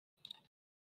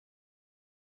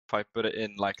if I put it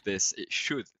in like this, it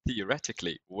should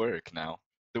theoretically work now.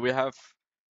 Do we have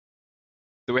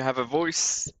a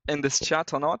voice in this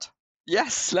chat or not?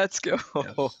 Yes, let's go.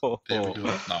 Yes, there we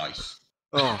go. Nice.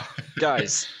 Oh,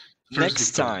 guys, First next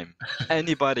victory. time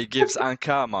anybody gives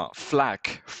Ankama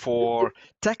flack for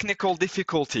technical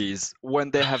difficulties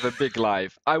when they have a big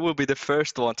live, I will be the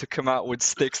first one to come out with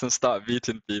sticks and start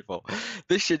beating people.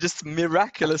 This shit just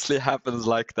miraculously happens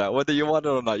like that, whether you want it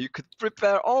or not. You could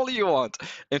prepare all you want.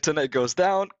 Internet goes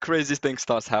down, crazy things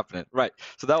starts happening. Right,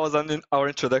 so that was our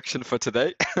introduction for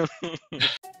today.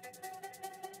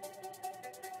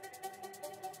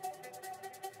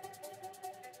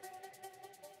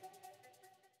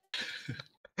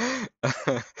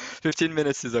 15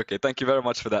 minutes is okay. Thank you very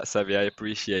much for that, Sevi. I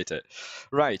appreciate it.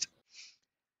 Right.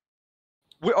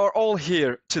 We are all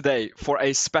here today for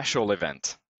a special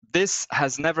event. This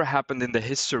has never happened in the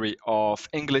history of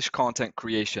English content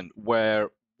creation, where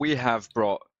we have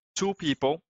brought two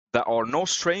people that are no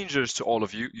strangers to all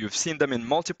of you. You've seen them in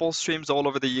multiple streams all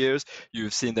over the years.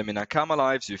 You've seen them in Ankama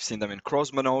Lives. You've seen them in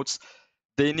Cosmonauts.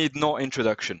 They need no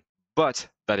introduction, but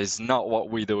that is not what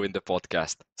we do in the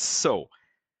podcast. So,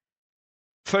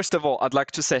 first of all, I'd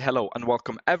like to say hello and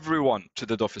welcome everyone to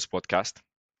the Dofus Podcast.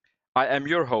 I am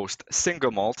your host,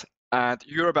 Single Malt, and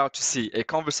you're about to see a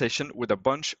conversation with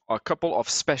a couple of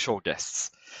special guests.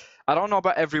 I don't know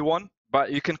about everyone, but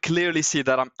you can clearly see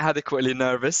that I'm adequately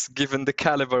nervous given the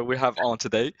caliber we have on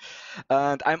today.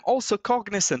 And I'm also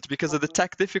cognizant because of the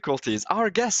tech difficulties. Our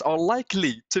guests are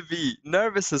likely to be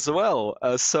nervous as well.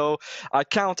 So I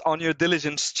count on your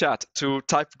diligence chat to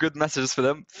type good messages for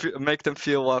them, make them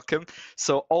feel welcome.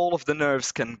 So all of the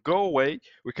nerves can go away.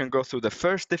 We can go through the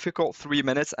first difficult 3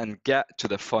 minutes and get to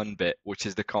the fun bit, which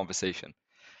is the conversation.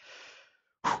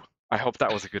 I hope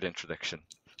that was a good introduction.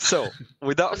 So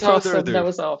without further ado, that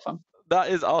was awesome. That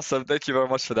is awesome. Thank you very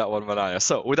much for that one, Manaïa.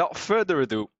 So without further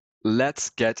ado, let's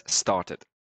get started.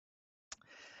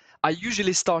 I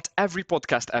usually start every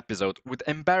podcast episode with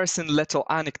embarrassing little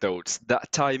anecdotes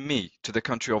that tie me to the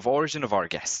country of origin of our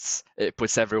guests. It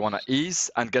puts everyone at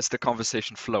ease and gets the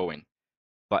conversation flowing.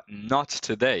 But not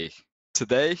today.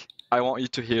 Today, I want you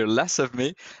to hear less of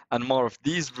me and more of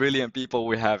these brilliant people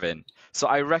we have in. So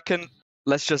I reckon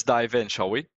let's just dive in, shall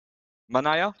we?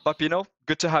 Manaïa, Papinaut,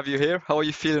 good to have you here. How are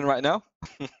you feeling right now?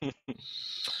 A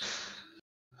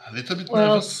little bit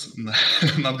nervous,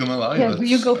 not gonna lie. Yeah, but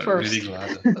you go first.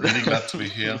 Really glad to be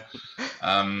here.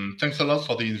 Thanks a lot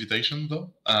for the invitation,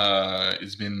 though.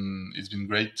 It's been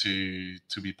great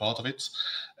to be part of it,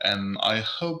 and I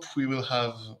hope we will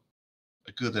have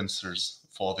good answers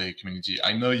for the community.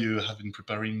 I know you have been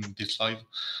preparing this live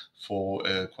for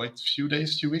quite a few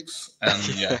days, few weeks,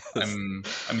 and yeah, yes.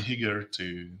 I'm eager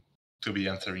to be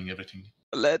answering everything.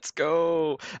 Let's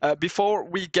go. Before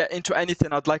we get into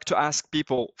anything, I'd like to ask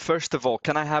people, first of all,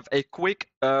 can I have a quick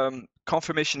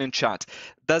confirmation in chat?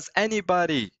 Does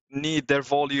anybody need their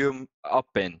volume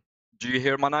up in? Do you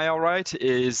hear Manaïa all right?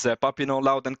 Is Papinaut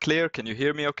loud and clear? Can you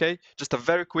hear me okay? Just a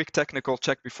very quick technical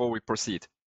check before we proceed.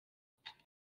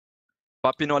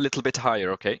 Papinaut a little bit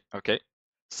higher, okay? Okay.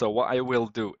 So what I will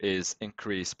do is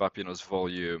increase Papinaut's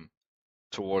volume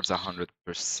towards 100%,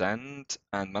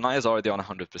 and Manaïa is already on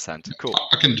 100%. Cool.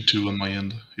 I can do 2 on my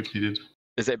end if needed.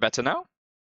 Is it better now?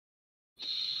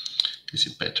 Is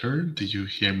it better? Do you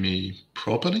hear me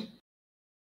properly?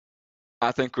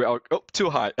 I think we are too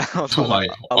high. Too high.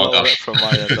 I'll lower it from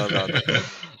my end. No.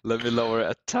 Let me lower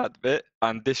it a tad bit,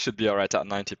 and this should be all right at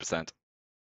 90%.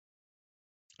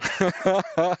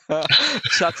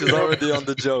 Chat is already on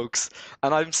the jokes,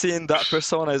 and I'm seeing that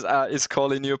persona is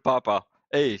calling you Papa.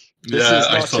 Hey, this is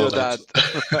not your dad.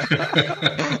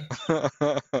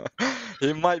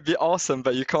 He might be awesome,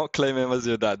 but you can't claim him as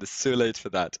your dad. It's too late for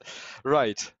that.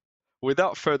 Right.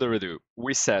 Without further ado,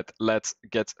 we said let's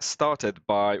get started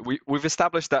by... We've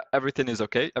established that everything is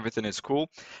okay, everything is cool.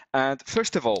 And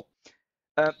first of all,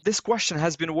 this question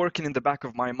has been working in the back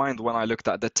of my mind when I looked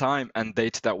at the time and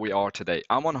date that we are today.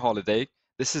 I'm on holiday.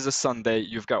 This is a Sunday,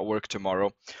 you've got work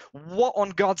tomorrow. What on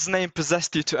God's name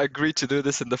possessed you to agree to do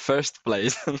this in the first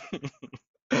place?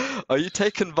 Are you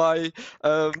taken by,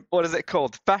 what is it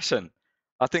called? Passion.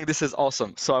 I think this is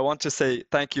awesome. So I want to say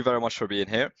thank you very much for being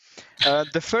here.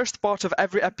 The first part of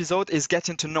every episode is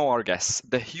getting to know our guests,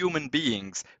 the human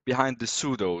beings behind the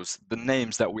pseudos, the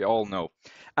names that we all know.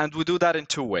 And we do that in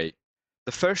 2 ways.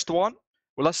 The first one,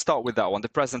 well, let's start with that one, the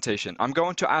presentation. I'm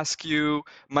going to ask you,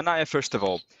 Manaïa, first of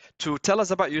all, to tell us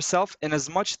about yourself in as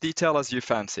much detail as you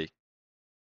fancy.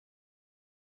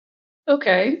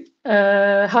 Okay.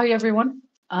 Hi, everyone.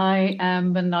 I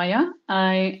am Manaïa.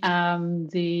 I am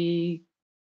the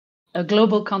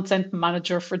global content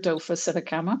manager for Dofus at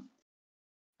Ankama.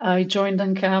 I joined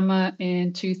Ankama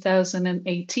in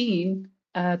 2018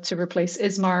 to replace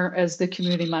Ismar as the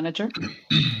community manager.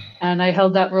 And I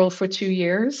held that role for 2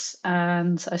 years,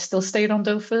 and I still stayed on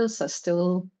Dofus. I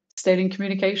still stayed in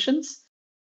communications.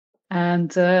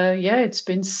 And it's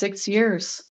been 6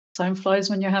 years. Time flies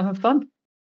when you're having fun.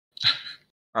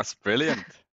 That's brilliant.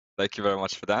 Thank you very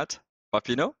much for that.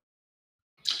 Papinaut?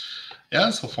 Yeah,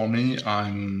 so for me,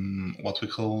 I'm what we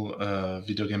call a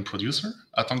video game producer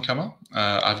at Ankama.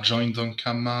 I've joined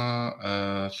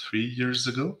Ankama 3 years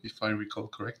ago, if I recall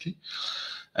correctly.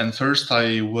 And first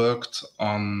I worked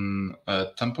on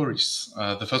Temporis,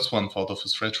 the first one for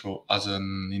Dofus Retro, as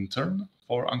an intern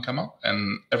for Ankama.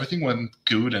 And everything went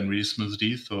good and really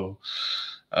smoothly. So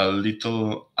a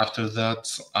little after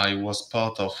that, I was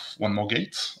part of One More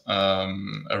Gate, a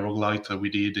roguelite we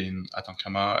did at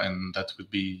Ankama, and that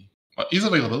would be is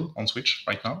available on Switch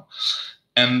right now.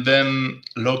 And then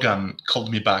Logan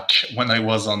called me back when I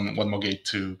was on One More Gate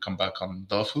to come back on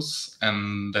Dofus.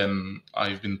 And then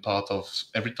I've been part of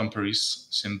every Temporis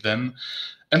since then,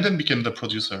 and then became the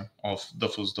producer of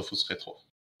Dofus Retro.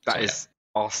 That is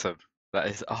awesome. That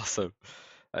is awesome.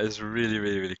 That is really,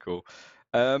 really, really cool.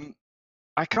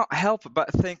 I can't help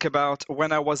but think about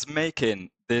when I was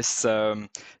making this,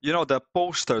 the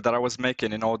poster that I was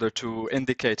making in order to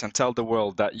indicate and tell the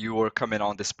world that you were coming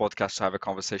on this podcast to have a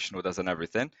conversation with us and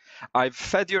everything. I've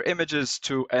fed your images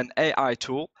to an AI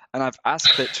tool and I've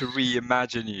asked it to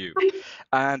reimagine you.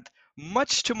 And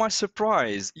much to my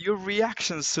surprise, your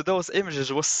reactions to those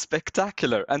images was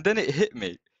spectacular. And then it hit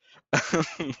me.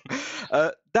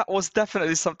 That was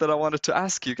definitely something I wanted to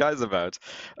ask you guys about.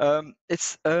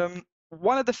 It's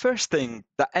one of the first things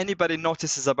that anybody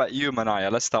notices about you,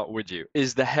 Manaïa, let's start with you,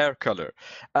 is the hair color.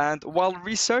 And while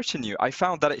researching you, I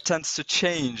found that it tends to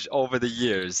change over the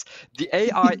years. The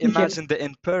AI imagined it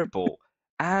in purple,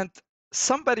 and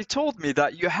somebody told me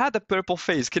that you had a purple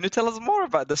face. Can you tell us more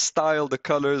about the style, the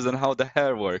colors, and how the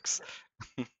hair works?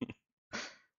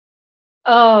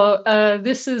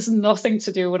 This is nothing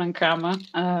to do with Ankama.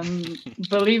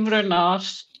 Believe it or not,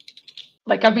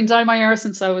 I've been dyeing my hair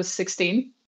since I was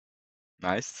 16.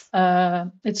 Nice.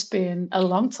 It's been a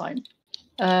long time.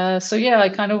 I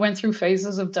kind of went through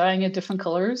phases of dyeing it different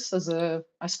colors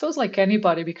I suppose like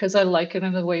anybody, because I like it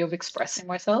in a way of expressing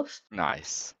myself.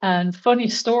 Nice. And funny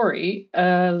story,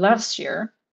 last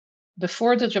year,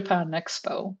 before the Japan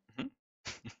Expo,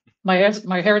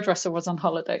 my hairdresser was on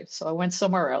holiday, so I went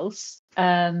somewhere else,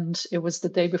 and it was the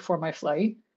day before my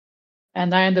flight.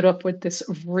 And I ended up with this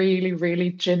really,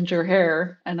 really ginger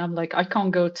hair. And I'm like, I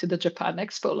can't go to the Japan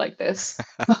Expo like this.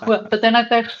 But then I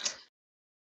thought,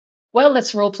 well,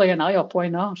 let's role play an IOP. Why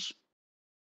not?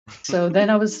 So then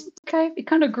I was, okay, it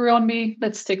kind of grew on me.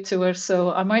 Let's stick to it.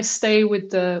 So I might stay with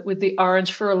the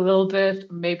orange for a little bit.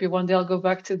 Maybe one day I'll go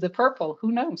back to the purple.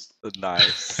 Who knows?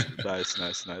 Nice.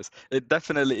 It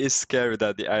definitely is scary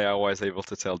that the AI was able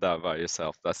to tell that about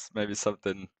yourself. That's maybe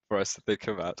something for us to think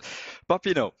about.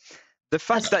 Papinaut, the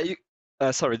fact that you...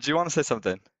 sorry, do you want to say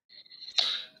something?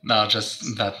 No,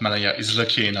 just that Manaïa is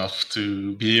lucky enough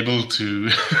to be able to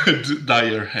dye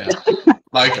her hair.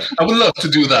 I would love to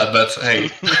do that, but hey,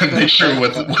 they sure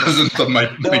wasn't on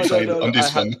my side on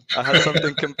this one. I had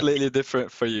something completely different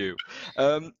for you.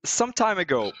 Some time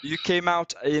ago, you came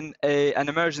out in an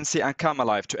emergency Ankama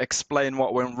live to explain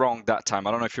what went wrong that time.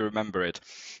 I don't know if you remember it,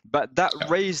 but that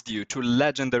raised you to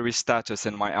legendary status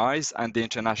in my eyes and the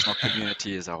international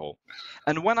community as a whole.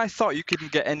 And when I thought you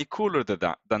couldn't get any cooler than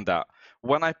that,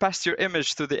 when I passed your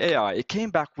image to the AI, it came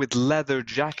back with leather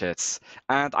jackets.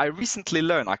 And I recently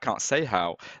learned, I can't say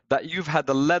how, that you've had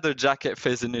a leather jacket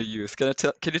phase in your youth. Can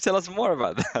you tell us more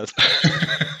about that?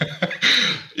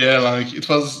 Yeah, it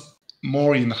was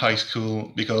more in high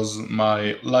school, because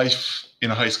my life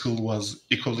in high school was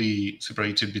equally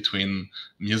separated between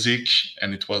music,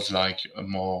 and it was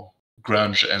more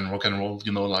grunge and rock and roll,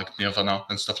 like Nirvana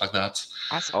and stuff like that.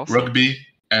 That's awesome. Rugby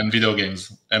and video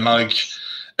games. And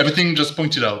everything just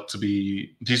pointed out to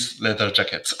be this leather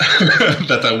jacket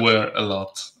that I wear a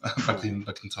lot back in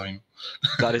time.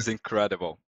 That is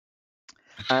incredible.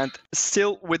 And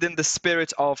still within the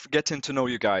spirit of getting to know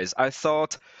you guys, I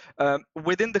thought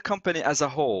within the company as a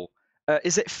whole,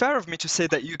 is it fair of me to say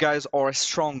that you guys are a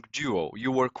strong duo?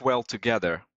 You work well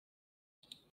together?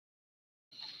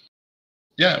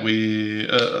 Yeah, we...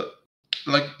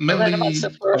 mainly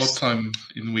our time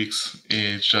in weeks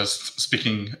is just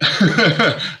speaking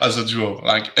as a duo.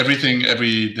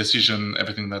 Every decision,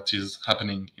 everything that is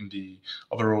happening in the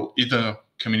overall either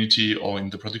community or in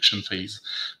the production phase,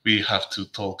 we have to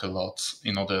talk a lot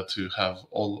in order to have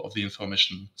all of the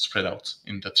information spread out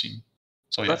in the team.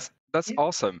 So yeah. That's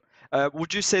awesome.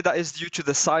 Would you say that is due to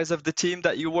the size of the team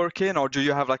that you work in, or do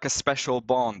you have like a special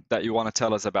bond that you want to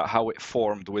tell us about how it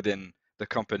formed within the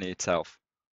company itself?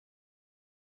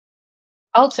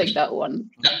 I'll take that one.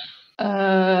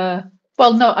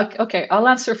 Well, no, okay, I'll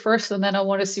answer first, and then I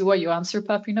want to see what you answer,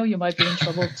 Papinaut. You might be in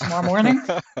trouble tomorrow morning.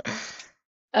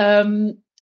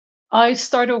 I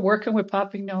started working with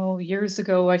Papinaut years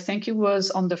ago. I think it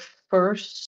was on the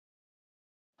first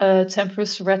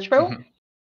Tempest Retro. Mm-hmm.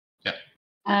 Yeah.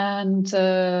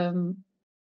 And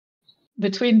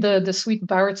between the sweet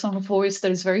baritone voice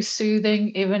that is very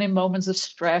soothing, even in moments of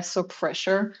stress or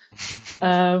pressure,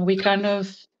 we kind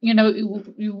of,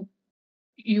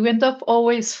 you end up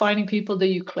always finding people that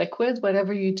you click with,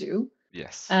 whatever you do.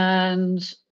 Yes.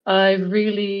 And I've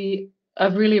really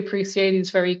appreciated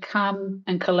his very calm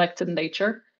and collected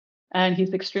nature. And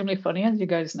he's extremely funny, as you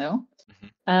guys know.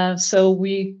 Mm-hmm. So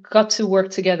we got to work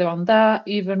together on that,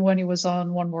 even when he was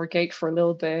on One More Gate for a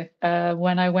little bit.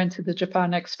 When I went to the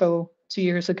Japan Expo 2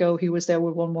 years ago, he was there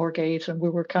with One More Gate, and we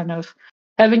were kind of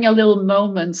having a little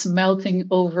moment melting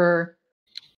over.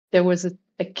 There was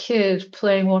a kid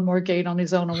playing One More Gate on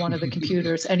his own on one of the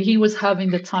computers, and he was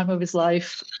having the time of his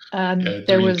life. And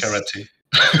there was karate.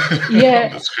 Yeah,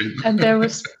 on the screen. And there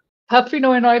was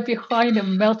Papinaut and I behind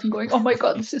him melting, going, "Oh my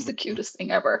god, this is the cutest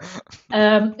thing ever!"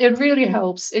 It really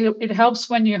helps. It helps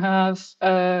when you have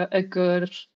a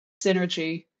good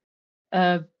synergy,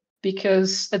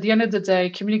 because at the end of the day,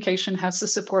 communication has to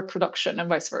support production and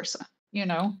vice versa.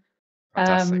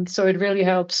 So it really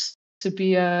helps to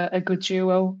be a good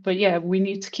duo. But yeah, we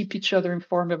need to keep each other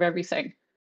informed of everything.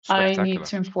 I need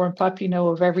to inform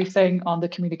Papinaut of everything on the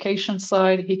communication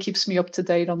side. He keeps me up to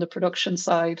date on the production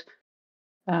side.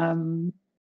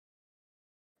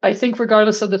 I think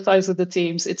regardless of the size of the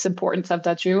teams, it's important to have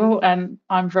that duo, and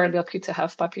I'm very lucky to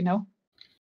have Papinaut.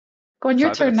 Go on,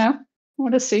 your turn now. I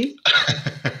want to see.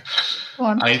 Go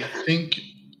on. I think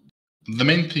the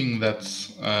main thing that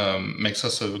makes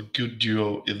us a good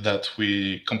duo is that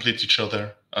we complete each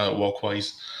other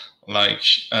work-wise.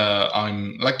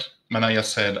 I'm like Manaïa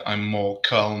said, I'm more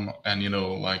calm, and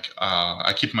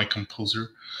I keep my composure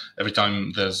every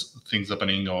time there's things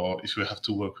happening or if we have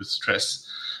to work with stress.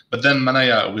 But then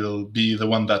Manaïa will be the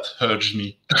one that urges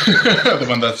me, the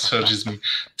one that urges me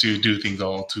to do things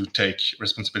or to take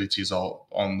responsibilities or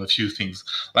on a few things.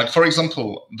 Like, for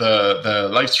example, the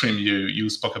live stream you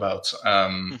spoke about.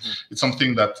 It's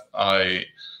something that I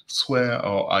swear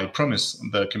or I promise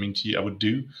the community I would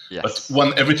do. Yes. But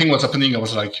when everything was happening, I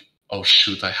was like, oh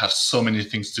shoot, I have so many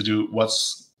things to do.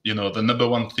 What's the number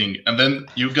one thing? And then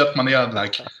you got Manaïa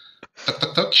like,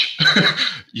 touch.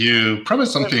 You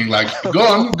promised something like, go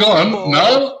on.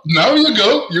 Now you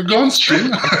go on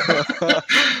stream.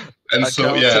 And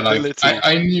so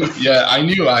I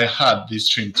knew I had this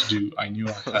stream to do. I knew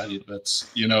I had it, but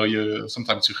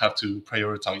sometimes you have to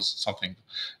prioritize something.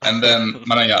 And then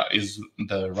Manaïa is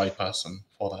the right person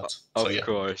for that. Of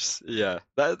course, yeah.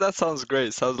 That sounds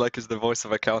great. Sounds like it's the voice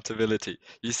of accountability.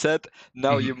 You said,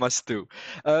 now you must do.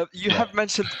 You have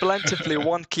mentioned plentifully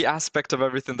one key aspect of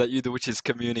everything that you do, which is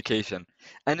communication.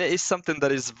 And it is something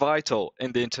that is vital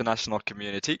in the international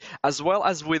community, as well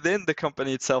as within the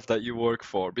company itself that you work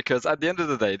for. Because at the end of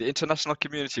the day, the international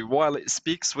community, while it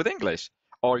speaks with English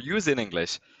or using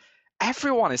English,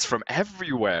 everyone is from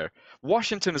everywhere.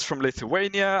 Washington is from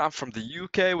Lithuania. I'm from the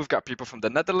UK. We've got people from the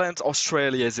Netherlands.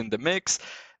 Australia is in the mix.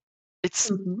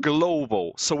 It's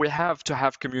global. So we have to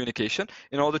have communication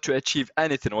in order to achieve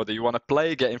anything, whether you want to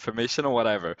play, get information or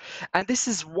whatever. And this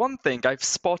is one thing I've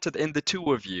spotted in the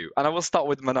two of you. And I will start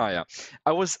with Manaïa.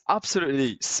 I was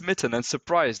absolutely smitten and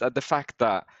surprised at the fact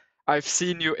that I've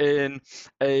seen you in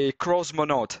a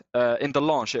Cosmonaut in the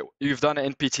launch. You've done it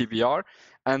in PTBR.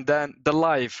 And then the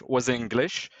live was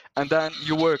English, and then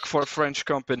you work for a French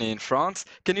company in France.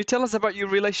 Can you tell us about your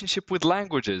relationship with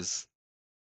languages?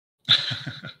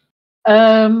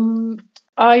 I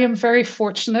am very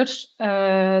fortunate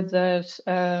that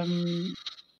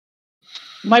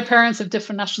my parents have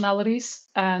different nationalities,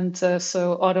 and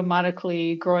so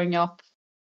automatically growing up,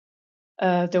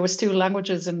 there was 2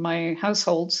 languages in my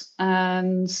household.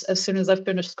 And as soon as I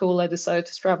finished school, I decided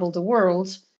to travel the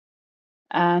world.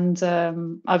 And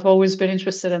I've always been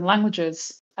interested in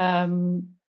languages. And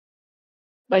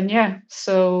yeah,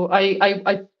 so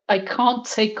I can't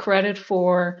take credit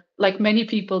for, like many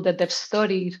people, that they've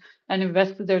studied and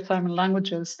invested their time in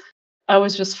languages. I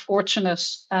was just fortunate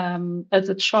as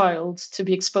a child to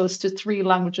be exposed to 3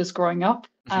 languages growing up.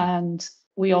 And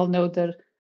we all know that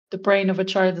the brain of a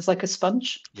child is like a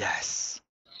sponge. Yes.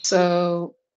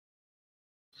 So,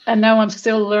 and now I'm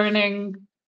still learning.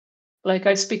 Like,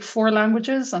 I speak 4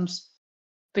 languages. I'm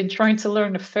been trying to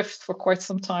learn a fifth for quite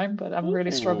some time, but I'm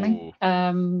really struggling.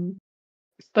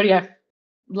 But yeah,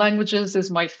 languages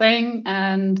is my thing,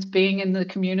 and being in the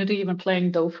community, even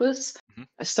playing Dofus.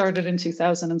 I started in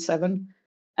 2007,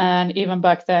 and even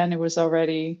back then it was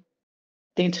already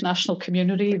the international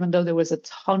community, even though there was a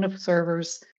ton of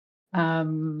servers.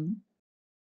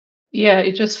 Yeah,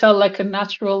 it just felt like a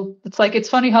natural. It's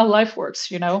funny how life works,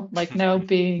 like now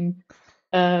being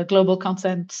a global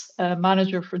content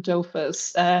manager for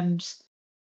Dofus and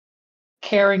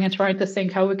caring and trying to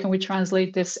think how can we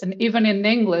translate this, and even in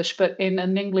English, but in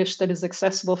an English that is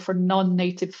accessible for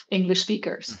non-native English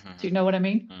speakers. Do you know what I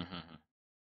mean?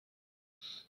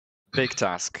 Big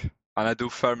task. And I do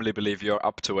firmly believe you're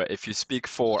up to it. If you speak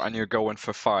 4 and you're going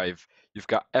for 5, you've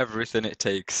got everything it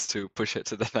takes to push it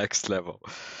to the next level.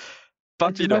 I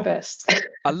But do my best.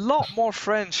 a lot more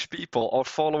French people are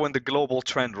following the global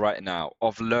trend right now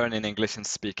of learning English and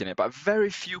speaking it, but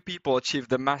very few people achieve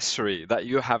the mastery that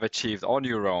you have achieved on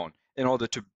your own in order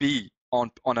to be on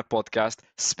a podcast,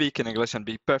 speak in English, and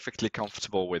be perfectly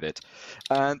comfortable with it.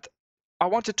 And I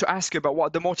wanted to ask you about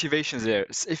what the motivations are.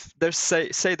 If there's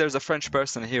say there's a French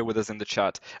person here with us in the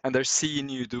chat and they're seeing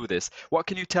you do this, what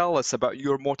can you tell us about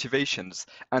your motivations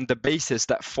and the basis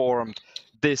that formed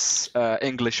this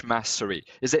English mastery?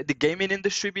 Is it the gaming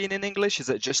industry being in English? Is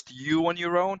it just you on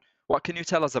your own? What can you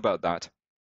tell us about that?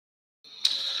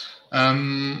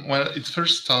 Well, it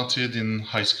first started in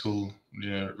high school.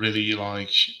 Really, you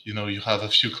have a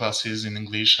few classes in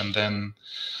English, and then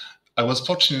I was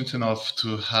fortunate enough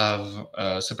to have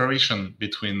a separation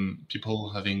between people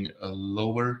having a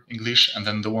lower English and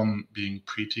then the one being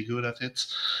pretty good at it.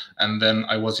 And then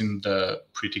I was in the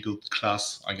pretty good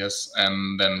class, I guess.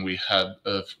 And then we had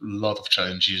a lot of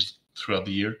challenges throughout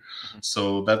the year.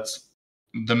 So that's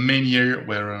the main year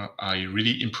where I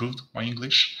really improved my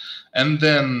English. And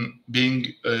then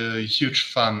being a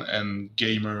huge fan and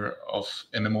gamer of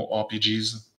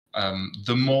MMORPGs,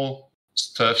 the more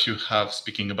stuff you have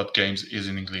speaking about games is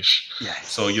in English.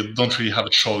 Yes. So you don't really have a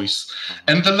choice.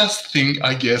 And the last thing,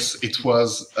 I guess, it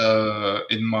was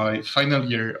in my final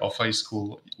year of high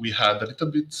school, we had a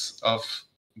little bit of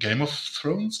Game of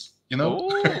Thrones,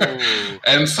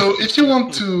 And so if you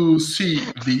want to see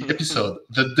the episode,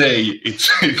 the day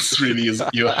it's released,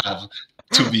 you have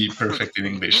to be perfect in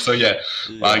English. So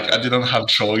I didn't have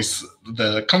choice.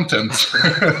 The content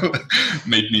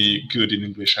made me good in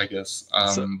English, I guess.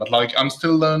 But I'm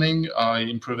still learning. I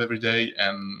improve every day,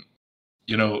 and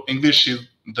English is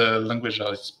the language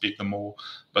I speak the more.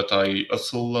 But I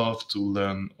also love to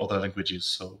learn other languages.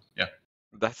 So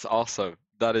that's awesome.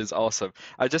 That is awesome.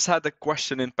 I just had a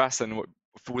question in passing.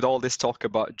 With all this talk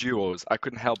about duos, I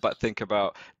couldn't help but think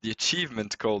about the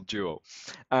achievement called Duo.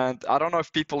 And I don't know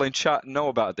if people in chat know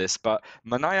about this, but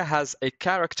Manaïa has a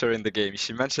character in the game.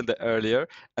 She mentioned it earlier,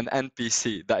 an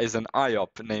NPC that is an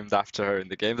IOP named after her in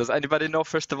the game. Does anybody know,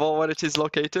 first of all, where it is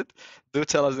located? Do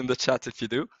tell us in the chat if you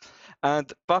do.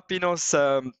 And Papinaut's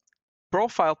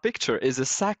profile picture is a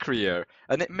Sacrier,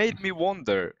 and it made me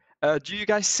wonder, do you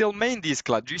guys still main these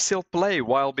clans? Do you still play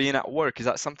while being at work? Is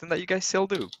that something that you guys still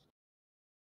do?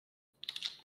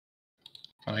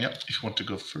 If you want to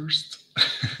go first.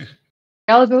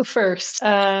 I'll go first.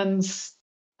 And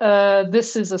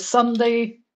this is a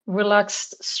Sunday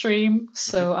relaxed stream.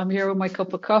 So I'm here with my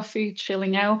cup of coffee,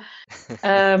 chilling out.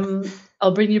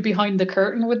 I'll bring you behind the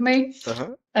curtain with me.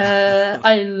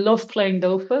 I love playing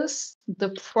Dofus. The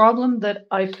problem that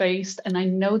I faced, and I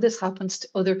know this happens to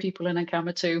other people in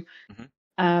Ankama too,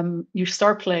 you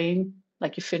start playing,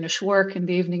 like you finish work in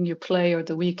the evening, you play, or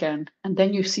the weekend, and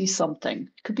then you see something.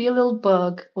 It could be a little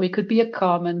bug, or it could be a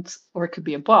comment, or it could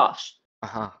be a bot.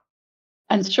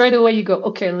 And straight away you go,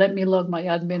 okay, let me log my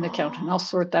admin account and I'll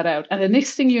sort that out. And the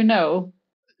next thing you know,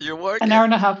 you're working. An hour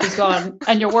and a half is gone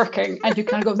and you're working, and you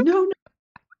kind of go, no.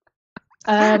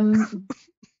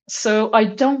 So I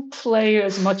don't play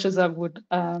as much as I would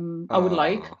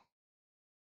like.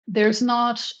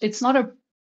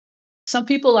 Some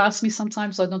people ask me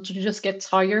sometimes, don't you just get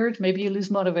tired? Maybe you lose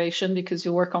motivation because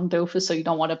you work on Dofus, so you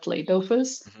don't want to play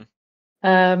Dofus.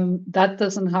 That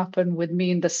doesn't happen with me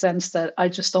in the sense that I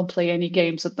just don't play any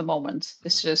games at the moment.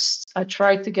 It's just, I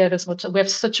try to get as much. We have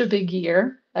such a big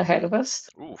year ahead of us.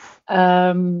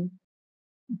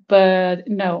 But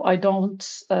no, I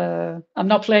don't. I'm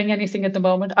not playing anything at the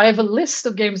moment. I have a list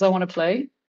of games I want to play.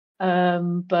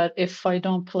 But if I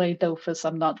don't play Dofus,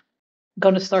 I'm not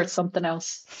going to start something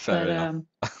else. Fair enough.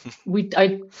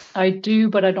 I do,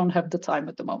 but I don't have the time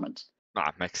at the moment.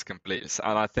 That makes complete sense.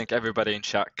 And I think everybody in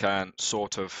chat can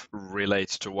sort of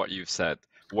relate to what you've said.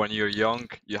 when you're young,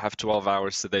 you have 12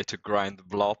 hours a day to grind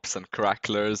blops and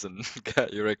cracklers and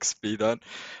get your XP done.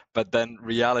 But then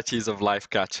realities of life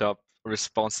catch up,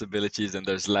 responsibilities, and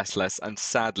there's less. And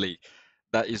sadly,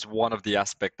 that is one of the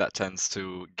aspects that tends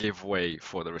to give way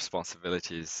for the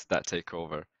responsibilities that take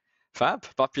over. Fab,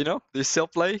 Papinaut, do you still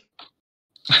play?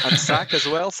 And Sack as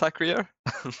well, Sacrier?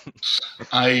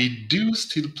 I do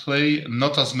still play,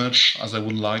 not as much as I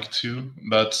would like to,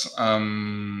 but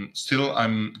still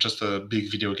I'm just a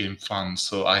big video game fan,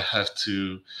 so I have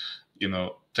to,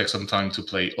 take some time to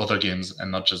play other games and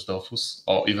not just Dofus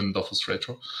or even Dofus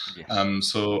Retro. Yes.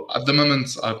 So at the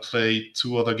moment I play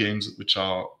two other games, which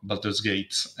are Baldur's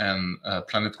Gate and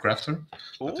Planet Crafter,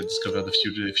 that I discovered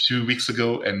a few weeks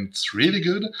ago, and it's really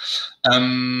good.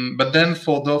 But then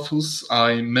for Dofus,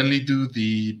 I mainly do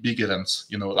the big events,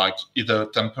 like either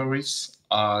temporaries.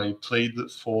 I played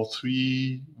for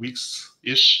 3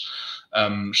 weeks-ish.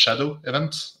 Shadow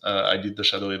event. I did the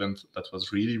Shadow event. That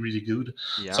was really, really good.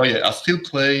 Yeah. So yeah, I still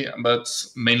play, but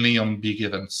mainly on big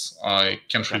events. I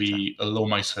can't really allow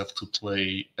myself to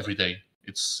play every day.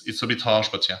 It's a bit harsh,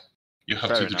 but yeah, you have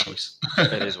Fair to do enough. choice.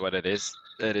 It is what it is.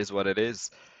 It is what it is.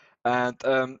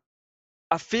 And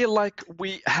I feel like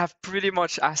we have pretty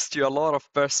much asked you a lot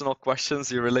of personal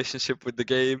questions, your relationship with the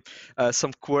game,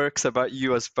 some quirks about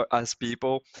you as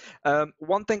people.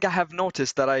 One thing I have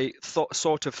noticed that I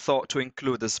sort of thought to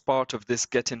include as part of this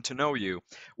getting to know you,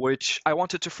 which I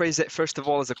wanted to phrase it first of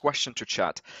all as a question to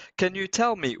chat. Can you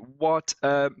tell me what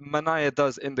Manaïa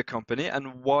does in the company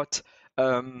and what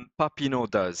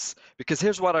Papinaut does? Because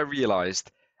here's what I realized.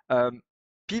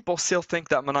 People still think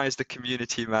that Manaïa is the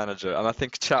community manager, and I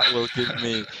think chat will give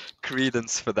me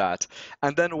credence for that.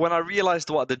 And then when I realized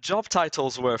what the job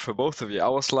titles were for both of you,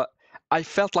 I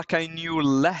felt like I knew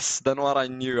less than what I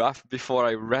knew before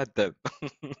I read them.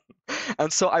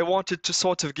 And so I wanted to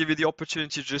sort of give you the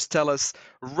opportunity to just tell us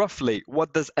roughly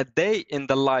what does a day in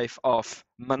the life of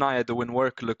Manaïa doing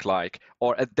work look like,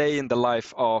 or a day in the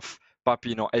life of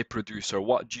Papinaut, a producer.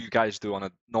 What do you guys do on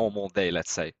a normal day,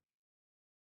 let's say?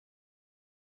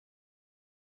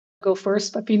 Go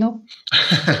first, Papinaut.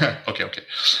 Okay.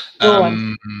 Go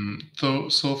on.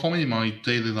 So for me, my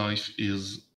daily life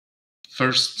is,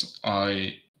 first,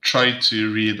 I try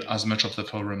to read as much of the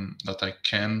forum that I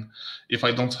can. If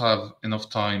I don't have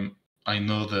enough time, I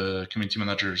know the community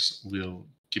managers will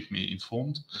keep me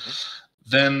informed.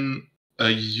 Then a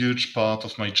huge part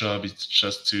of my job is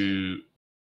just to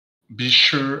be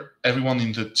sure everyone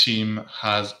in the team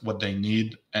has what they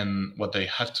need and what they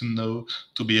have to know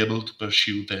to be able to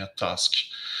pursue their task.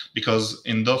 Because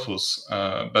in Dofus,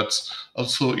 but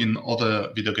also in other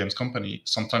video games company,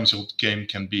 sometimes your game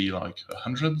can be like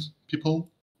 100 people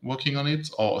working on it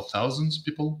or 1,000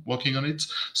 people working on it.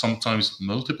 Sometimes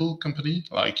multiple company.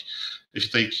 Like if you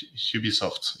take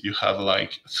Ubisoft, you have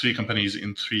like 3 companies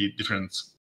in 3 different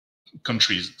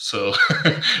countries, so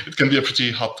it can be a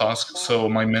pretty hard task. So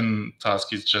my main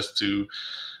task is just to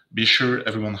be sure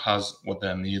everyone has what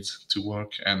they need to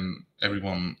work and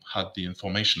everyone had the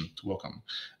information to work on.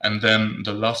 And then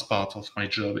the last part of my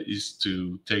job is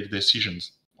to take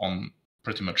decisions on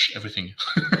pretty much everything.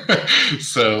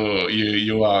 So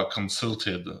you are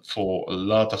consulted for a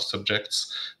lot of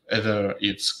subjects, either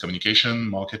it's communication,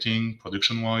 marketing,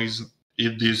 production-wise.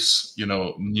 Is this,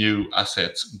 new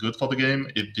asset good for the game?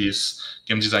 Is this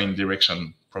game design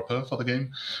direction proper for the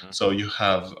game? So you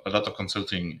have a lot of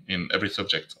consulting in every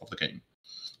subject of the game.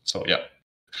 So yeah,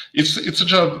 it's a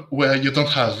job where you don't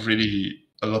have really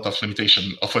a lot of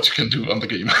limitation of what you can do on the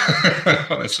game,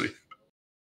 honestly.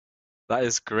 That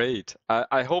is great.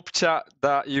 I hope, chat,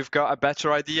 that you've got a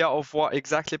better idea of what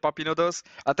exactly Papinaut does.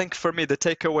 I think for me, the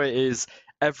takeaway is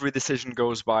every decision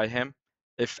goes by him.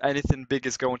 If anything big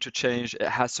is going to change, it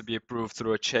has to be approved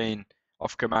through a chain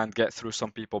of command, get through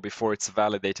some people before it's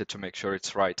validated to make sure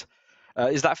it's right.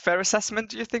 Is that a fair assessment,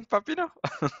 do you think, Papinaut?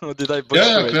 Or did I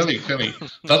butcher it? Clearly.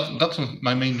 That's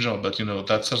my main job, but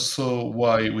that's also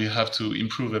why we have to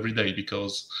improve every day,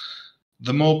 because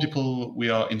the more people we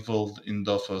are involved in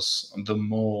Dofus, the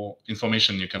more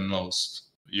information you can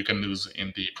lose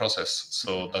in the process.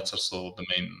 So that's also the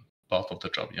main part of the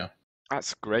job, yeah.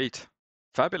 That's great.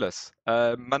 Fabulous.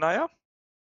 Manaïa,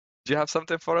 do you have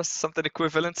something for us, something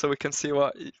equivalent, so we can see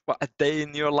what a day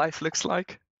in your life looks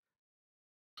like?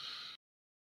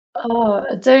 Oh,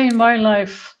 a day in my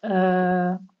life,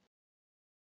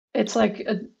 it's like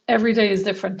every day is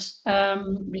different,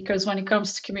 because when it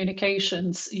comes to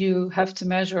communications, you have to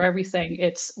measure everything.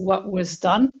 It's what was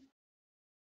done,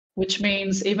 which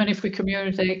means even if we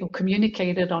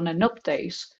communicated on an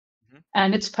update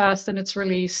and it's passed and it's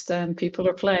released and people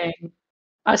are playing,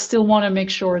 I still want to make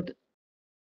sure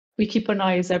we keep an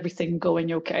eye, is everything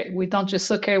going okay? We don't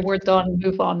just, okay, we're done,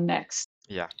 move on next.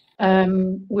 Yeah.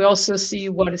 We also see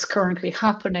what is currently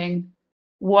happening,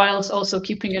 whilst also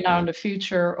keeping an eye on the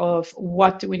future of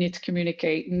what do we need to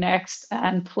communicate next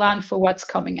and plan for what's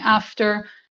coming after.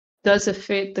 Does it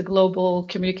fit the global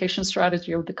communication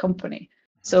strategy of the company?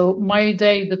 So my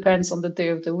day depends on the day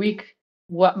of the week,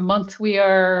 what month we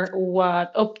are,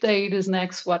 what update is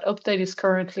next, what update is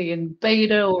currently in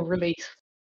beta or release.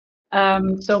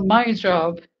 So my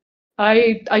job,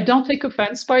 I don't take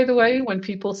offense, by the way, when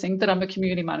people think that I'm a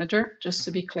community manager, just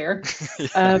to be clear.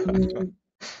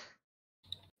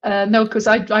 No, because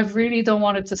I really don't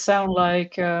want it to sound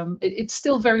like it's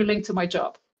still very linked to my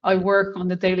job. I work on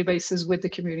a daily basis with the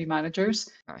community managers.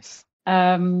 Nice.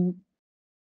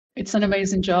 It's an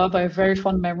amazing job. I have very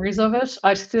fond memories of it.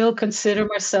 I still consider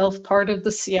myself part of the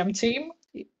CM team.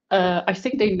 I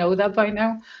think they know that by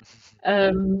now.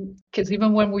 Because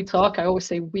even when we talk, I always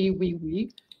say we.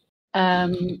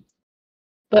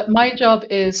 But my job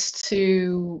is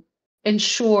to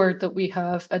ensure that we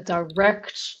have a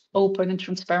direct, open, and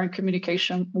transparent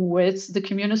communication with the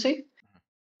community.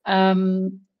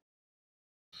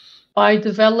 I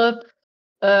develop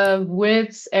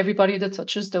with everybody that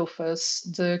touches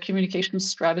Dofus the communication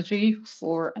strategy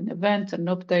for an event, an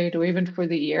update, or even for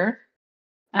the year.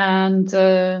 And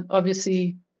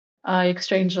obviously, I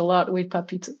exchange a lot with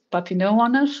Papinaut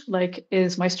on it. Like,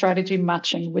 is my strategy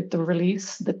matching with the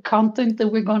release, the content that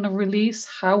we're going to release,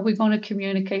 how we're going to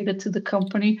communicate it to the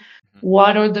company?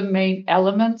 What are the main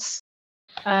elements?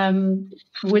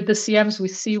 With the CMs, we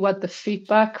see what the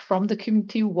feedback from the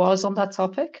community was on that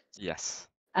topic. Yes.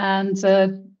 And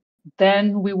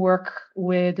then we work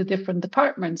with the different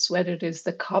departments, whether it is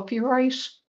the copyright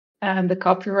and the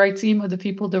copyright team are the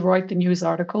people that write the news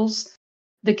articles,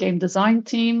 the game design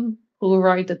team who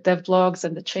write the dev logs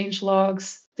and the change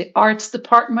logs, the arts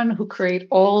department who create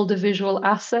all the visual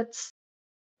assets,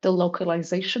 the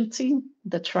localization team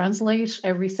that translate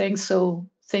everything so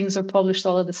things are published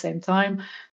all at the same time.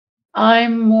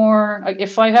 I'm more,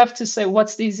 if I have to say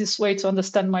what's the easiest way to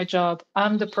understand my job,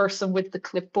 I'm the person with the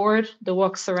clipboard that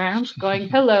walks around going,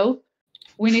 hello,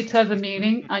 we need to have a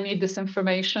meeting. I need this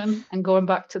information. And going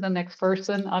back to the next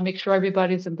person, I make sure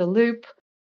everybody's in the loop.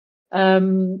 I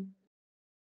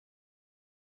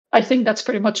think that's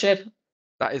pretty much it.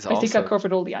 That is awesome. I think I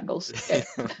covered all the angles. Okay.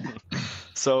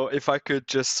 So if I could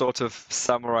just sort of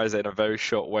summarize it in a very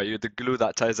short way, you're the glue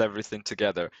that ties everything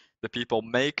together. The people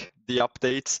make the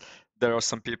updates. There are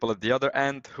some people at the other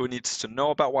end who needs to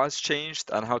know about what's changed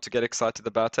and how to get excited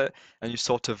about it. And you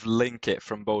sort of link it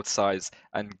from both sides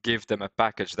and give them a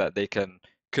package that they can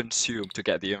consume to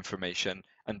get the information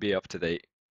and be up to date.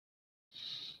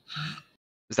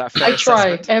 Is that fair? I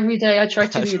try every day. I try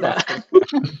to do that.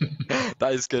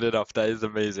 That is good enough. That is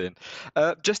amazing.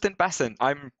 Just in passing,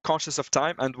 I'm conscious of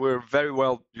time, and we're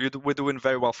doing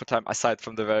very well for time, aside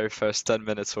from the very first 10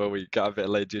 minutes where we got a bit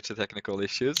late due to technical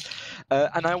issues.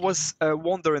 And I was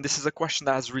wondering, this is a question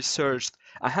that has resurged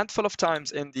a handful of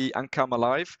times in the Ankama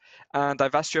Live, and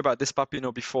I've asked you about this,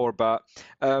 Papinaut, before, but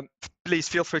please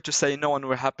feel free to say no, and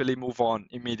we'll happily move on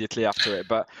immediately after it.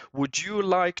 But would you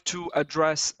like to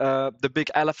address the big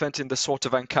elephant in the sort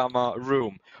of Ankama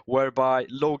room, whereby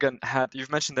Logan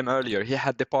you've mentioned him earlier, he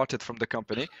had departed from the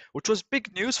company, which was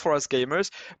big news for us gamers,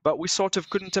 but we sort of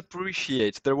couldn't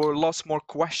appreciate. There were lots more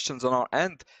questions on our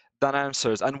end than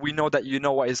answers, and we know that you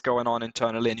know what is going on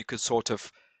internally, and you could sort of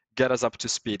get us up to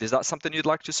speed. Is that something you'd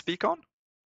like to speak on?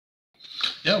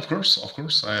 Yeah, of course.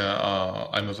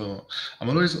 I'm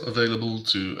always available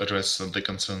to address the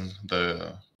concern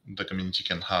the community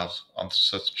can have on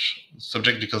such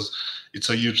subject, because it's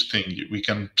a huge thing. We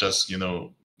can just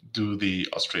do the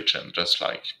ostrich and just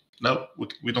like, no,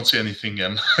 we don't see anything.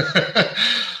 And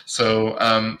so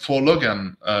for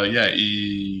Logan,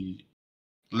 he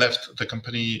left the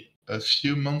company a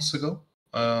few months ago,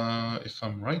 if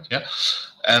I'm right. Yeah,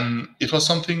 and it was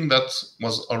something that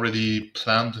was already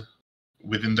planned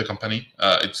within the company.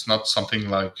 It's not something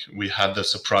like we had the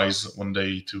surprise one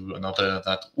day to another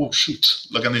that, oh shoot,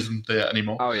 Logan isn't there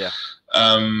anymore. Oh yeah.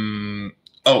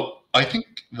 I think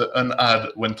an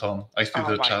ad went on. I see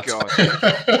the chat. God.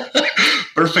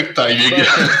 Perfect timing.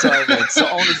 Perfect timing. So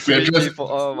only 3 people.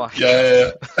 Oh my.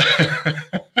 Yeah.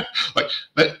 Like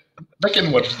they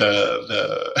can watch the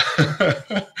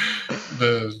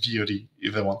VOD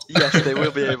if they want. Yes, they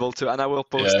will be able to, and I will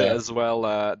post it as well.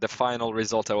 The final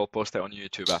result, I will post it on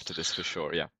YouTube after this for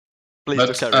sure. Yeah. Please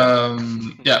do carry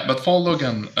on. Yeah, but for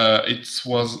Logan, it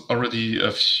was already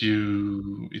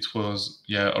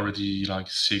already like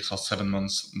 6 or 7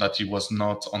 months that he was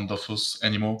not on Dofus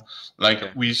anymore. Like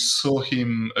we saw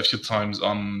him a few times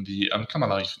on the Ankama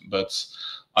live, but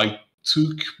I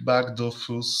took back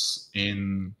Dofus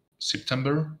in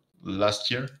September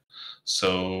last year.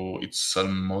 So it's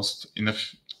almost in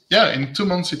 2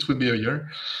 months it will be a year.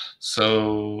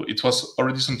 So it was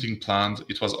already something planned.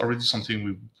 It was already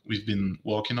something we've been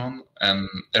working on, and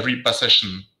every past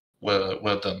session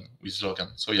were done with Logan.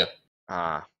 So yeah.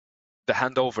 The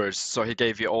handovers. So he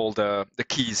gave you all the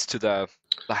keys to the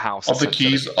house. All the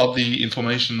keys, all the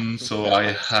information. So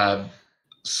I had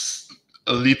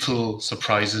a little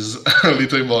surprises,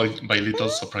 little by little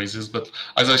surprises. But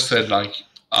as I said, like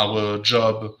our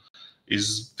job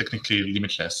is technically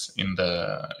limitless in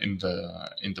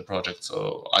the project.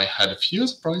 So I had a few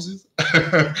surprises,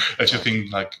 a few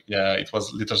things like it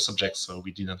was little subjects, so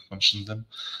we didn't mention them,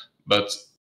 but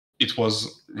it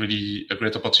was really a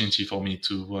great opportunity for me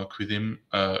to work with him,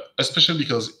 especially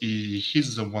because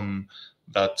he's the one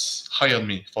that hired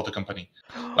me for the company.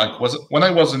 Like when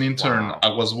I was an intern, I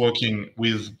was working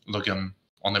with Logan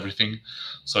on everything,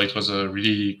 so it was a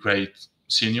really great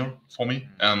senior for me,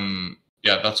 and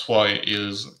that's why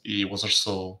he was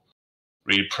also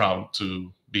really proud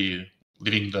to be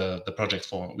leading the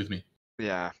project with me.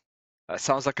 Yeah,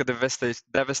 sounds like a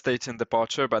devastating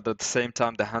departure, but at the same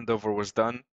time, the handover was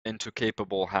done into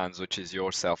capable hands, which is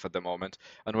yourself at the moment.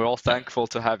 And we're all thankful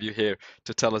to have you here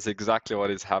to tell us exactly what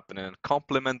is happening and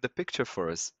complement the picture for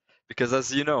us. Because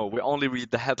as you know, we only read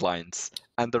the headlines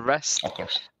and the rest. Of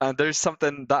course. And there's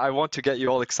something that I want to get you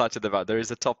all excited about. There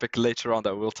is a topic later on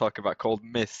that we'll talk about called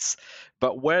myths.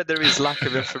 But where there is lack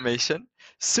of information,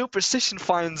 superstition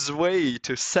finds a way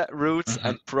to set roots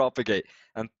and propagate.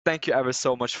 And thank you ever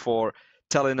so much for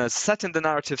telling us, setting the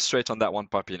narrative straight on that one,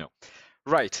 Papinaut.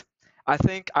 Right. I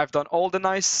think I've done all the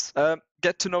nice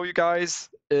get to know you guys,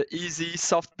 easy,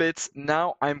 soft bits.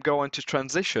 Now I'm going to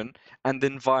transition and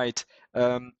invite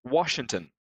Washington.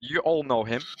 You all know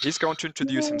him. He's going to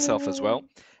introduce himself as well.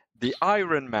 The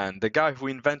Iron Man, the guy who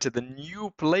invented the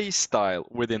new play style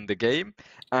within the game.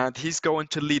 And he's going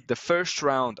to lead the first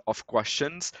round of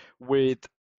questions with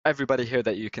everybody here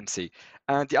that you can see.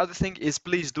 And the other thing is,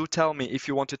 please do tell me if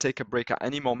you want to take a break at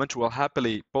any moment. We'll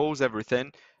happily pause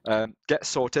everything, get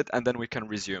sorted, and then we can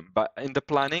resume. But in the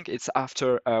planning, it's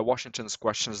after Washington's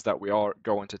questions that we are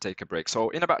going to take a break. So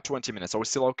in about 20 minutes. Are we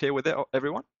still okay with it,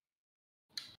 everyone?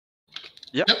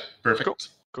 Yep, perfect.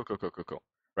 Cool.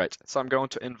 Right, so I'm going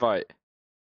to invite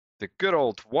the good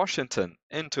old Washington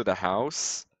into the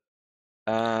house.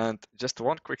 And just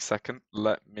one quick second,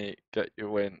 let me get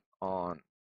you in on.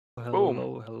 Hello,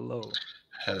 Boom. hello.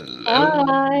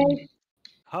 Hi.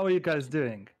 How are you guys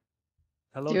doing?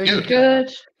 Hello. Doing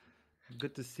good.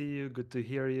 Good to see you. Good to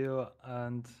hear you.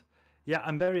 And yeah,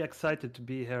 I'm very excited to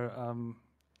be here.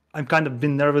 I'm kind of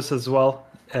been nervous as well.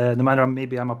 No matter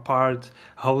maybe I'm a part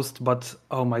host, but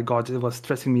oh my god, it was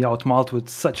stressing me out. Malt with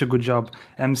such a good job.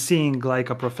 I'm seeing like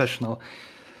a professional.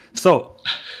 So,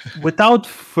 without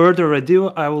further ado,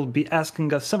 I will be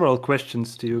asking several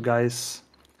questions to you guys.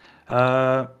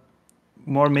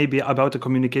 More maybe about the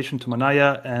communication to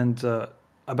Manaïa and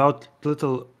about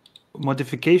little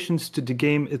modifications to the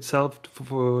game itself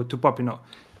to Papinaut.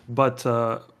 But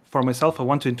for myself, I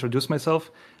want to introduce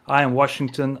myself. I am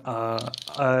Washington.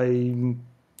 I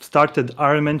started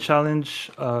Ironman Challenge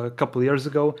a couple years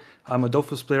ago. I'm a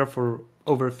Dofus player for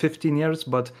over 15 years,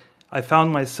 but I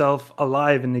found myself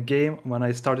alive in the game when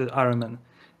I started Ironman.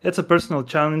 It's a personal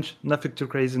challenge, nothing too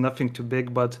crazy, nothing too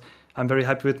big, but I'm very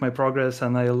happy with my progress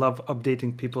and I love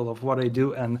updating people of what I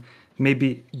do and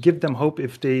maybe give them hope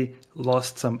if they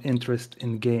lost some interest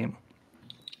in game.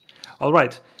 All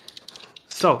right,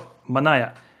 so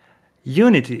Manaïa,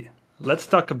 Unity. Let's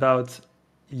talk about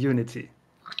Unity.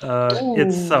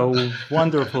 It's a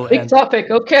wonderful big topic.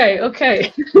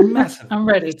 Okay. Massive. I'm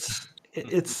ready.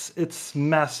 It's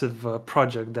massive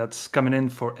project that's coming in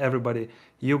for everybody,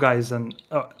 you guys, and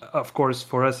of course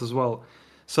for us as well.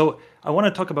 So I want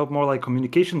to talk about more like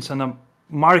communications and a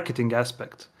marketing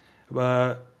aspect.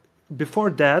 Before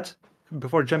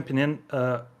jumping in,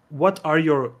 what are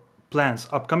your plans,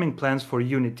 upcoming plans for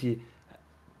Unity?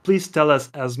 Please tell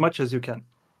us as much as you can.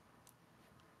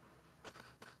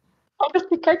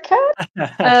 Obviously, I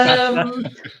can.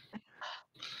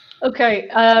 Okay.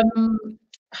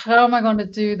 How am I going to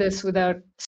do this without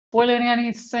spoiling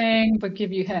anything, but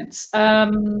give you hints?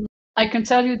 I can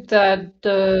tell you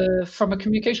that from a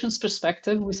communications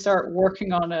perspective, we started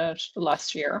working on it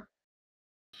last year.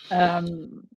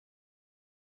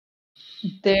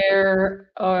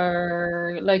 there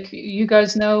are, like you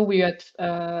guys know, we had,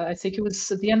 I think it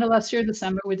was at the end of last year,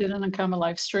 December, we did an Ankama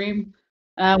live stream.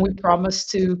 We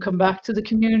promised to come back to the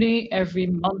community every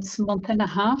month and a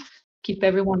half, keep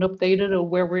everyone updated on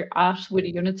where we're at with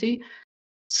Unity.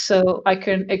 So I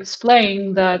can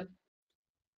explain that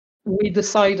we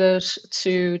decided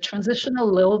to transition a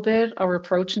little bit our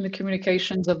approach in the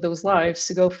communications of those lives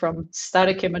to go from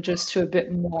static images to a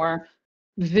bit more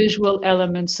visual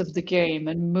elements of the game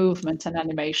and movement and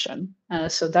animation.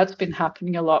 So that's been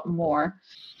happening a lot more.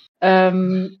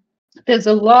 There's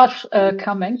a lot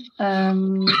coming.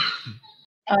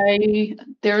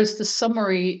 There's the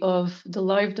summary of the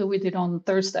live that we did on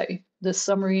Thursday. The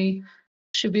summary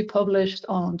should be published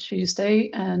on Tuesday,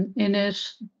 and in it,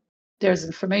 there's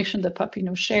information that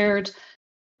Papinaut shared.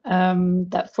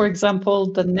 That, for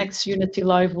example, the next Unity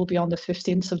Live will be on the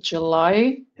 15th of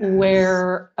July,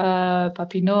 where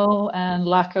Papinaut and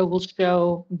Laka will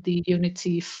show the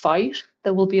Unity fight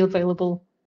that will be available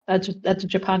at the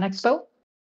Japan Expo.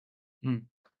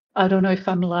 I don't know if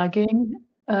I'm lagging.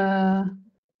 No.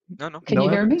 Can you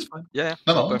hear me? Yeah.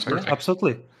 No, perfect. Yeah,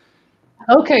 absolutely.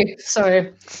 Okay,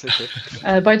 sorry.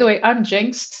 By the way, I'm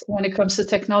jinxed when it comes to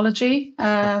technology,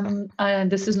 and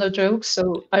this is no joke.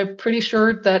 So I'm pretty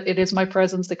sure that it is my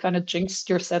presence that kind of jinxed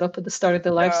your setup at the start of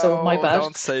the live. So my bad.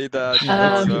 Don't say that.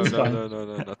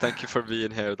 No. Thank you for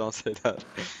being here. Don't say that.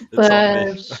 It's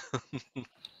on me.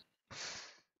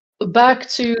 Back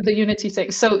to the Unity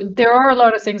thing. So there are a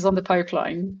lot of things on the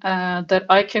pipeline that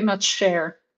I cannot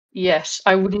share yet.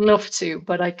 I would love to,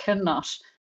 but I cannot.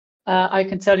 I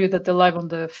can tell you that the live on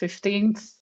the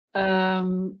 15th,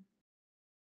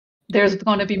 there's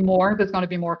going to be more. There's going to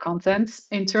be more content.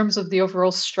 In terms of the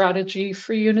overall strategy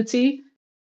for Unity,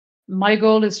 my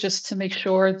goal is just to make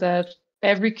sure that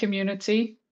every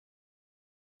community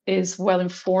is well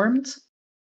informed,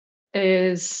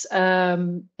 is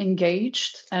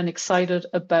engaged and excited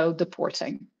about the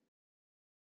porting.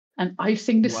 And I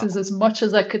think this is as much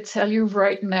as I could tell you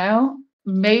right now.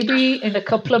 Maybe in a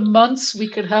couple of months we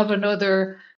could have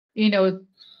another,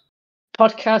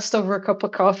 podcast over a cup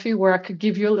of coffee where I could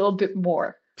give you a little bit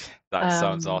more. That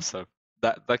sounds awesome.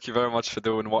 Thank you very much for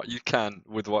doing what you can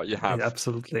with what you have. Yeah,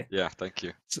 absolutely. Yeah, thank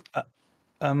you.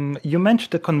 You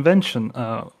mentioned the convention.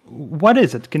 What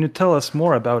is it? Can you tell us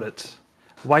more about it?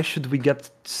 Why should we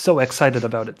get so excited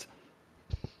about it?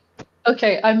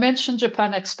 Okay, I mentioned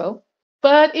Japan Expo,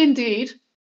 but indeed,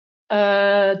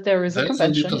 there is a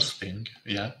convention. A little thing,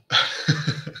 yeah.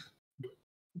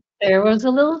 There was a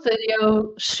little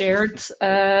video shared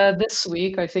this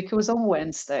week, I think it was on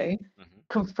Wednesday,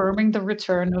 confirming the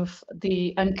return of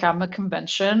the Ankama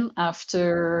convention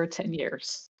after 10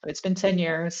 years. It's been 10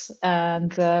 years,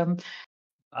 and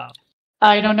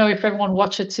I don't know if everyone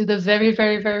watched it to the very,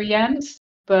 very, very end,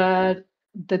 but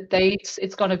the date,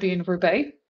 it's going to be in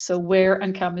Roubaix, so where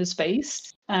Ankama is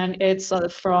based, and it's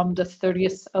from the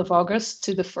 30th of August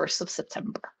to the 1st of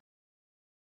September.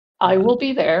 I will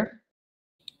be there.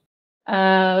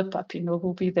 Papinaut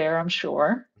will be there, I'm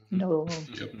sure. No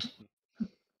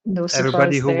surprise.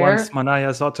 Everybody who there. wants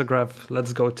Manaïa's autograph,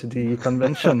 let's go to the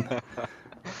convention.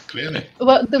 Clearly.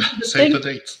 Well, Save the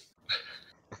date.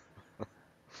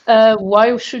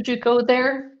 Why should you go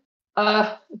there?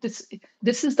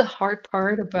 This is the hard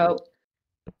part about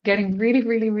getting really,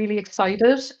 really, really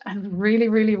excited and really,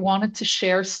 really wanted to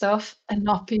share stuff and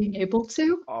not being able to.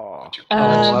 You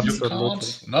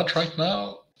can't. Not right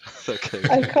now. Okay.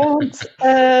 I can't.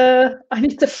 I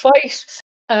need to fight.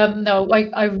 No,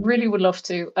 I really would love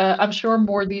to. I'm sure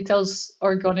more details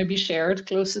are going to be shared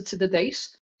closer to the date.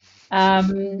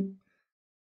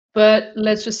 But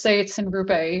let's just say it's in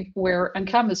Roubaix, where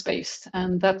Ankama is based,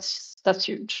 and that's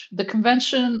huge. The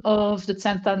convention of the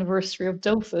 10th anniversary of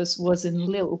Dofus was in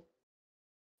Lille.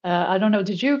 I don't know.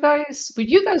 You guys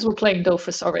were playing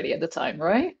Dofus already at the time,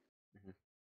 right?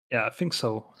 Yeah, I think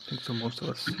so. Most of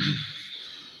us.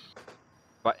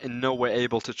 But in no way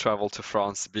able to travel to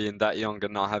France, being that young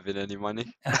and not having any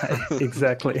money.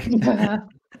 Exactly.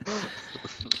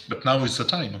 But now is the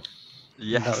time.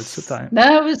 Yes. Now it's the time.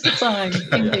 Now is the time,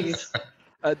 indeed.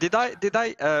 Did I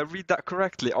read that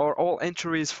correctly? Are all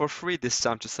entries for free this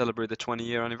time to celebrate the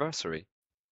 20-year anniversary?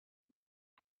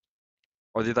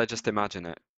 Or did I just imagine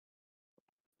it?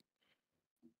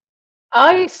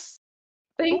 I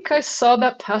think I saw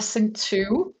that passing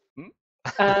too.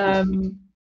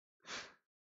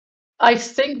 I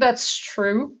think that's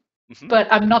true, but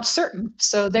I'm not certain.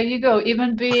 So there you go.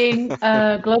 Even being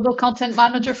a global content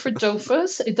manager for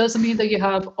Dofus, it doesn't mean that you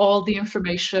have all the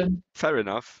information. Fair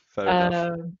enough.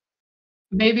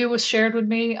 Maybe it was shared with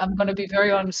me. I'm going to be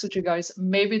very honest with you guys.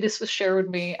 Maybe this was shared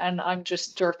with me, and I'm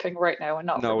just derping right now and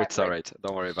not. No, it's all right.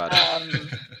 Don't worry about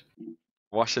it.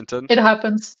 Washington. It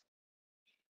happens.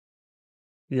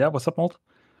 Yeah, what's up, Malt?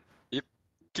 Yep.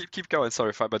 Keep going.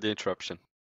 Sorry about the interruption.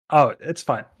 Oh, it's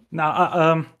fine.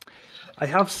 Now, I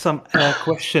have some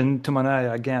question to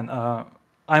Manaïa again.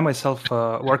 I myself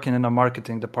working in a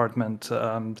marketing department,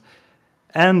 and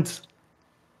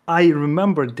I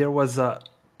remember there was a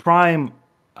prime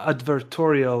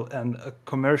advertorial and a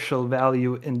commercial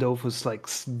value in Dofus like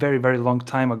very, very long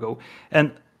time ago.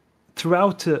 And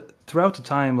throughout the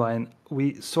timeline,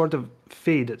 we sort of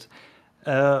faded.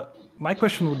 My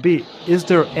question would be, is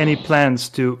there any plans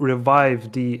to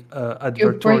revive the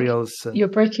advertorials? You're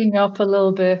breaking up a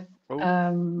little bit.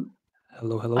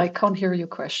 Hello. I can't hear your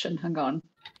question. Hang on.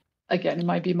 Again, it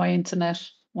might be my internet.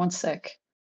 One sec.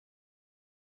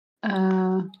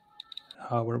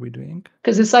 How are we doing?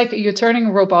 Because it's like you're turning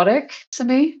robotic to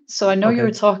me. So I know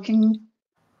you're talking,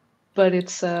 but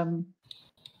it's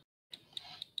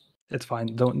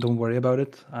fine. Don't worry about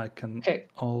it. I can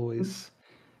always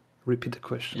repeat the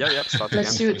question. Yeah. Start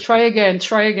Let's again. do it.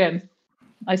 Try again.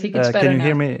 I think it's better now. Can you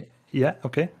hear now. me? Yeah.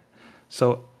 Okay.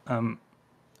 So,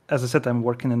 as I said, I'm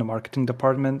working in the marketing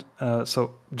department.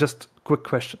 So, just quick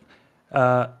question.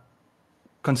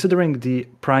 Considering the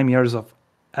prime years of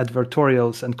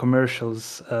advertorials and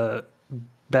commercials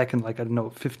back in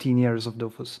 15 years of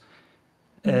Dofus,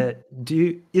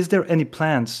 is there any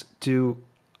plans to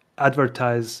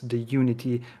advertise the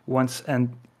Unity once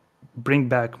and bring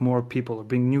back more people or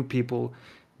bring new people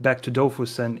back to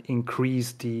Dofus and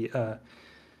increase the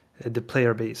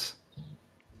player base?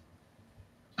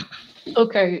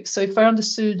 Okay, so if I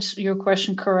understood your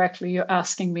question correctly, you're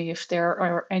asking me if there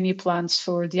are any plans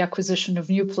for the acquisition of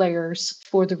new players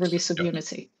for the release of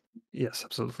Unity. Yes,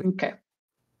 absolutely. Okay.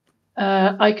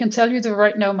 I can tell you that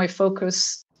right now my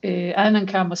focus and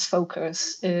Ankama's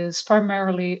focus is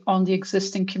primarily on the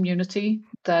existing community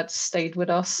that stayed with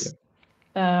us.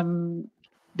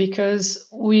 Because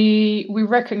we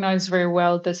recognize very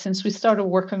well that since we started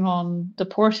working on the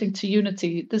porting to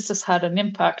Unity, this has had an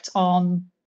impact on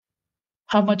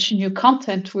how much new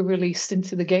content we released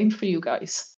into the game for you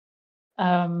guys.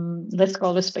 Let's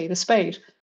call a spade a spade.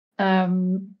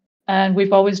 And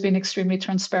we've always been extremely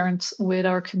transparent with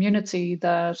our community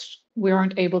that we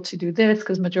aren't able to do this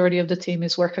because majority of the team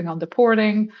is working on the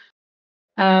porting.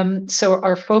 So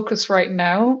our focus right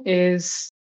now is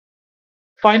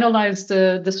finalize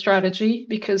the strategy,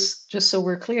 because just so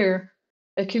we're clear,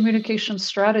 a communication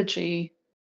strategy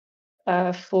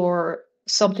for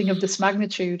something of this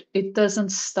magnitude, it doesn't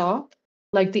stop.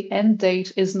 Like the end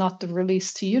date is not the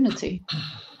release to Unity,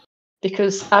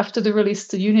 because after the release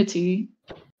to Unity,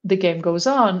 the game goes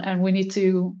on, and we need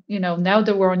to, now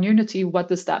that we're on Unity, what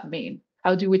does that mean?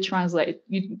 How do we translate?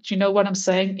 Do you know what I'm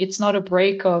saying? It's not a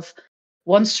break of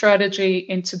one strategy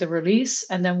into the release,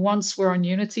 and then once we're on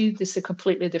Unity, this is a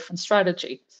completely different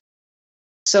strategy.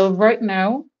 So right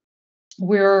now,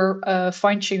 we're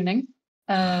fine-tuning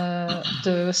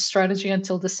the strategy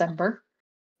until December,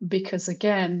 because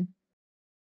again,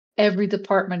 every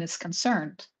department is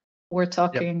concerned. We're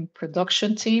talking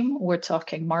production team, we're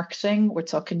talking marketing, we're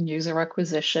talking user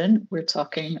acquisition, we're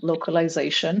talking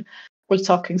localization, we're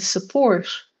talking support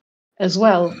as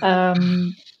well,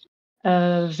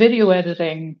 video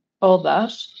editing, all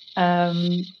that.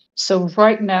 So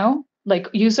right now, like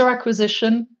user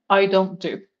acquisition, I don't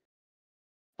do.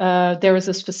 There is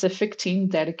a specific team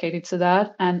dedicated to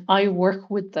that, and I work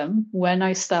with them when I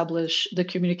establish the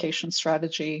communication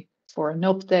strategy for an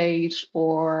update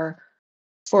or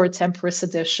for a temporary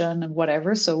edition and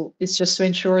whatever. So it's just to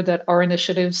ensure that our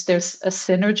initiatives, there's a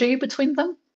synergy between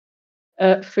them.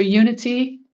 For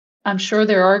Unity, I'm sure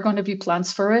there are going to be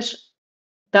plans for it.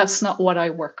 That's not what I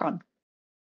work on.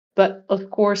 But of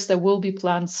course, there will be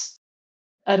plans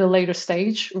at a later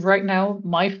stage. Right now,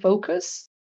 my focus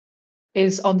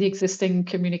is on the existing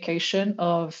communication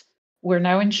of, we're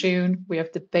now in June, we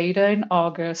have the beta in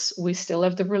August, we still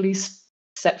have the release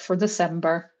set for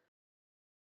December.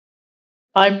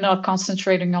 I'm not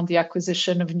concentrating on the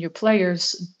acquisition of new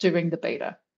players during the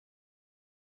beta.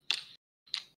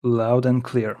 Loud and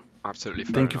clear. Absolutely.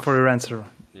 Thank you for your answer.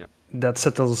 Yeah. That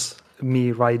settles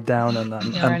me right down, and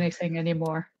anything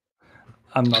anymore.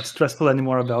 I'm not stressful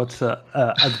anymore about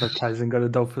advertising on the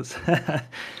Dofus.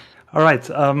 All right.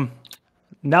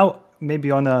 Now, maybe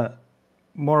on a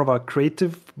more of a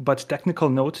creative but technical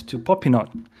note to Papinaut.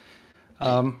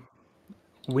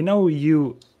 We know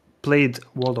you played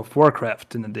World of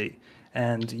Warcraft in a day,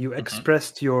 and you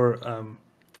expressed your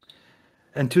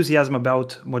enthusiasm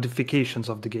about modifications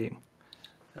of the game.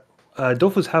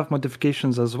 Dofus have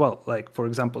modifications as well. Like, for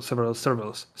example, several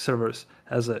servers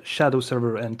as a shadow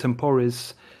server and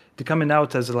temporis, they're coming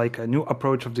out as like a new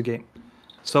approach of the game.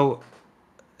 So,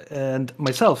 and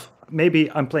myself,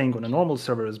 maybe I'm playing on a normal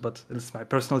servers, but it's my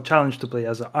personal challenge to play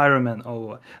as an Iron Man.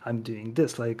 Oh, I'm doing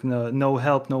this, like no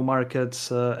help, no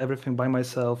markets, everything by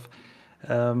myself.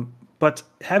 But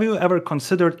have you ever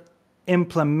considered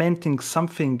implementing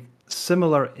something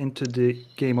similar into the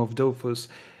game of Dofus?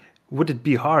 Would it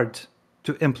be hard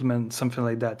to implement something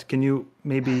like that? Can you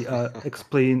maybe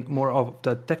explain more of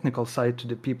the technical side to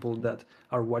the people that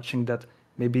are watching that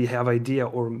maybe have idea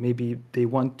or maybe they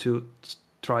want to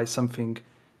try something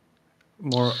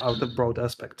more out of broad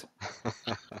aspect?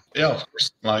 Yeah, of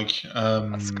course. Like,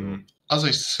 cool. as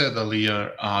I said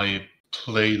earlier, I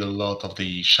played a lot of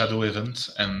the Shadow event,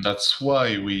 and that's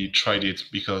why we tried it,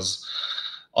 because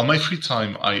on my free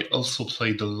time, I also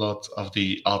played a lot of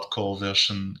the hardcore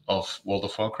version of World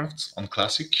of Warcraft on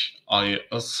Classic. I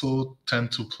also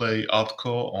tend to play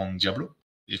hardcore on Diablo,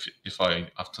 if I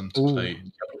have time to play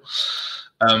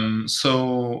Diablo.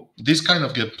 So this kind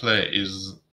of gameplay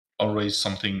is always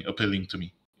something appealing to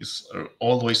me. It's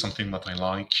always something that I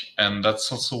like, and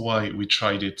that's also why we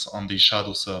tried it on the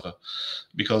Shadow server,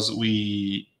 because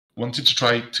we wanted to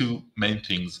try two main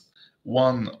things.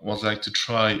 One was like to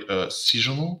try a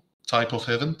seasonal type of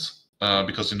event,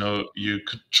 because you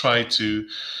could try to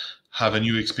have a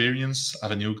new experience,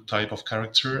 have a new type of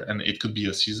character, and it could be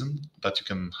a season that you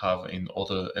can have in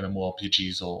other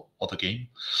MMORPGs or other game.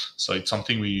 So it's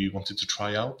something we wanted to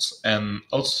try out, and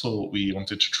also we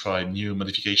wanted to try new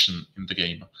modification in the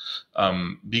game,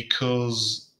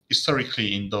 because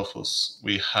historically in Dofus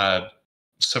we had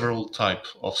several type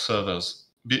of servers,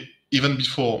 even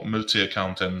before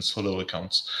multi-account and solo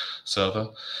accounts server,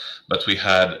 but we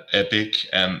had epic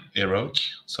and heroic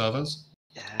servers.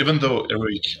 Yeah. Even though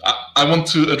heroic, I want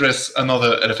to address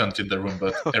another elephant in the room,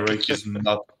 but heroic is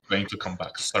not going to come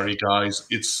back. Sorry, guys.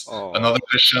 It's another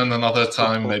question, another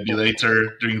time, maybe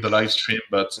later during the live stream,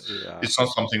 but it's not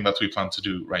something that we plan to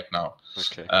do right now.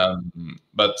 Okay.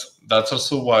 But that's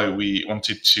also why we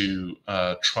wanted to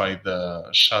try the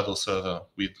Shadow server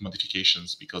with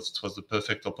modifications, because it was the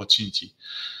perfect opportunity.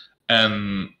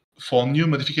 And for new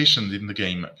modifications in the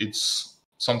game, it's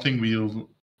something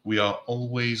we are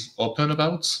always open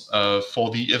about.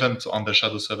 For the event on the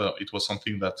Shadow server, it was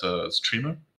something that a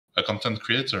streamer, a content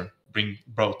creator,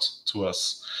 brought to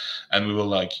us. And we were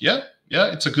like, yeah,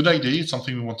 it's a good idea. It's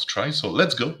something we want to try. So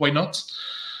let's go. Why not?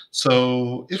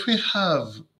 So if we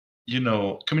have,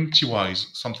 community-wise,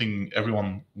 something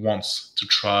everyone wants to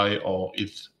try, or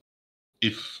if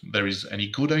there is any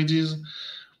good ideas,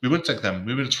 we will take them.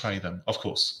 We will try them, of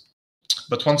course.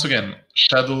 But once again,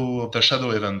 the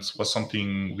Shadow event was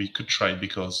something we could try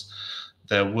because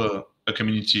there was a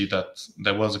community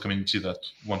that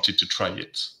wanted to try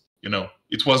it.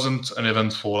 It wasn't an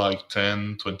event for like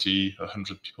 10, 20,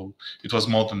 100 people. It was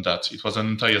more than that. It was an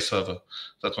entire server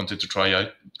that wanted to try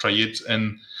it,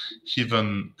 and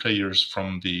even players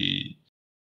from the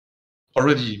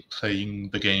already playing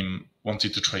the game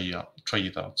wanted to try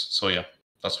it out. So yeah,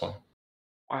 that's why.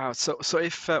 Wow, so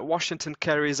if Washington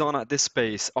carries on at this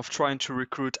pace of trying to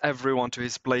recruit everyone to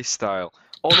his playstyle,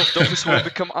 all of Dofus will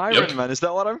become Iron Man. Is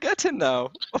that what I'm getting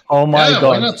now? Oh my god.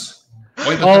 Why not?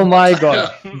 Oh my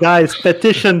god. Guys,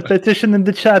 petition in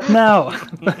the chat now.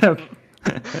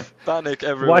 Panic,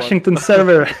 everyone. Washington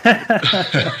server.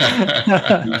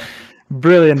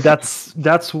 Brilliant.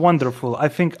 That's wonderful. I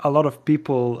think a lot of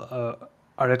people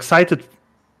are excited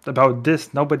about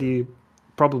this. Nobody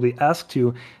probably asked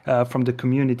you from the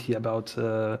community about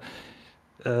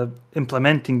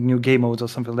implementing new game modes or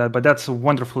something like that, but that's a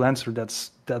wonderful answer.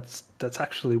 That's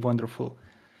actually wonderful.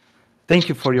 Thank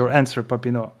you for your answer,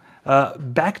 Papinaut.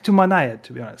 Back to Manaïa,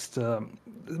 to be honest.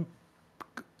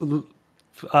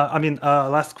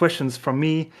 Last questions from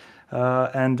me,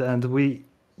 and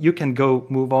you can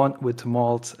move on with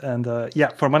Malt, and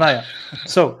for Manaïa.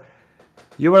 So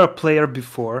you were a player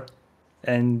before,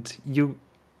 and you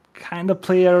kind of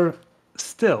player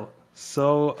still.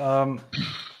 So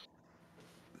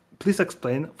please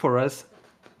explain for us,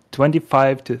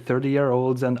 25 to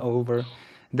 30-year-olds and over,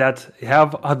 that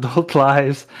have adult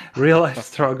lives, real life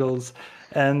struggles,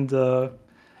 and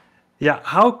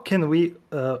how can we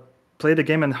play the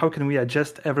game, and how can we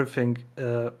adjust everything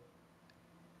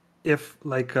if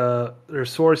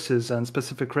resources and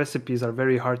specific recipes are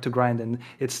very hard to grind, and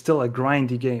it's still a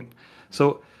grindy game.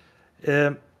 So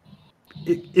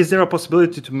is there a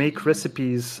possibility to make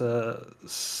recipes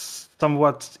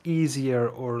somewhat easier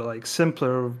or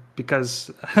simpler?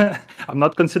 Because I'm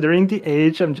not considering the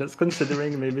age, I'm just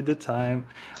considering maybe the time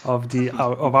of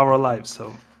our lives.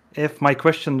 So if my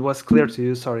question was clear to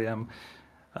you, sorry,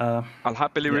 I'll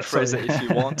happily yeah, rephrase sorry. it if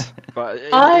you want, but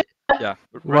yeah,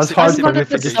 Was recipe hard I'm for going me to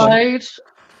to get decide.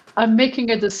 I'm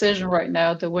making a decision right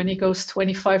now that when he goes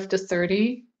 25 to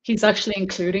 30, he's actually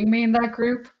including me in that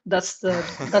group. That's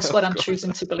what I'm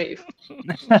choosing to believe.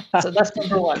 So that's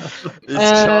number one. He's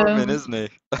charming, isn't he?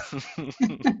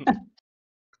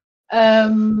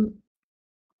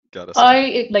 Gotta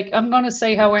say. I'm gonna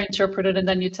say how I interpret it, and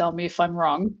then you tell me if I'm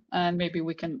wrong, and maybe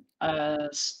we can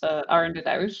iron it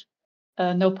out.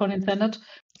 No pun intended.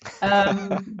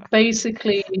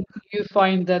 Basically, you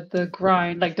find that the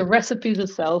grind, like the recipes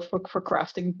itself for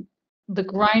crafting, the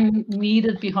grind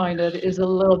needed behind it is a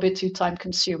little bit too time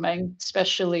consuming,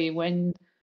 especially when,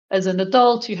 as an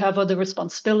adult, you have other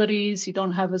responsibilities, you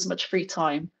don't have as much free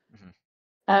time.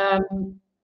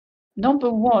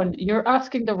 Number one, you're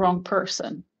asking the wrong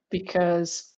person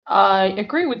because I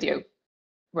agree with you,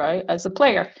 right, as a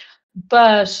player.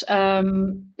 But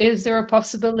is there a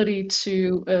possibility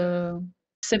to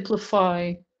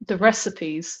simplify the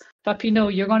recipes?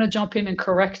 Papinaut, you're going to jump in and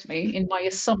correct me in my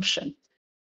assumption.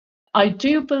 I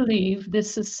do believe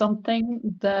this is something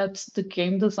that the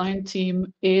game design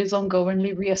team is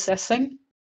ongoingly reassessing,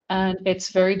 and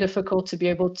it's very difficult to be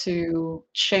able to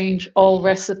change all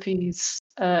recipes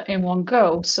in one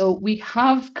go. So we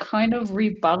have kind of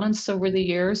rebalanced over the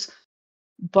years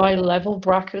by level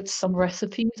brackets some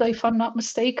recipes, if I'm not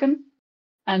mistaken.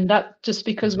 And that just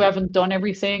because we haven't done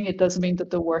everything, it doesn't mean that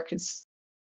the work is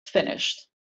finished.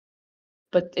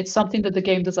 But it's something that the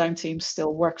game design team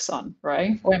still works on,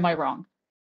 right? Or am I wrong?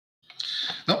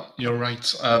 No, you're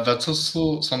right. That's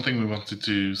also something we wanted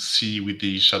to see with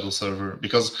the Shadow server,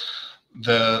 because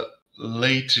the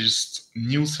latest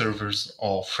new servers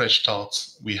or fresh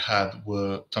starts we had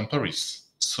were temporaries.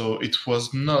 So it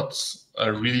was not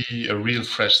a real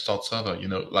fresh start server.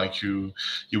 Like you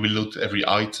will loot every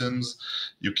items,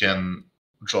 you can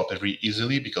drop every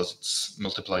easily because it's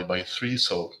multiplied by 3.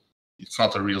 So it's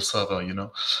not a real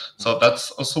server. So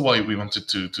that's also why we wanted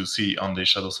to see on the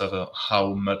Shadow server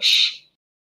how much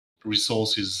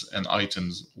resources and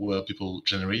items were people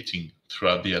generating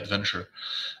throughout the adventure.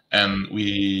 And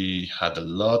we had a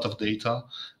lot of data,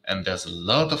 and there's a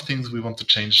lot of things we want to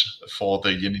change for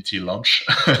the Unity launch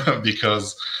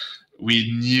because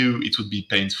we knew it would be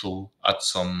painful at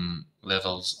some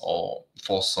levels or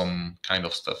for some kind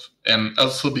of stuff. And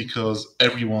also because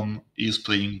everyone is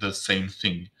playing the same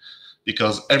thing.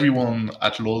 Because everyone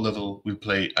at low level will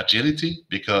play agility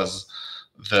because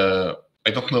I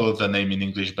don't know the name in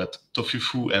English, but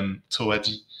Tofufu and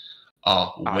Toadi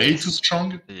are way too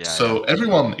strong. So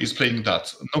everyone is playing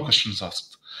that, no questions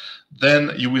asked.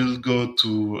 Then you will go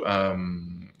to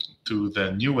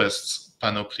the newest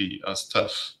panoply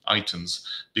stuff items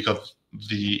because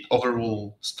the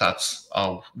overall stats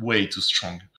are way too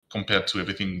strong compared to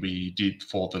everything we did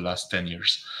for the last 10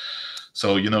 years.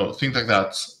 So, things like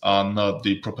that are not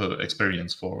the proper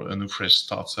experience for a new fresh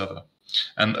start server.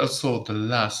 And also the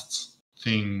last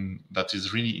thing that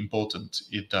is really important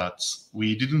is that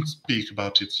we didn't speak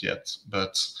about it yet,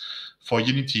 but for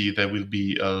Unity, there will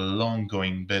be a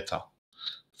long-going beta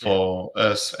for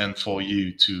us and for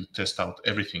you to test out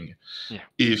everything.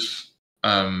 If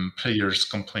players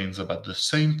complain about the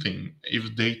same thing,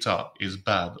 if data is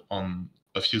bad on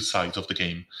a few sides of the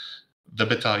game, the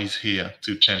beta is here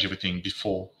to change everything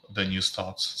before the new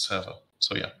starts server.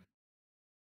 So yeah.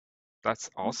 That's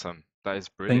awesome. That is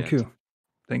brilliant.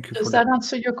 Thank you. Does that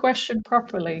answer your question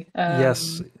properly?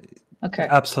 Yes. Okay.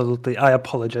 Absolutely. I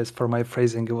apologize for my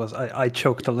phrasing. I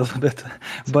choked a little bit,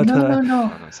 but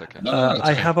no, it's okay.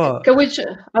 I have a.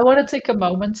 I want to take a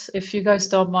moment, if you guys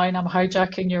don't mind. I'm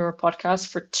hijacking your podcast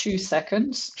for 2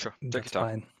 seconds. Sure, That's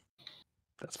fine.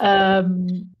 That's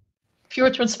fine.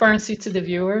 Pure transparency to the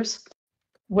viewers.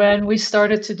 When we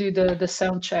started to do the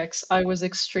sound checks, I was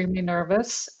extremely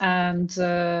nervous, and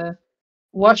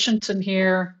Washington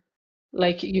here,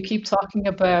 like you keep talking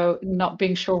about not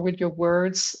being sure with your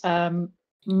words.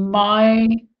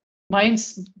 Me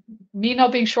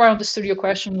not being sure I understood your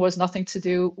question was nothing to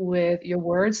do with your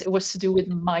words. It was to do with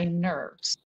my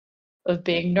nerves of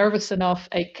being nervous enough.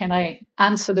 Can I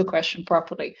answer the question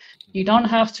properly? You don't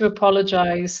have to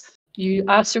apologize. You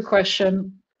ask your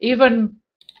question. Even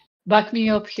back me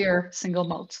up here, Single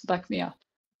Malt. Back me up.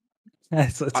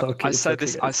 It's okay.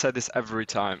 I said this every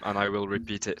time, and I will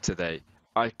repeat it today.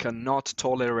 I cannot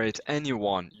tolerate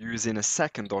anyone using a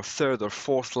second or third or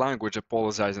fourth language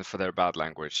apologizing for their bad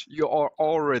language. You are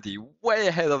already way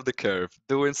ahead of the curve,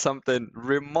 doing something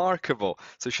remarkable.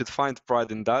 So you should find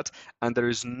pride in that. And there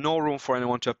is no room for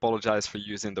anyone to apologize for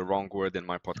using the wrong word in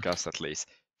my podcast, at least.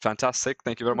 Fantastic.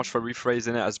 Thank you very much for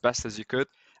rephrasing it as best as you could.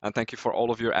 And thank you for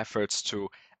all of your efforts to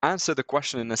answer the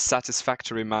question in a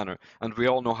satisfactory manner. And we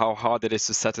all know how hard it is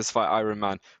to satisfy Iron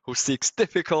Man, who seeks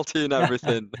difficulty in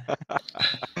everything.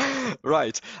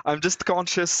 Right. I'm just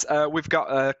conscious we've got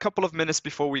a couple of minutes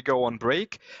before we go on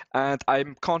break. And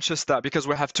I'm conscious that because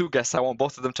we have two guests, I want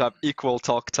both of them to have equal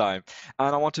talk time.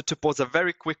 And I wanted to pose a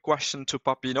very quick question to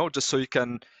Papinaut, just so you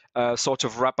can sort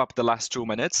of wrap up the last 2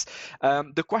 minutes.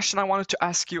 The question I wanted to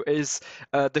ask you is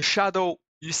the shadow.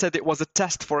 You said it was a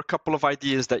test for a couple of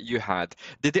ideas that you had.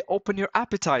 Did it open your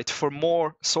appetite for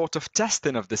more sort of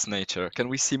testing of this nature? Can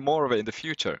we see more of it in the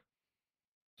future?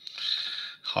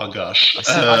 Oh gosh. I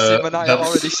see Manaïa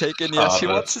already shaking. Yes, she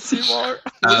wants to see more.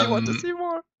 You want to see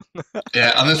more?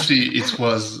 Yeah, honestly, it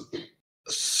was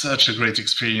such a great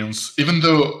experience. Even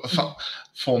though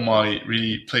for my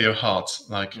really player heart,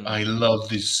 like I love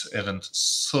this event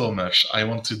so much. I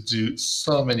want to do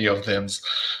so many of them,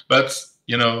 but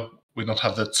you know, we don't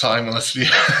have the time, honestly.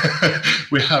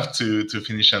 We have to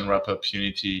finish and wrap up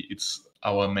Unity. It's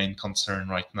our main concern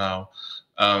right now.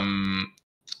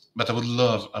 But I would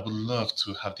love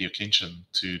to have the occasion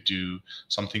to do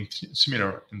something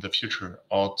similar in the future,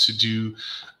 or to do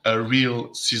a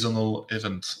real seasonal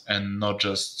event and not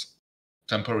just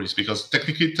temporaries, because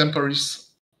technically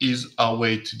temporaries is our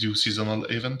way to do seasonal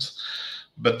events.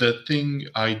 But the thing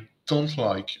I don't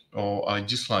like or I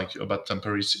dislike about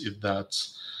temporaries is that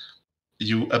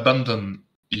you abandon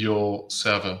your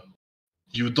server.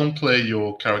 You don't play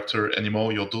your character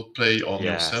anymore. You don't play on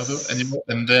your server anymore,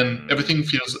 and then everything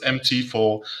feels empty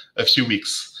for a few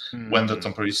weeks when the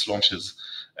temporaries launches.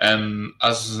 And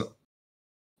as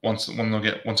once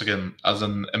again, as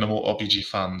an MMORPG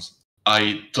fan,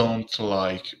 I don't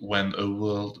like when a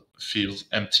world feels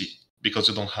empty because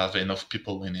you don't have enough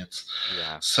people in it.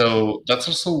 Yeah. So that's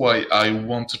also why I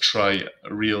want to try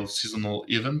a real seasonal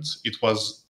event. It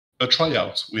was a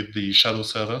tryout with the Shadow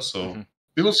server, so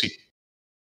we will see.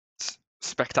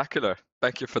 Spectacular.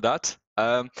 Thank you for that.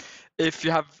 If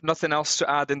you have nothing else to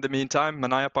add in the meantime,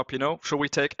 Manaïa, Papinaut, shall we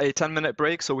take a 10-minute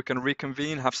break so we can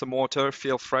reconvene, have some water,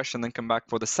 feel fresh, and then come back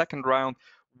for the second round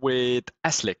with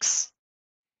Eslix?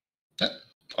 Yeah,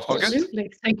 of course.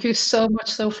 Absolutely. Thank you so much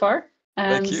so far.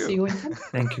 And Thank you. See you in 10.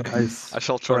 Thank you, guys. I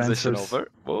shall transition over.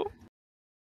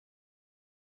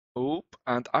 Oop,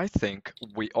 and I think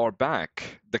we are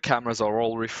back. The cameras are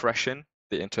all refreshing.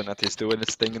 The internet is doing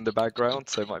its thing in the background,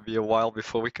 so it might be a while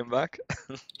before we come back.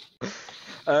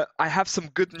 I have some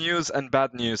good news and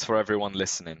bad news for everyone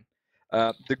listening.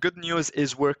 The good news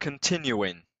is we're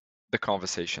continuing the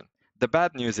conversation. The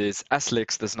bad news is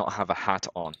Eslix does not have a hat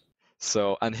on.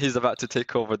 And he's about to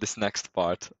take over this next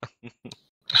part.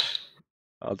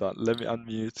 Hold on, let me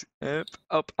unmute.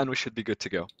 Up, and we should be good to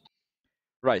go.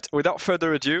 Right, without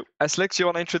further ado, Eslix, you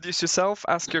want to introduce yourself,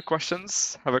 ask your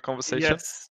questions, have a conversation?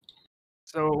 Yes.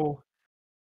 So,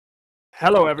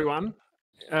 hello everyone.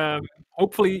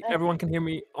 Hopefully everyone can hear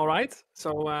me all right.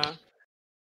 So,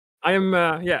 I am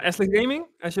Eslix Gaming,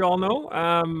 as you all know.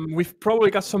 We've probably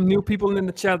got some new people in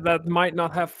the chat that might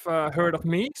not have heard of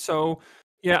me. So,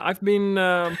 yeah, I've been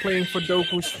playing for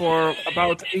Dofus for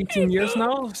about 18 years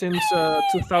now, since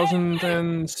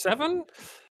 2007.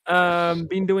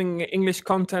 Been doing English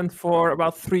content for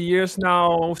about 3 years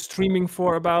now, streaming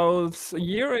for about a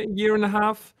year and a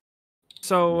half.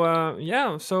 So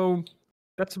so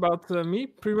that's about me,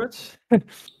 pretty much.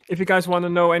 If you guys want to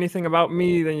know anything about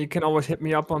me, then you can always hit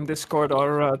me up on Discord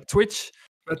or Twitch.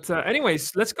 But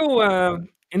anyways, let's go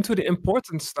into the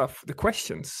important stuff, the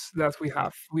questions that we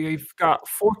have. We've got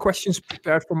 4 questions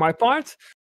prepared for my part.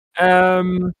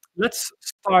 Let's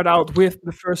start out with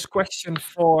the first question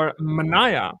for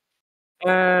Manaïa.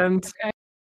 And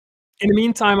in the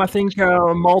meantime, I think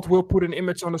Malt will put an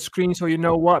image on the screen so you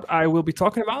know what I will be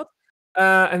talking about.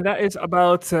 And that is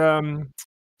about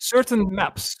certain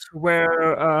maps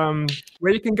where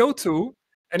you can go to.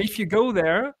 And if you go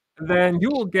there, then you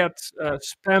will get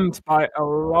spammed by a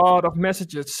lot of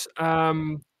messages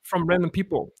from random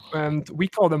people. And we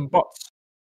call them bots.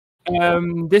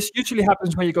 This usually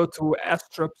happens when you go to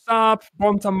Astrup Zap,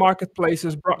 Bonta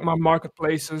marketplaces, Brakma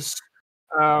marketplaces,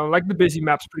 like the busy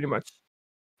maps pretty much.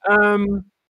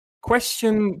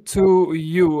 Question to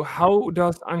you, how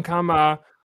does Ankama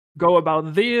go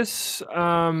about this?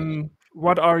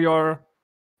 What are your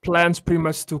plans pretty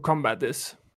much to combat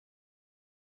this?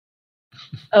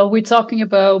 Are we talking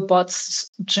about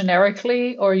bots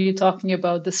generically, or are you talking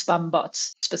about the spam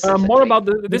bots specifically? More about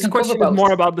this question is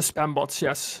more about the spam bots,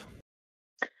 yes.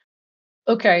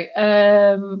 Okay,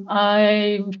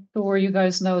 I'm sure you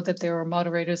guys know that there are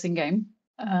moderators in game.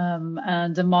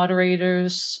 And the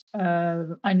moderators,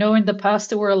 I know in the past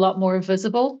they were a lot more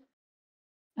visible.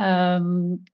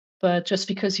 but just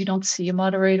because you don't see a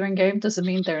moderator in game doesn't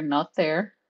mean they're not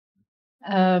there.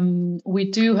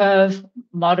 We do have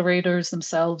moderators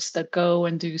themselves that go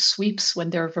and do sweeps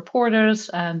when they're reporters,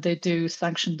 and they do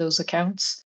sanction those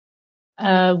accounts.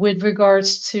 With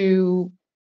regards to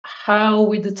how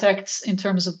we detect in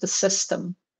terms of the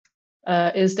system,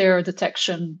 is there a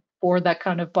detection for that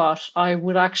kind of bot? I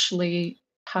would actually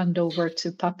hand over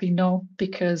to Papinaut,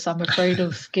 because I'm afraid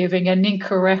of giving an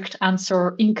incorrect answer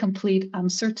or incomplete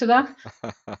answer to that.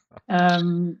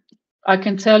 I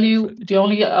can tell you the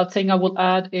only thing I will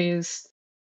add is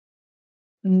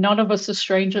none of us are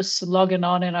strangers to logging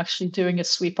on and actually doing a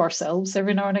sweep ourselves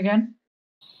every now and again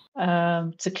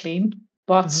to clean.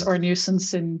 Bots are a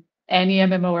nuisance in any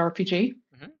MMORPG.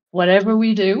 Whatever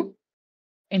we do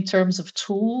in terms of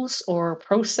tools or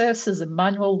processes and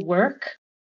manual work,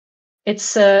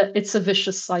 it's a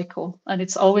vicious cycle, and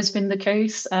it's always been the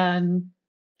case. And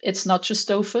it's not just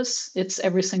Dofus; it's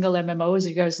every single MMO, as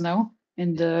you guys know,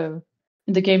 in the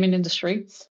gaming industry.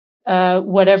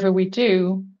 Whatever we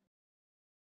do,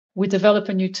 we develop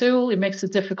a new tool. It makes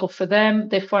it difficult for them.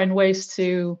 They find ways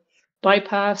to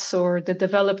bypass, or they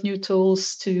develop new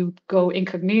tools to go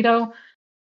incognito.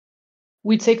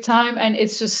 We take time, and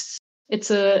it's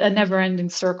a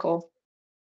never-ending circle.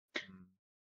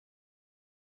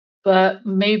 But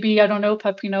maybe, I don't know,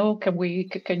 Papinaut,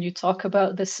 can you talk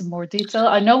about this in more detail?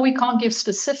 I know we can't give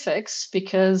specifics,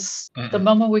 because the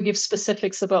moment we give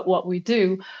specifics about what we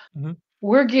do,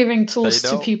 we're giving tools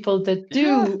to people that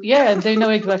do, they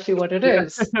know exactly what it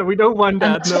is. We don't want that.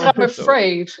 And that's what I'm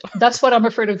afraid. That's what I'm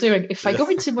afraid of doing. If I go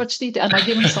into much detail, am I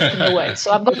giving something away?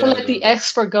 So I'm going to let the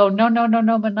expert go, no,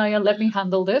 Manaïa, let me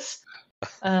handle this.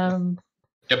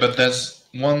 Yeah, but there's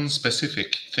one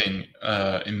specific thing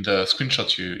in the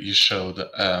screenshot you showed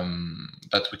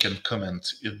that we can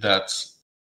comment, is that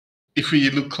if we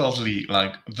look closely,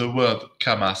 like the word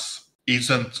Kamas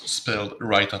isn't spelled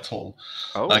right at all.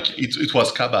 Like it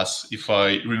was Kabas, if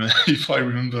I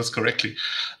remember correctly.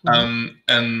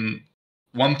 And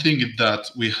one thing is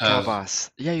that we have Kabas.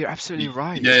 Yeah, you're absolutely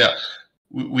right. Yeah.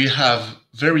 We have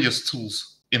various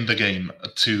tools in the game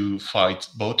to fight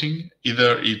boting.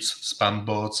 Either it's spam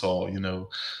bots or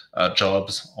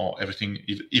jobs or everything,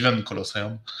 even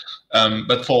Colosseum.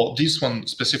 But for this one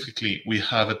specifically, we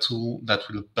have a tool that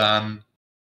will ban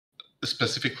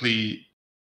specifically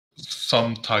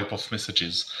some type of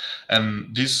messages,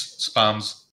 and these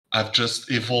spams have just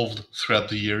evolved throughout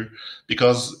the year,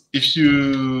 because if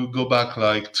you go back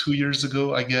like 2 years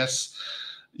ago, I guess,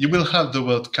 you will have the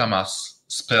word Kamas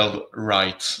spelled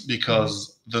right,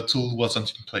 because the tool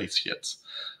wasn't in place yet.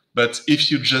 But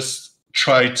if you just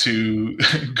try to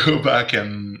go back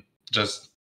and just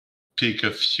pick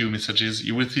a few messages,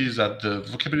 you will see that the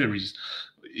vocabulary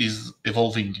is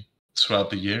evolving throughout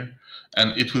the year,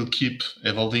 and it will keep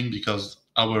evolving, because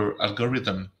our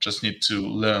algorithm just need to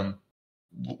learn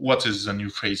what is the new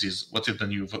phrases, what is the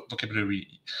new vocabulary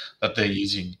that they're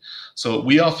using. So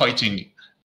we are fighting.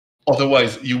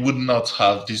 Otherwise, you would not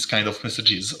have these kind of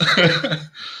messages.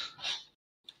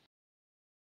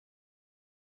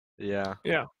 Yeah,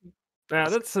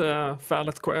 that's a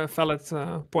valid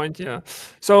point. Yeah.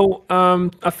 So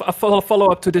a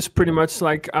follow up to this, pretty much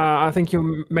like I think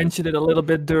you mentioned it a little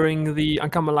bit during the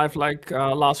Ankama live, like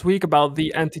last week, about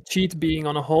the anti-cheat being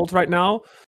on a hold right now.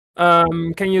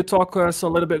 Can you talk us a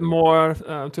little bit more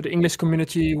to the English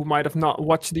community who might have not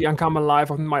watched the Ankama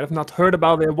live or might have not heard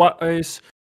about it? What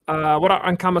are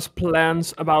Ankama's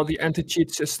plans about the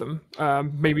anti-cheat system?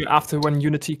 Maybe after when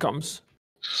Unity comes.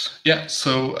 Yeah,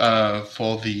 so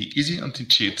for the easy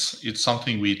anti-cheats, it's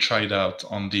something we tried out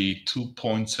on the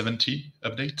 2.70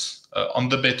 updates, on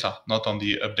the beta, not on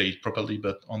the update properly,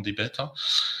 but on the beta.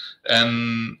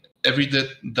 And every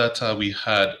data we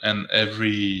had and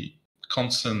every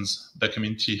concerns the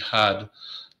community had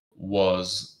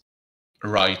was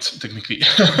right, technically.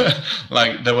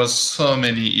 Like, there was so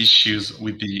many issues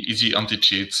with the easy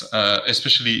anti-cheats,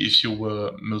 especially if you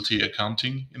were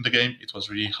multi-accounting in the game. It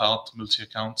was really hard to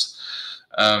multi-account.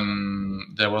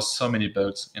 There was so many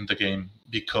bugs in the game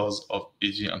because of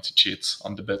easy anti-cheats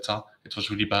on the beta. It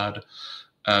was really bad.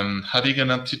 Having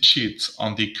an anti-cheat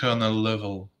on the kernel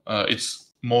level, it's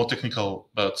more technical,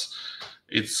 but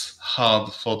it's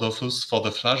hard for Dofus for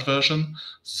the Flash version.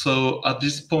 So at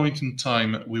this point in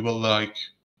time, we were like,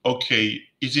 okay,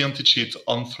 easy anti-cheat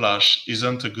on Flash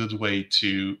isn't a good way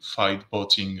to fight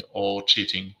boting or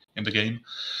cheating in the game.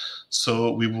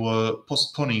 So we were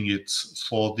postponing it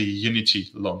for the Unity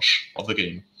launch of the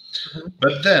game.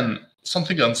 But then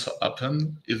something else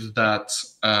happened, is that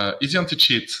easy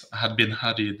anti-cheat had been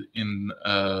added in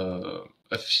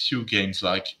a few games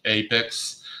like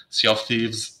Apex, Sea of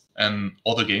Thieves, and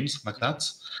other games like that.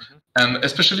 And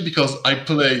especially because I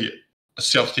play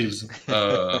Sea of Thieves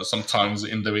sometimes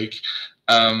in the week,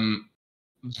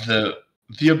 the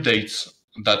update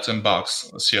that embarks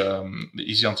the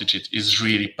Easy Anti-Cheat is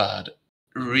really bad.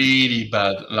 Really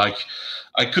bad. Like,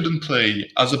 I couldn't play,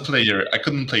 as a player, I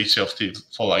couldn't play Sea of Thieves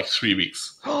for like 3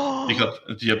 weeks because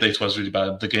the update was really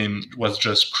bad. The game was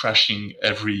just crashing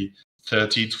every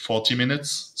 30 to 40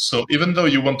 minutes. So even though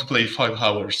you want to play 5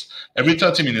 hours, every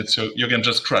 30 minutes your game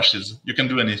just crashes. You can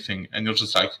do anything, and you're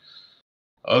just like,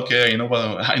 okay, I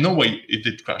know why it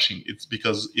did crashing. It's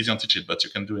because Easy Anti-Cheat, but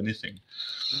you can do anything.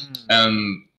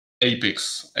 And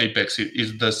Apex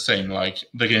is the same. Like,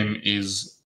 the game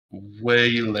is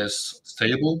way less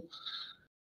stable.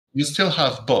 You still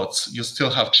have bots, you still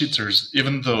have cheaters,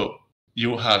 even though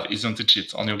you have Easy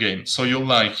Anti-Cheat on your game. So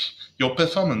your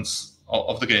performance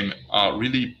of the game are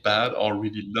really bad or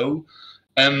really low,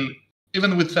 and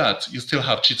even with that, you still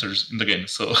have cheaters in the game.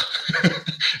 So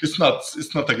it's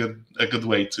not a good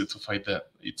way to fight that.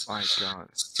 My God.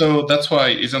 So that's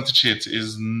why Easy Anti-Cheat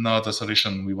is not a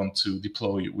solution we want to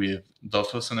deploy with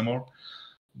Dofus anymore.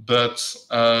 But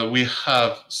we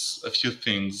have a few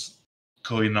things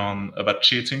going on about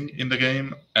cheating in the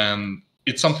game, and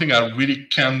it's something I really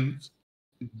can't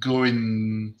go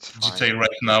in detail right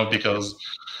now because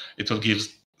it will give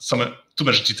too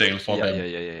much detail for them.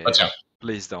 Yeah. But yeah.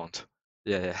 Please don't.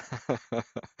 Yeah.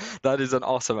 That is an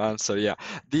awesome answer. Yeah.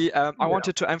 I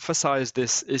wanted to emphasize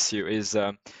this issue is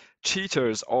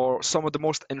cheaters are some of the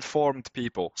most informed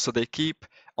people, so they keep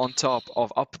on top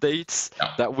of updates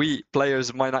that we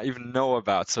players might not even know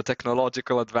about, so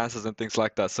technological advances and things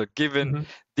like that. So given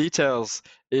details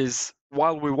is,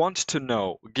 while we want to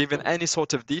know, given any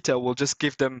sort of detail will just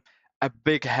give them a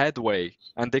big headway,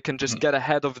 and they can just get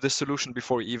ahead of the solution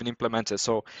before you even implement it.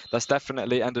 So that's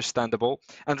definitely understandable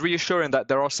and reassuring that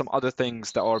there are some other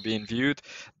things that are being viewed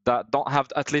that don't have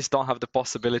the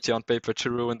possibility on paper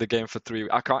to ruin the game for 3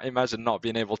 weeks. I can't imagine not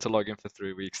being able to log in for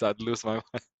 3 weeks. I'd lose my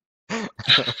mind.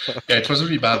 Yeah, it was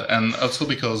really bad, and also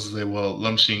because they were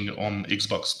launching on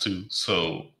Xbox too.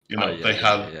 So they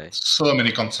had so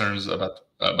many concerns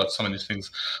about so many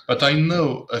things. But I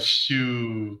know a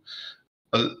few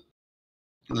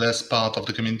less part of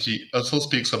the community also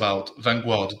speaks about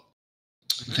Vanguard,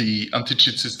 the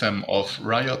anti-cheat system of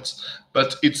Riot,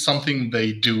 but it's something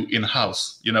they do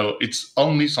in-house. It's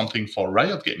only something for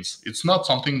Riot games. It's not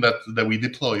something that we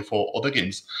deploy for other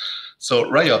games. So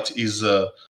Riot is a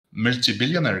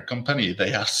multi-billionaire company. They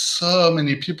have so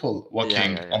many people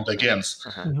working on the games.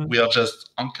 We are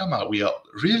just Ankama. We are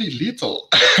really little.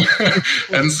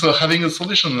 And so having a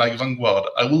solution like Vanguard,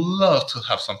 I would love to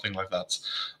have something like that.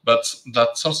 But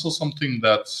that's also something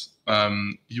that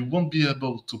you won't be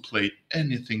able to play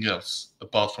anything else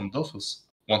apart from Dofus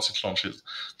once it launches.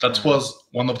 That was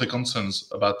one of the concerns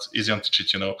about Easy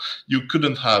Anti-Cheat. You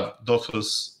couldn't have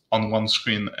Dofus on one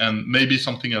screen and maybe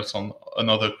something else on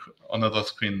another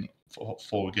screen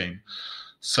for a game.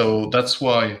 So that's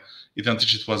why Easy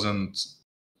Anti-Cheat wasn't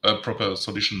a proper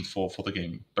solution for the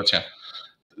game. But yeah,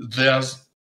 there's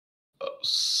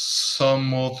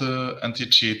some other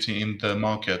anti-cheat in the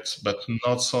market, but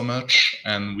not so much,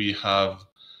 and we have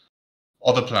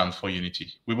other plans for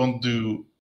Unity. We won't do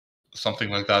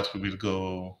something like that.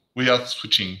 We are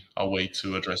switching our way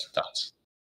to address that.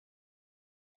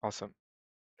 Awesome.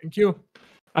 Thank you.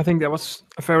 I think that was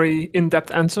a very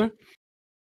in-depth answer.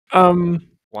 One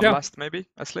last, maybe,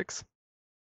 Eslix?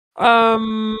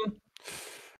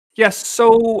 Yes,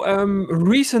 so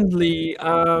recently,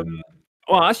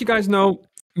 well, as you guys know,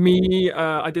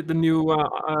 I did the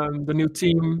new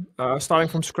team starting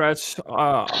from scratch.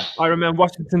 I remember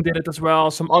Washington did it as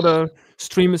well. Some other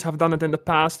streamers have done it in the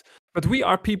past. But we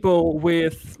are people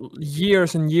with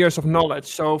years and years of knowledge.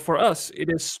 So for us, it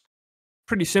is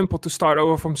pretty simple to start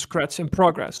over from scratch in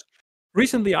progress.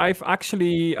 Recently, I've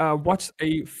actually watched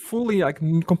a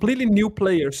completely new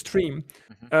player stream,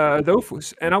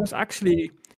 Dofus, and I was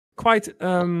actually quite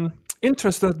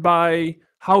interested by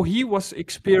how he was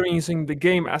experiencing the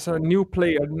game as a new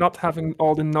player, not having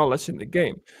all the knowledge in the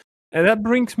game. And that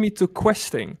brings me to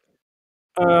questing.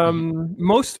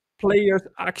 Most players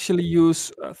actually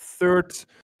use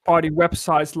third-party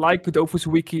websites like Dofus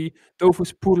Wiki,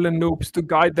 Dofus Poodle and Noobs to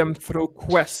guide them through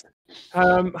quests.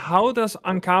 How does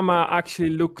Ankama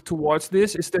actually look towards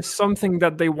this? Is there something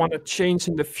that they want to change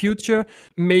in the future,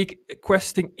 make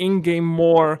questing in-game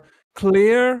more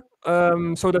clear,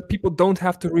 so that people don't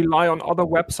have to rely on other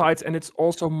websites and it's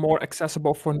also more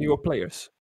accessible for newer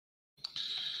players?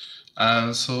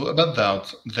 So about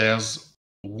that, there's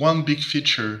one big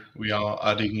feature we are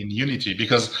adding in Unity,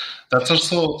 because that's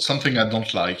also something I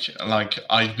don't like. Like,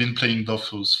 I've been playing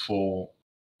Dofus for,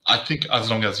 I think, as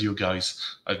long as you guys.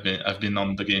 I've been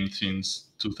on the game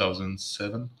since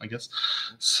 2007, I guess.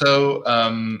 So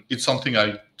it's something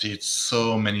I did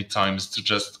so many times, to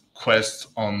just quest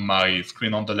on my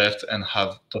screen on the left and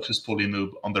have Dofus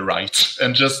Polynoob on the right,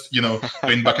 and just,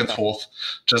 going back and forth,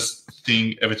 just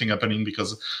seeing everything happening,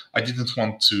 because I didn't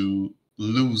want to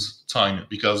lose time,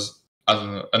 because as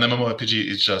an MMORPG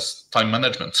is just time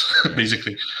management,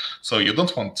 basically. So you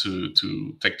don't want to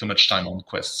take too much time on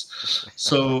quests.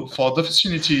 So for Dofus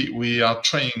Unity, we are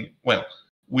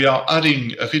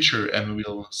adding a feature, and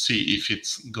we'll see if it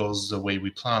goes the way we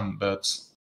plan. But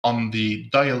on the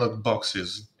dialog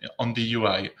boxes on the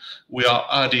UI, we are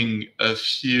adding a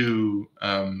few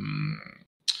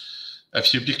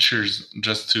pictures,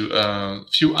 just to a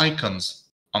few icons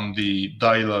on the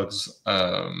dialogues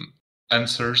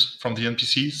answers from the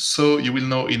NPCs, so you will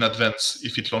know in advance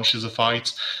if it launches a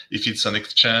fight, if it's an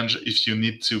exchange, if you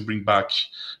need to bring back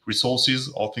resources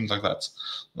or things like that.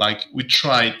 Like, we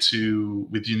try to,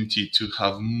 with Unity, to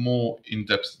have more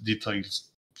in-depth details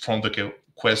from the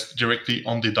quest directly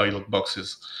on the dialog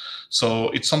boxes. So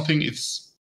it's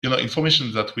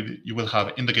information that you will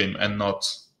have in the game and not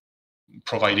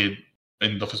provided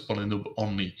in Dofus Polynoob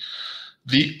only.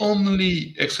 The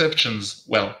only exceptions,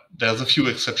 there's a few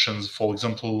exceptions. For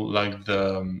example, like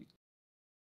the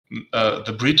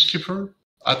bridge keeper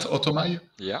at Otomai.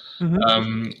 Yeah.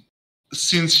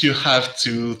 Since you have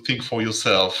to think for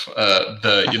yourself, how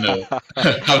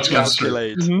to answer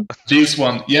this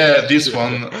one. Yeah, this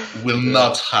one will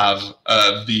not have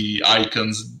the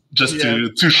icons, just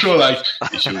to show, like,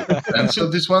 if you answer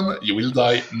this one, you will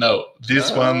die. No,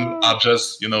 this one are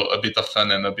just, a bit of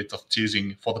fun and a bit of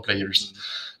teasing for the players.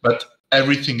 But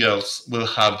everything else will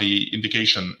have the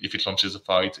indication if it launches a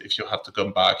fight, if you have to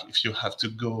come back, if you have to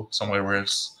go somewhere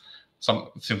else,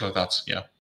 something like that. Yeah.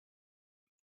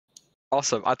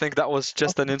 Awesome. I think that was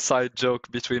just an inside joke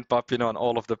between Papinaut and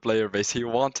all of the player base. He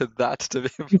wanted that to be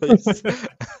in place.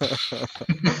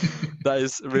 That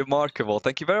is remarkable.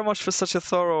 Thank you very much for such a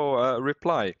thorough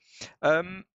reply.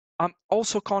 I'm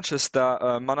also conscious that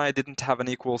Manaïa didn't have an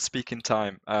equal speaking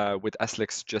time with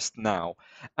Eslix just now.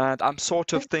 And I'm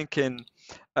sort of thinking,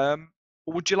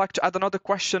 would you like to add another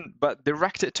question, but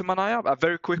direct it to Manaïa? A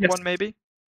very quick one, maybe?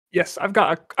 Yes, I've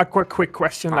got a quick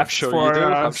question left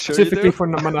for specifically for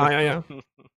Manaïa. Yeah.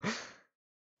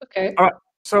 Okay. All right.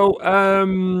 So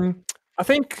I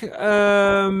think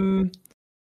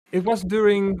it was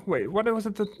during what was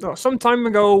it? Some time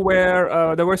ago,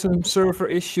 where there were some server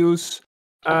issues.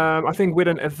 I think with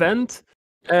an event,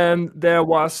 and there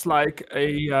was like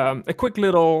a quick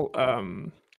little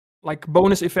like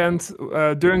bonus event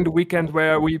during the weekend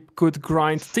where we could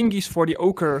grind thingies for the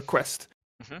Ochre quest.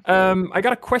 I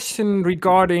got a question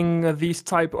regarding these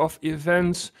type of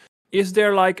events. Is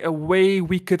there like a way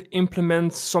we could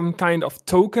implement some kind of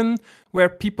token where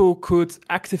people could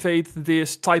activate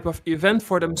this type of event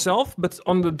for themselves, but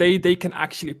on the day they can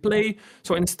actually play?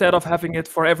 So instead of having it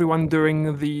for everyone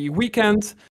during the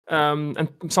weekend, and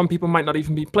some people might not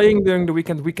even be playing during the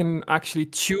weekend, we can actually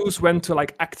choose when to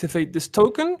like activate this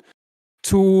token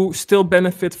to still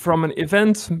benefit from an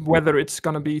event, whether it's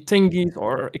going to be thingies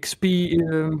or XP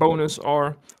bonus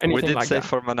or anything like that. We did say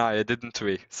for Manaïa, didn't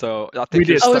we? So I think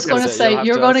I was going to say,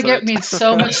 you're going to get me in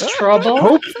so much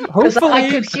trouble. Because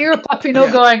I could hear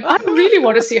Papinaut going, I really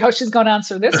want to see how she's going to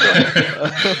answer this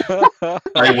one.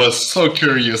 I was so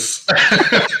curious.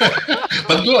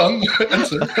 But go on,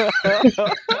 answer.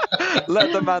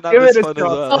 Let the man have this one as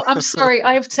well. Oh, I'm sorry,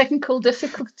 I have technical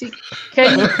difficulty.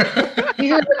 Can you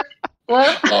hear that?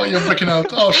 What? Oh, you're breaking out.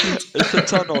 Oh, shit. It's a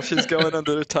tunnel. She's going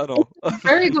under the tunnel.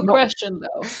 Very good question,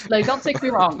 though. Like, don't take me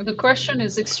wrong. The question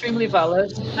is extremely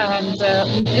valid, and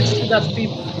it's that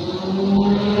people.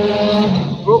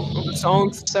 Oh, the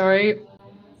sound. Sorry.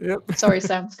 Yep. Sorry,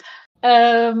 Sam.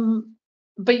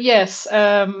 But yes,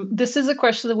 this is a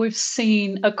question that we've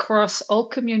seen across all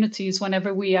communities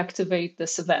whenever we activate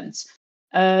this event.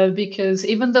 Because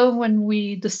even though when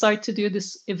we decide to do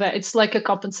this event, it's like a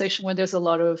compensation when there's a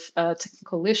lot of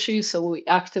technical issues. So we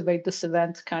activate this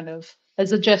event kind of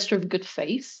as a gesture of good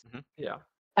faith. Yeah.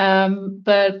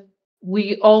 But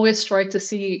we always try to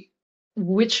see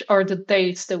which are the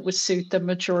dates that would suit the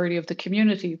majority of the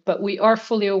community. But we are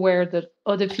fully aware that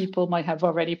other people might have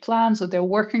already plans or they're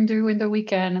working during the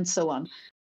weekend and so on.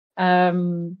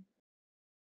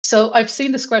 So I've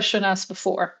seen this question asked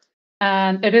before.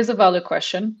 And it is a valid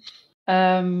question,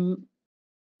 but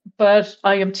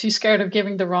I am too scared of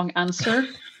giving the wrong answer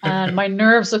And my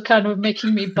nerves are kind of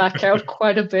making me back out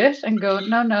quite a bit and go,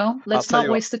 no, let's tell not you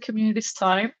what. waste the community's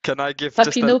time. Can I give just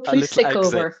a Papinaut, please little take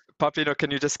exit? over. Papinaut,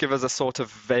 can you just give us a sort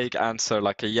of vague answer,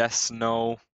 like a yes,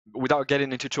 no, without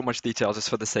getting into too much detail, just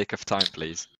for the sake of time,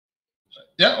 please?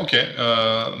 Yeah, okay.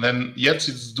 Then yes,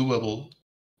 it's doable.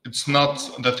 It's not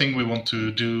the thing we want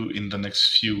to do in the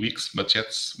next few weeks, but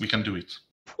yes, we can do it.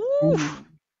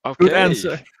 Okay. Good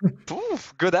answer.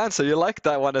 Good answer. You like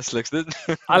that one, Eslix, didn't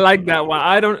you? I like that one.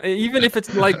 I don't, even if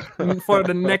it's like for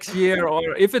the next year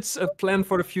or if it's a plan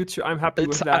for the future, I'm happy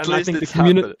with that. At And I least think the it's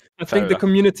community, happened. I Fair think the enough.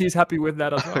 community is happy with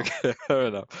that as well. Okay, fair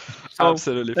enough. So,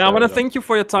 Absolutely. I want to thank you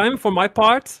for your time for my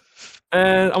part.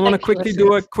 And I want to Thank you, quickly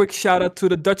do a quick shout out to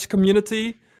the Dutch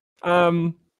community.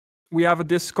 We have a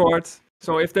Discord.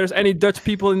 So if there's any Dutch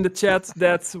people in the chat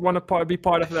that want to be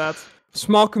part of that,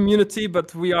 small community,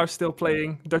 but we are still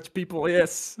playing Dutch people,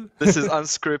 yes. This is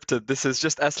unscripted. This is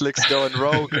just Eslix going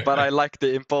rogue, but I like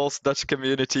the impulse. Dutch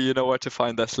community, you know where to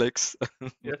find Eslix.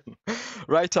 Yeah.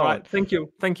 Right on. All right, thank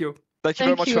you. Thank you very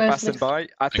Thank much you, for passing Eslix. by.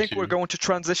 I think you. we're going to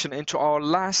transition into our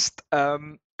last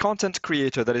content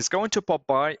creator that is going to pop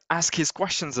by, ask his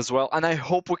questions as well, and I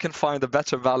hope we can find a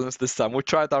better balance this time. We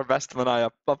tried our best,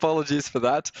 Manaïa. Apologies for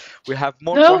that. We have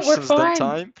more No, we're questions than fine.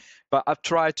 time, but I've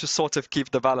tried to sort of keep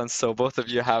the balance so both of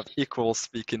you have equal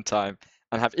speaking time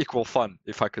and have equal fun,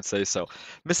 if I could say so.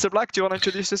 Mr. Black, do you want to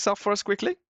introduce yourself for us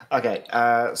quickly? Okay,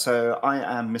 so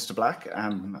I am Mr. Black.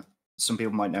 Some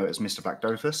people might know it as Mr. Black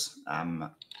Dofus.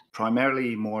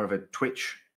 Primarily more of a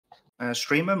Twitch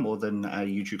streamer more than a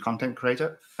YouTube content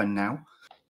creator for now.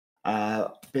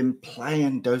 Been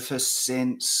playing Dofus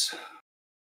since,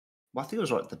 well, I think it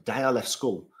was like the day I left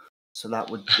school. So that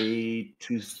would be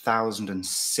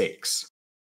 2006,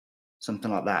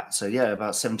 something like that. So yeah,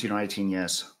 about 17 or 18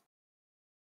 years.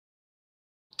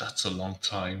 That's a long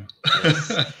time.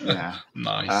 Yeah.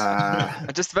 Nice.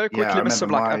 And just very Yeah, I quickly, Mr. remember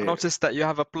Black, I've my- noticed that you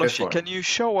have a for plushie. it. Can you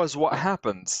show us what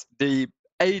happens? The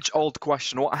age-old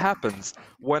question, what happens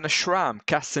when a Shram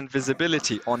casts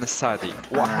invisibility on a Sadi?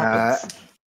 What happens?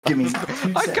 Give me 2 I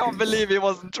can't seconds. believe he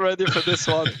wasn't ready for this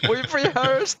one. We've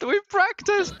rehearsed, we've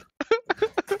practiced.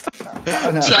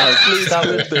 no, Chat, please stop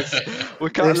clip it. this. We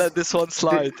can't This- let this one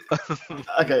slide.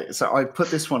 Okay, so I put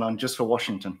this one on just for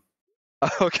Washington.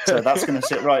 Okay. So that's going to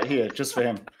sit right here, just for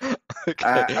him.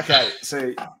 Okay. Okay,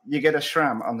 so you get a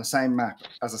Shram on the same map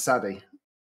as a Sadi.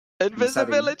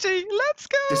 Invisibility, let's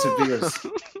go. Disappears.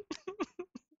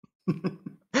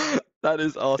 That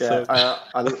is awesome. Yeah,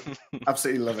 I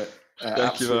absolutely love it.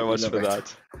 Thank you very much for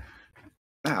that.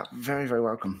 Very, very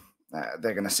welcome.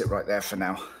 They're going to sit right there for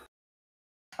now.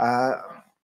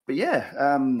 But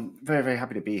yeah, very, very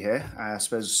happy to be here. I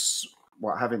suppose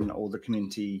having all the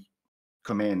community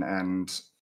come in and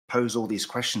pose all these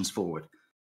questions forward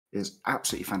is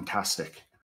absolutely fantastic,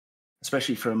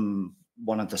 especially from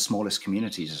one of the smallest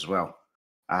communities as well.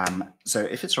 So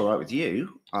if it's all right with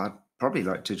you, I'd probably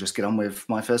like to just get on with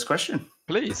my first question.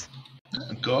 Please.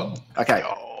 Go on. Okay,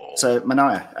 so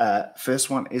Manaïa, first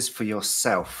one is for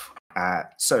yourself.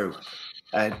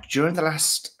 During the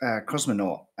last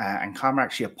Cosmonaut, Ankama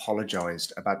actually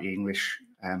apologized about the English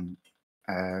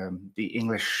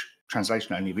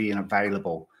translation only being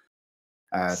available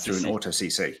through an CC. auto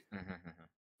CC.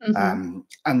 Mhm.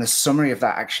 And the summary of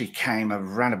that actually came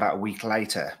around about a week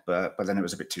later, but then it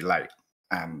was a bit too late.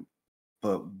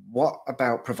 But what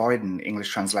about providing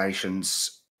English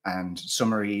translations and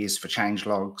summaries for change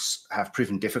logs have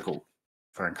proven difficult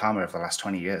for Ankama over the last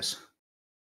 20 years?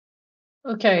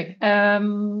 Okay.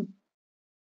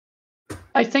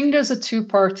 I think there's a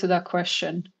two-part to that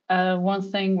question. One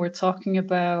thing, we're talking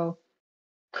about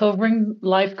covering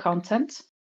live content.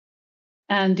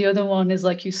 And the other one is,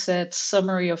 like you said,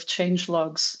 summary of change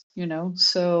logs,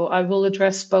 So I will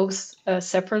address both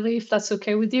separately, if that's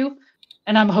okay with you.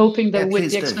 And I'm hoping that Yeah, with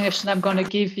please the do. explanation I'm going to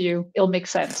give you, it'll make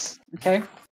sense. Okay.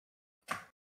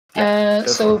 Yeah, go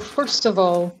So for it. first of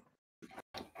all,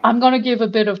 I'm going to give a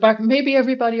bit of back. Maybe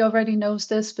everybody already knows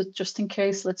this, but just in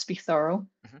case, let's be thorough.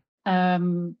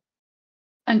 Ankama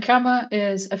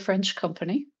is a French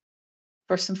company,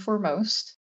 first and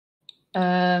foremost.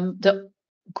 The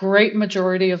great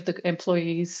majority of the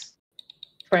employees,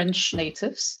 French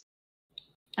natives.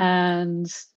 And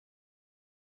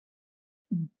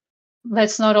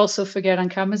let's not also forget,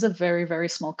 Ankama is a very, very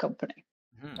small company,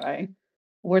 right?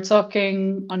 We're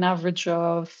talking on average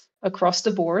of, across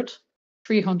the board,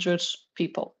 300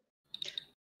 people.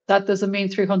 That doesn't mean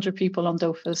 300 people on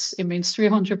Dofus. It means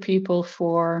 300 people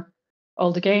for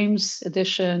all the games,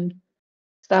 edition,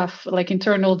 staff, like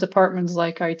internal departments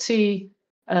like IT,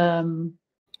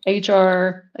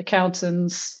 HR,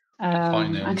 accountants,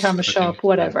 Finance, Ankama shop, everything.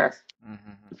 whatever.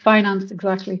 Finance,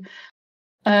 exactly.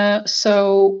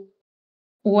 So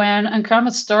when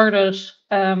Ankama started,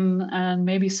 and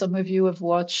maybe some of you have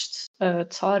watched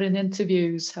Todd in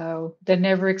interviews, how they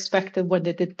never expected when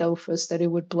they did Dofus that it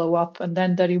would blow up, and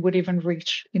then that it would even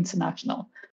reach international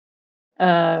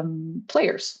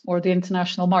players or the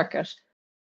international market.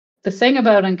 The thing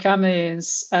about Ankama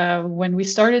is when we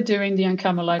started doing the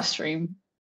Ankama live stream,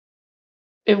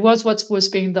 it was what was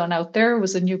being done out there. It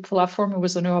was a new platform. It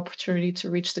was a new opportunity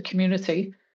to reach the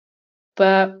community.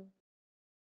 But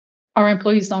our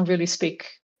employees don't really speak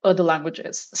other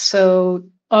languages. So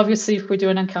obviously, if we're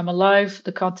doing Ankama live,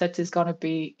 the content is going to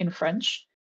be in French.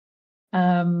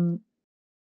 To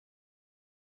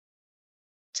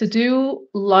do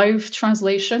live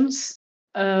translations,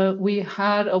 we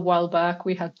had a while back,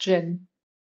 we had Jin,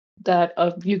 that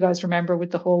you guys remember with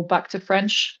the whole back to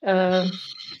French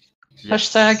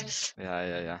hashtag.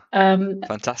 Yeah.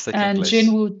 Fantastic. And English.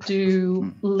 Jin would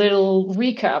do little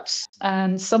recaps,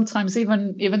 and sometimes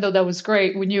even though that was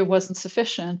great, we knew it wasn't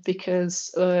sufficient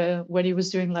because when he was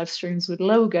doing live streams with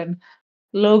Logan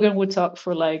would talk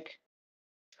for like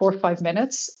 4 or 5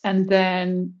 minutes, and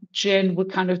then Jin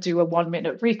would kind of do a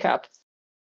 1-minute recap.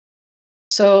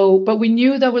 So, but we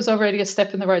knew that was already a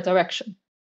step in the right direction.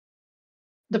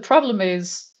 The problem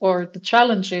is, or the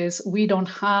challenge is, we don't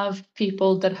have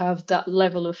people that have that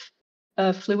level of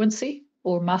fluency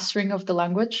or mastering of the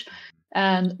language.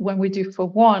 And when we do for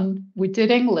one, we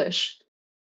did English,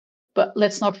 but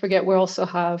let's not forget we also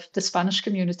have the Spanish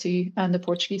community and the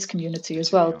Portuguese community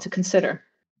as well to consider.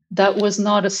 That was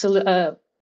not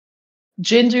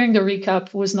Jin during the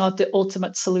recap was not the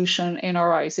ultimate solution in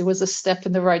our eyes. It was a step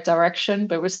in the right direction,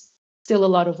 but it was still a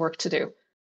lot of work to do.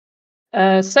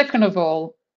 Second of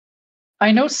all,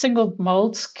 I know Single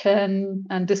Malt can,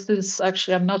 and this is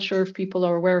actually, I'm not sure if people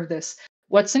are aware of this,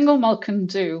 what Single Malt can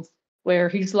do, where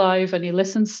he's live and he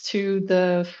listens to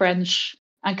the French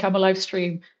Ankama live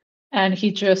stream and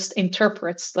he just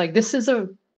interprets. Like, this is I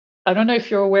don't know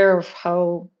if you're aware of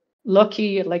how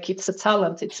lucky, like, it's a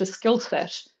talent, it's a skill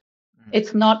set.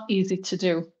 It's not easy to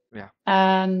do. Yeah.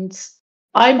 And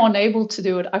I'm unable to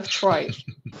do it. I've tried.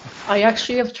 I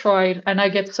actually have tried, and I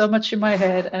get so much in my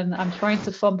head, and I'm trying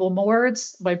to fumble my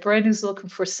words. My brain is looking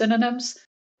for synonyms.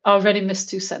 I already missed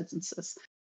 2 sentences.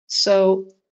 So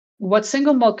what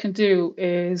Single Malt can do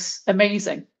is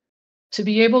amazing. To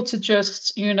be able to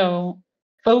just,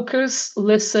 focus,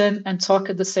 listen, and talk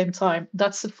at the same time.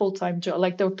 That's a full-time job.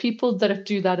 Like, there are people that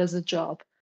do that as a job.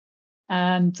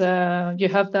 And you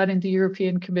have that in the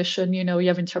European Commission. You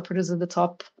have interpreters at the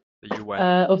top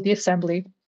of the Assembly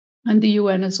and the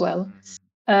UN as well.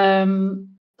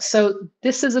 So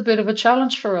this is a bit of a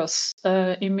challenge for us.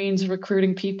 It means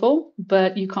recruiting people,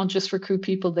 but you can't just recruit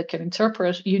people that can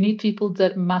interpret. You need people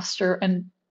that master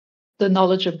the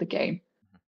knowledge of the game.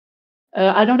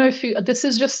 I don't know if this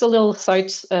is just a little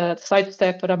side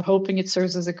step, but I'm hoping it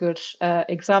serves as a good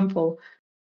example.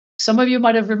 Some of you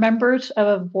might have remembered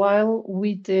while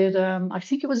we did, I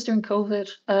think it was during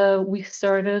COVID, we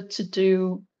started to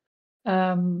do,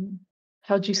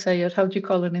 how do you say it? How do you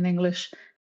call it in English?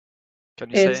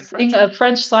 Can you say in French? In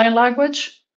French Sign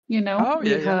Language, we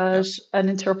had an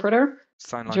interpreter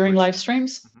during live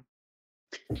streams.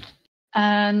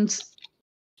 And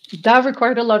that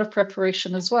required a lot of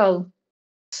preparation as well.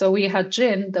 So we had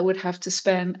Jin that would have to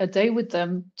spend a day with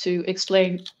them to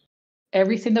explain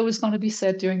everything that was going to be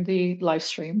said during the live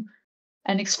stream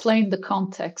and explain the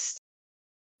context.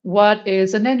 What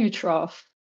is an enutroph?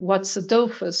 What's a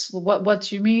Dofus? What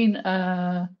do you mean?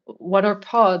 What are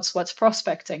pods? What's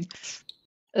prospecting?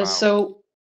 Wow. So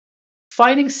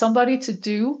finding somebody to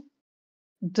do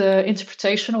the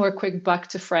interpretation or a quick back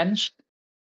to French,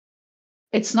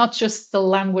 it's not just the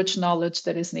language knowledge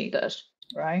that is needed,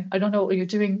 right? I don't know what you're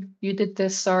doing. You did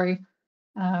this, sorry.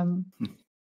 Sorry,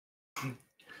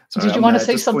 did you want to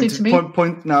say something to me?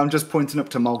 No, I'm just pointing up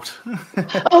to Malt.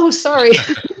 Oh, sorry.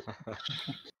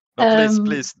 No,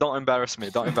 please, don't embarrass me.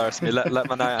 Don't embarrass me. Let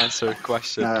Manaïa answer a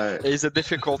question. It's a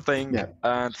difficult thing,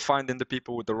 and finding the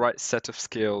people with the right set of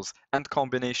skills and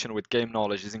combination with game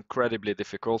knowledge is incredibly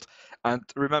difficult. And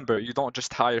remember, you don't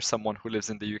just hire someone who lives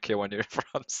in the UK when you're in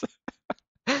France.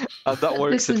 And that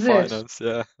works in finance,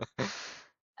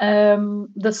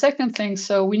 The second thing,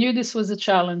 so we knew this was a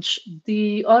challenge.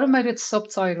 The automated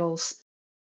subtitles,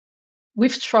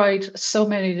 we've tried so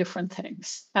many different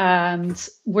things and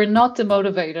we're not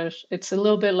demotivated. It's a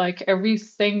little bit like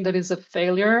everything that is a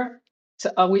failure,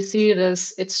 we see it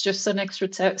as it's just an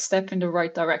extra step in the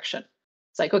right direction.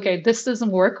 It's like, okay, this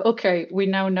doesn't work. Okay, we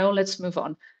now know, let's move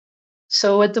on.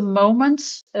 So at the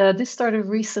moment, this started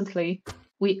recently,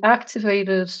 we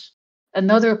activated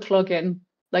another plugin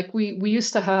Like we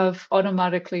used to have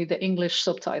automatically the English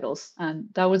subtitles, and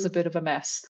that was a bit of a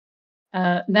mess.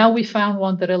 Now we found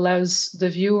one that allows the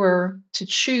viewer to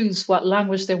choose what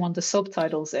language they want the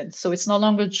subtitles in. So it's no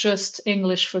longer just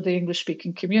English for the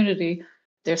English-speaking community.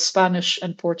 There's Spanish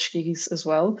and Portuguese as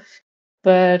well.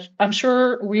 But I'm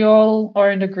sure we all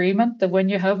are in agreement that when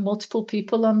you have multiple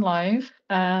people on live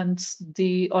and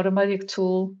the automatic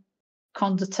tool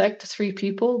can't detect 3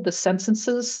 people, the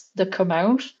sentences that come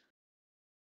out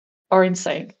are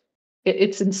insane.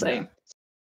 It's insane.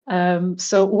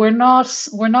 So we're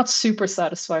not super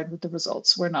satisfied with the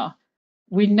results. We're not.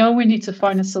 We know we need to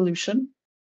find a solution.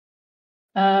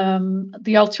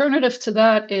 The alternative to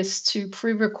that is to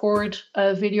pre-record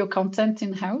video content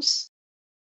in-house,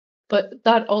 but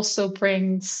that also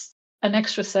brings an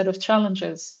extra set of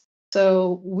challenges.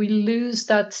 So we lose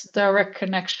that direct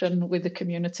connection with the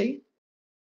community,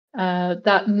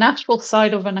 that natural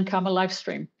side of an Ankama live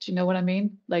stream. Do you know what I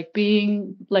mean? Like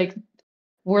being like,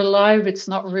 we're live, it's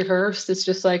not rehearsed, it's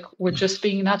just like we're just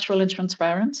being natural and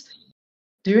transparent.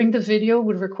 Doing the video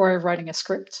would require writing a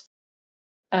script,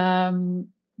 sending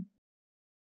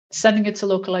it to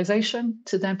localization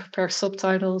to then prepare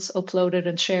subtitles, upload it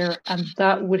and share, and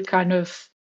that would kind of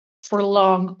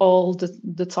prolong all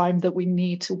the time that we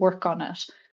need to work on it.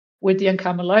 With the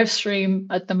Ankama live stream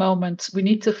at the moment, we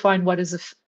need to find what is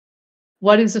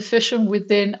efficient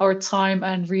within our time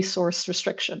and resource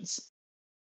restrictions.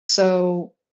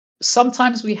 So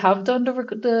sometimes we have done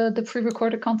the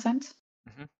pre-recorded content.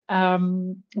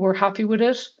 We're happy with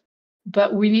it,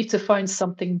 but we need to find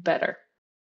something better.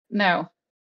 Now,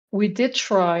 we did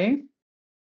try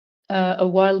a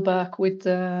while back with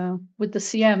the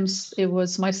CMs. It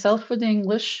was myself for the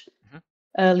English,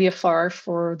 Liafar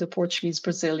for the Portuguese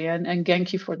Brazilian, and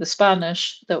Genki for the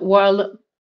Spanish, that while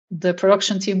the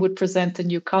production team would present the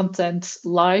new content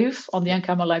live on the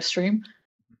Ankama live stream,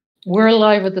 we're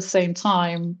live at the same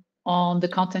time on the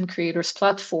content creators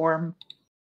platform,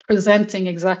 presenting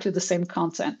exactly the same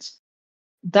content.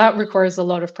 That requires a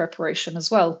lot of preparation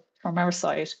as well from our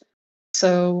side.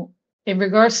 So in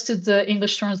regards to the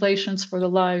English translations for the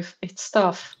live, it's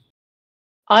tough.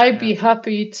 I'd be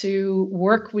happy to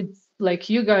work with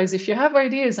like you guys. If you have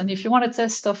ideas and if you want to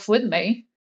test stuff with me,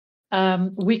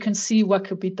 we can see what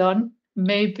could be done.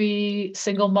 Maybe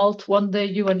Single Malt, one day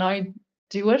you and I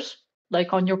do it,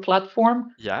 like on your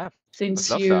platform. Yeah.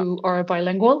 Since you are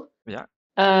bilingual. Yeah.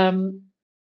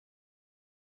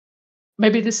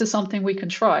 Maybe this is something we can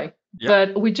try. Yeah.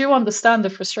 But we do understand the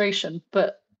frustration,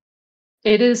 but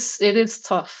it is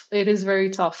tough. It is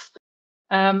very tough.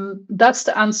 That's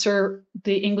to answer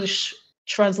the English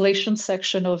translation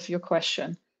section of your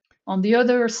question. On the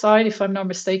other side, if I'm not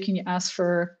mistaken, you asked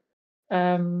for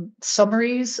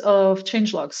summaries of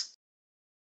changelogs.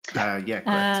 Yeah, correct.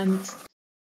 And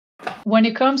when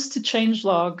it comes to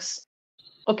changelogs,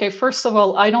 okay, first of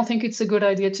all, I don't think it's a good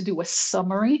idea to do a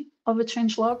summary of a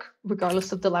changelog,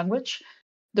 regardless of the language.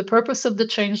 The purpose of the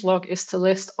changelog is to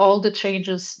list all the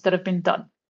changes that have been done.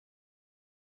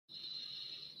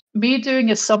 Me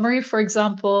doing a summary, for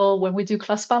example, when we do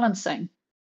class balancing,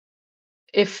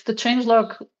 if the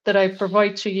changelog that I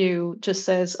provide to you just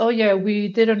says, oh yeah, we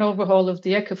did an overhaul of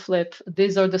the echo flip,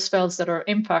 these are the spells that are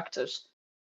impacted,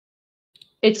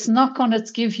 it's not going to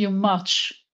give you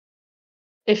much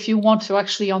if you want to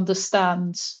actually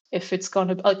understand if it's going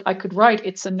to, I could write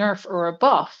it's a nerf or a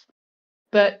buff,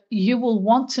 but you will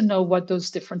want to know what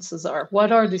those differences are.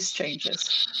 What are these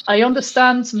changes? I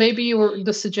understand maybe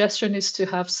the suggestion is to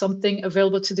have something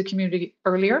available to the community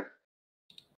earlier.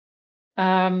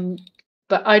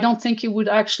 But I don't think it would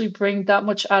actually bring that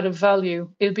much added value.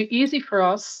 It'll be easy for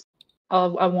us, I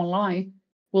won't lie.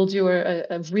 We'll do a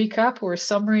recap or a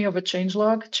summary of a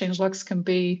changelog. Changelogs can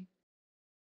be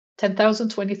 10,000,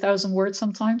 20,000 words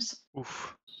sometimes.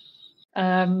 Oof.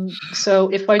 So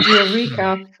if I do a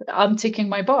recap, I'm ticking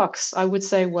my box. I would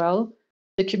say, well,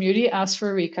 the community asked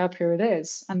for a recap, here it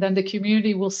is. And then the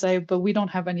community will say, but we don't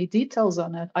have any details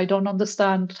on it. I don't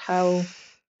understand how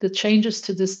the changes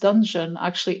to this dungeon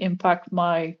actually impact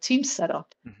my team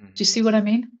setup. Do you see what I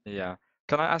mean? Yeah.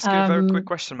 Can I ask you a very quick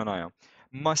question, Manaïa?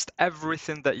 Must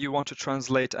everything that you want to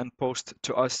translate and post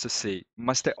to us to see,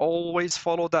 must they always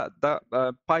follow that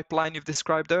pipeline you've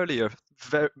described earlier?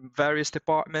 Various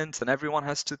departments and everyone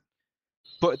has to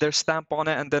put their stamp on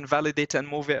it and then validate it and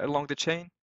move it along the chain?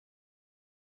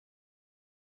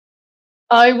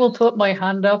 I will put my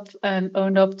hand up and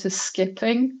own up to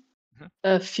skipping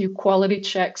a few quality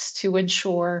checks to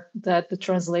ensure that the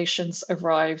translations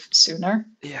arrive sooner.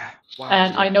 Yeah. Wow.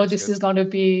 And yeah, I know this is going to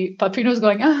be, Papinaut's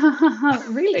going,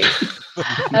 really?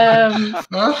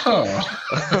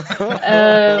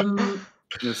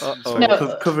 Yes. Uh-oh. Sorry,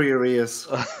 No. cover your ears.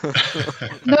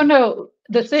 No.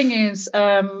 The thing is,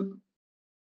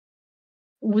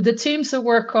 with the teams that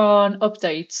work on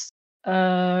updates,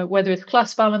 whether it's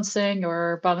class balancing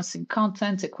or balancing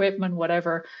content, equipment,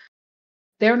 whatever,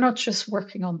 they're not just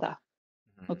working on that.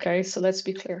 Okay, so let's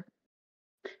be clear.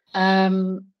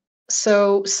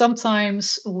 So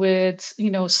sometimes with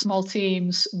small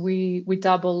teams, we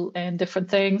dabble in different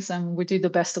things and we do the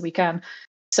best that we can.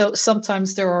 So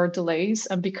sometimes there are delays,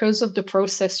 and because of the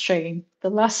process chain, the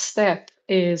last step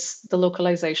is the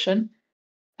localization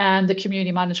and the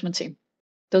community management team.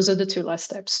 Those are the two last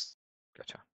steps.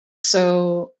 Gotcha.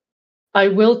 So I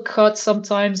will cut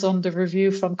sometimes on the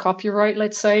review from copyright,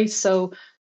 let's say. So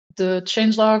the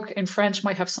changelog in French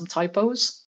might have some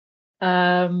typos.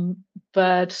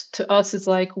 But to us, it's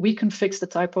like we can fix the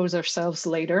typos ourselves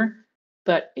later.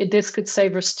 But this could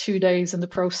save us 2 days in the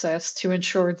process to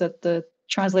ensure that the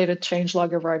translated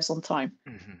changelog arrives on time.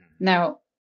 Mm-hmm. Now,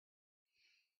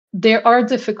 there are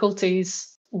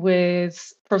difficulties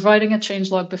with providing a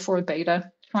changelog before beta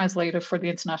translated for the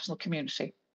international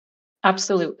community.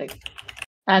 Absolutely.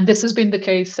 And this has been the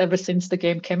case ever since the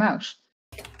game came out.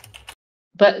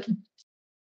 But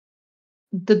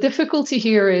the difficulty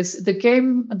here is the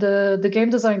game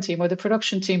design team or the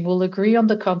production team will agree on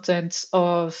the content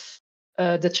of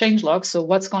the changelog, so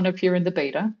what's going to appear in the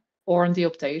beta or in the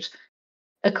update,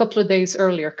 a couple of days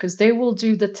earlier, because they will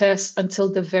do the test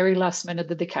until the very last minute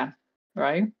that they can,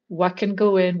 right? What can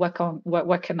go in,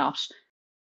 what cannot.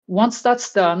 Once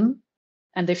that's done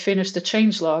and they finish the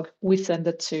changelog, we send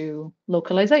it to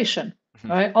localization,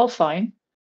 right? All fine.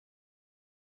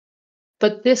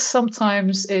 But this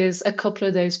sometimes is a couple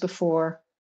of days before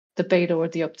the beta or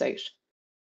the update.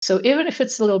 So even if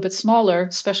it's a little bit smaller,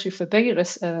 especially for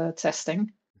beta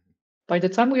testing, by the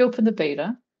time we open the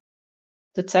beta,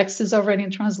 the text is already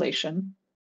in translation,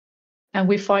 and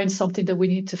we find something that we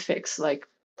need to fix, like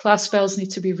class spells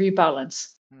need to be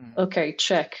rebalanced. Okay,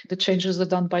 check. The changes are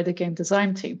done by the game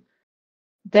design team.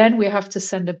 Then we have to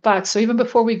send it back. So even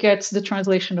before we get the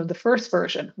translation of the first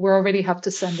version, we already have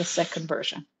to send the second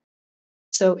version.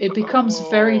 So it becomes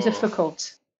very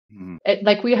difficult.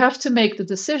 Like we have to make the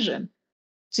decision.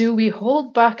 Do we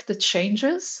hold back the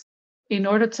changes in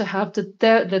order to have the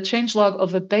changelog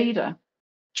of a beta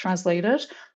translated?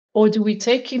 Or do we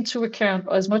take into account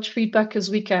as much feedback as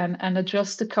we can and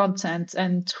adjust the content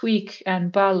and tweak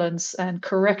and balance and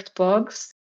correct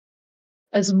bugs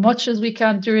as much as we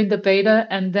can during the beta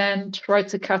and then try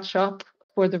to catch up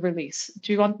for the release?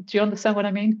 Do you understand what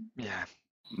I mean? Yeah.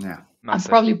 Yeah. Massive. I'm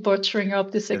probably butchering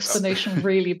up this explanation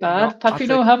really bad.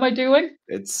 Papinaut, how am I doing?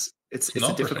 It's a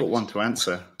Not difficult perfect. one to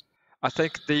answer. I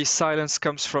think the silence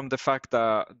comes from the fact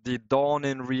that the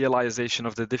dawning realization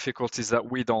of the difficulties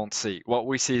that we don't see. What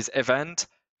we see is event,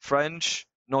 French,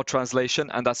 no translation,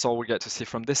 and that's all we get to see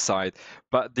from this side.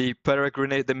 But the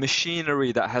the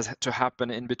machinery that has to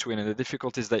happen in between, and the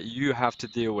difficulties that you have to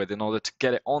deal with in order to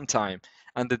get it on time,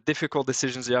 and the difficult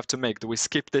decisions you have to make. Do we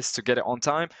skip this to get it on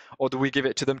time, or do we give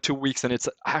it to them 2 weeks and it's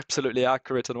absolutely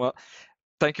accurate and well?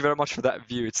 Thank you very much for that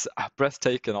view. It's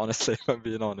breathtaking, honestly, if I'm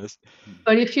being honest.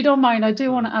 But if you don't mind, I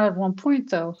do want to add one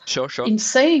point, though. Sure. In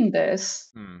saying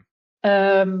this,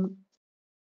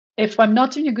 if I'm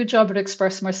not doing a good job at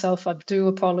expressing myself, I do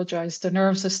apologize. The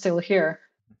nerves are still here.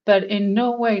 But in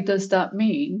no way does that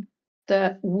mean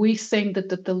that we think that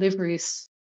the delivery is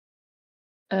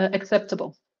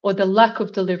acceptable or the lack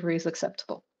of delivery is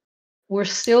acceptable. We're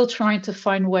still trying to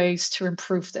find ways to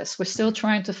improve this. We're still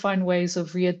trying to find ways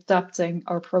of readapting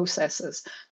our processes.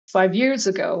 5 years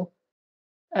ago,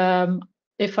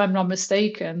 if I'm not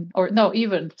mistaken,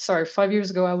 5 years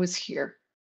ago, I was here.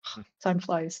 Time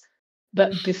flies.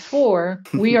 But before,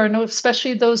 we are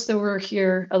especially those that were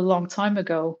here a long time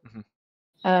ago,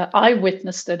 I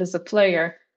witnessed it as a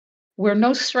player. We're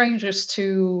no strangers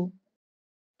to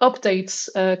updates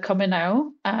coming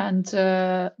out and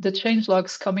the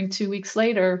changelogs coming 2 weeks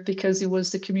later because it was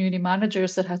the community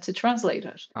managers that had to translate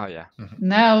it. Oh yeah.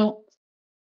 Now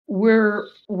we're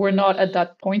not at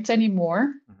that point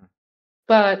anymore,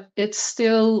 but it's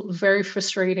still very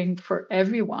frustrating for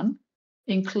everyone,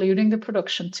 including the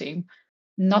production team,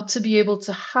 not to be able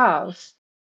to have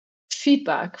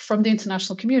feedback from the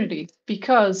international community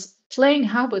because playing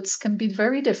habits can be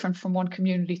very different from one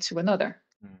community to another.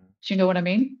 Do you know what I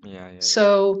mean? Yeah.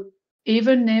 So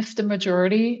even if the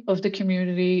majority of the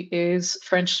community is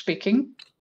French speaking,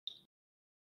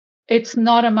 it's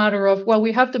not a matter of, well,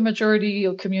 we have the majority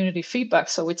of community feedback,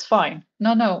 so it's fine.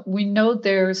 No, we know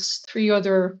there's 3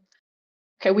 other,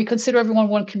 okay, we consider everyone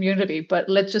one community, but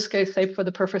let's just say for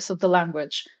the purpose of the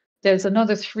language, there's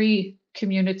another 3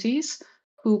 communities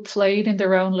who played in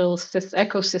their own little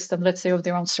ecosystem, let's say of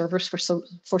their own servers for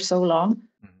so long,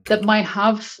 that might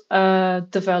have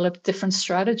developed different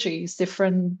strategies,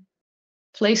 different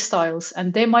play styles,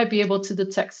 and they might be able to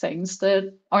detect things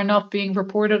that are not being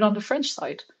reported on the French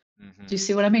side. Do you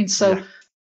see what I mean? So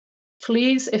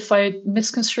please, if I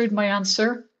misconstrued my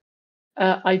answer,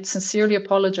 I sincerely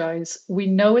apologize. We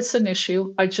know it's an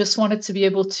issue. I just wanted to be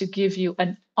able to give you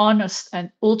an honest and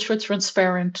ultra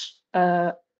transparent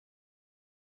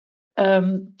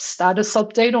status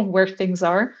update on where things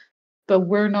are, but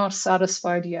we're not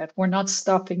satisfied yet. We're not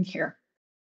stopping here.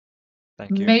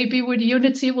 Thank you. Maybe with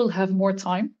Unity we'll have more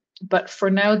time, but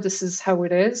for now this is how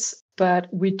it is. But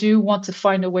we do want to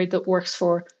find a way that works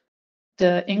for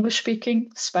the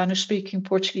English-speaking, Spanish-speaking,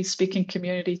 Portuguese-speaking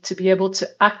community to be able to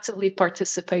actively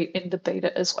participate in the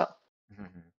beta as well.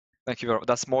 Thank you very much.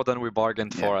 That's more than we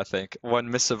bargained for, I think. When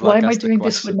MrBlack Why am I asked the doing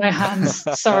this with my hands?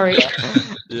 Sorry.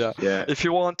 Yeah. If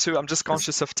you want to, I'm just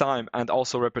conscious of time and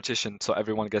also repetition, so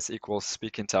everyone gets equal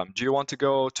speaking time. Do you want to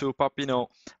go to Papinaut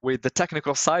with the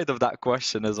technical side of that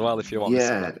question as well, if you want?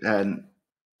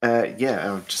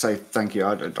 I'll just say thank you.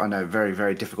 I know, very,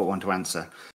 very difficult one to answer.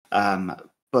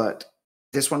 But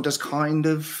this one does kind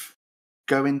of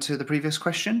go into the previous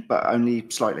question, but only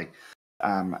slightly.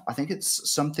 I think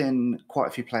it's something quite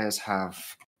a few players have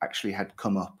actually had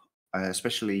come up,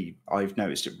 especially I've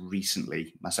noticed it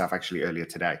recently myself, actually earlier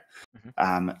today.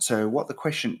 So what the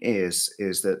question is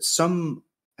that some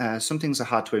things are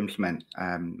hard to implement,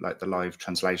 like the live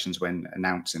translations when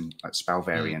announcing like spell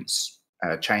variants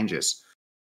changes.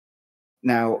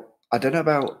 Now, I don't know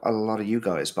about a lot of you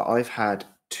guys, but I've had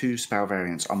 2 spell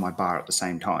variants on my bar at the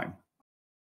same time.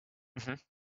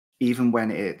 Even when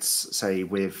it's, say,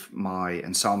 with my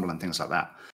ensemble and things like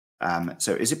that.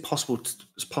 So is it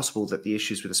possible that the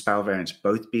issues with the spell variants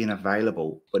both being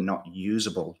available but not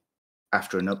usable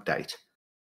after an update?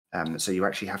 So you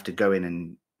actually have to go in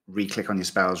and re-click on your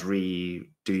spells, redo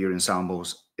your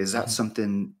ensembles. Is that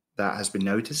something that has been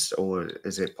noticed, or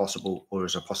is it possible, or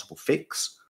is a possible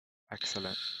fix?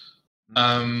 Excellent.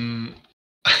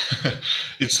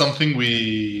 It's something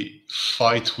we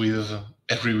fight with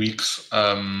every week.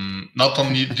 Not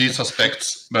only these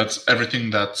aspects, but everything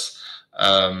that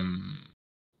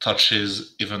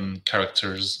touches even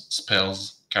characters,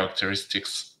 spells,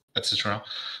 characteristics, etc.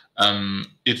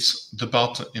 It's the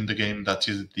part in the game that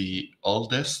is the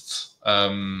oldest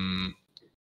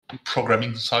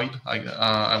programming side,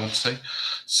 I would say.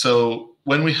 So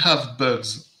when we have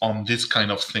bugs on this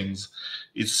kind of things,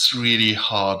 it's really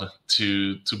hard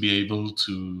to be able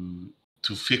to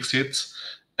fix it.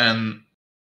 And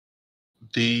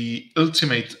the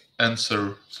ultimate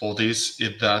answer for this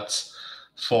is that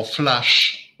for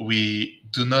Flash, we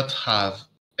do not have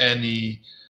any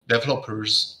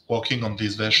developers working on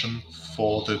this version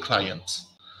for the client.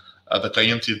 The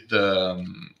client is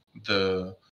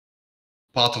the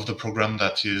part of the program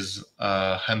that is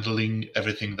handling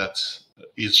everything that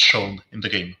is shown in the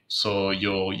game. So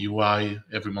your UI,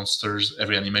 every monsters,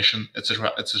 every animation,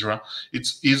 etc., etc. It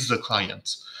is the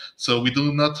client. So we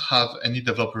do not have any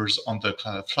developers on the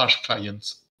Flash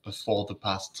client for the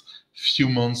past few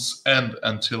months and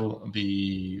until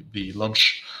the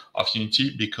launch of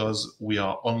Unity, because we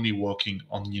are only working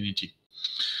on Unity.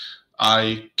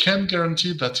 I can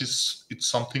guarantee that it's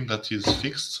something that is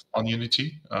fixed on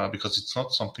Unity, because it's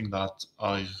not something that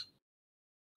I've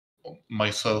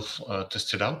myself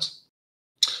tested out.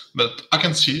 But I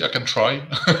can try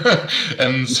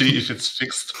and see if it's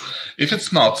fixed. If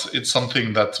it's not, it's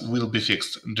something that will be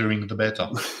fixed during the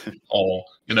beta. Or,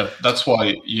 that's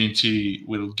why Unity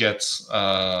will get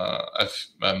a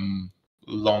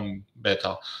long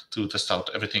beta to test out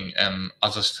everything. And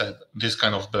as I said, this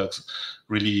kind of bugs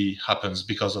really happens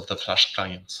because of the Flash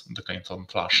client, the client on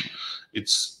Flash.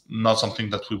 It's not something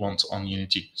that we want on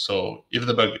Unity. So if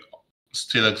the bug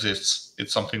still exists,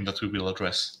 it's something that we will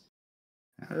address.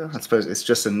 I suppose it's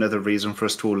just another reason for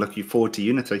us to all looking forward to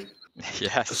Unity.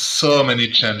 Yes. So many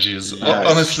changes. Yes.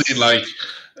 Honestly, like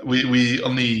we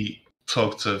only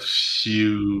talked a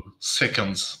few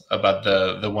seconds about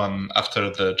the one after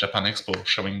the Japan Expo,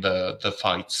 showing the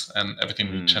fights and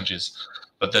everything changes.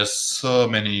 But there's so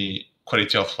many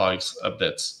quality of life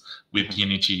updates with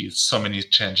Unity, so many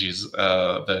changes.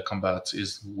 The combat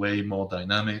is way more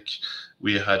dynamic.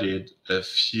 We added a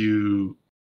few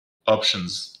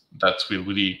options that will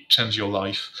really change your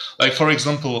life. Like, for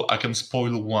example, I can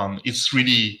spoil one. It's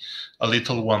really a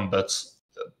little one, but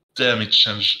damn, it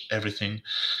changed everything.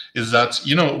 Is that,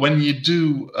 when you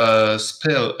do a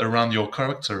spell around your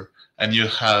character and you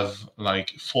have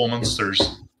like 4 monsters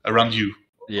around you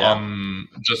on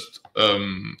just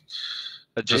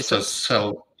a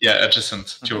cell.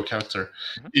 adjacent to your character.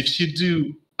 If you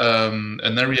do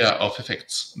an area of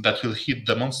effects that will hit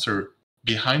the monster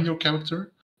behind your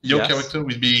character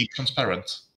will be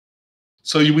transparent.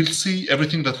 So you will see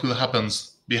everything that will happen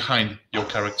behind your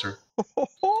character.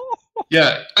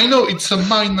 Yeah, I know it's a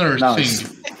minor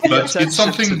thing, but it's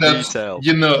something that,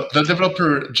 the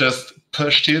developer just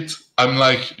pushed it. I'm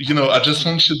like, I just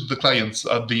launched the clients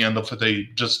at the end of the day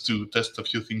just to test a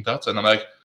few things out, and I'm like,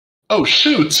 oh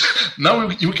shoot! Now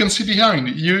you can see behind.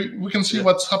 We can see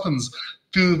what happens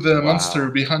to the monster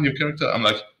behind your character. I'm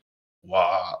like,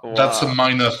 wow, that's a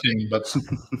minor thing, but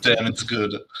damn, it's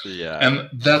good. Yeah. And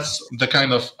that's the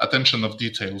kind of attention of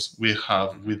details we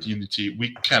have with Unity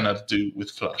we cannot do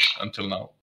with Flash until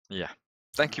now. Yeah.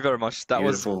 Thank you very much. That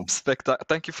Beautiful. was spectacular.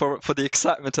 Thank you for the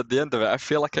excitement at the end of it. I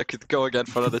feel like I could go again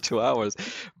for another 2 hours,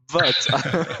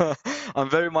 but I'm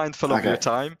very mindful of your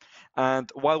time.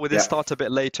 And while we did start a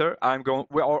bit later,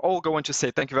 we are all going to say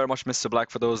thank you very much, Mr. Black,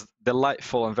 for those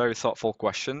delightful and very thoughtful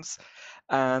questions.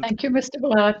 And thank you, Mr.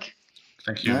 Black.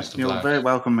 Thank you, Mr. You're Black. very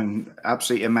welcome and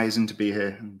absolutely amazing to be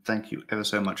here. And thank you ever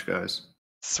so much, guys.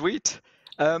 Sweet.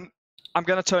 I'm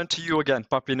going to turn to you again,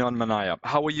 Papinaut and Manaïa.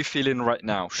 How are you feeling right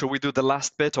now? Should we do the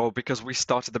last bit, or because we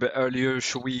started a bit earlier,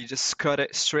 should we just cut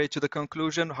it straight to the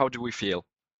conclusion? How do we feel?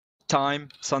 Time,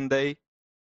 Sunday?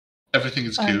 Everything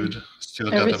is good.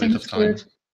 Still got a bit of time. Good.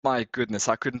 My goodness,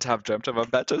 I couldn't have dreamt of a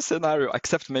better scenario,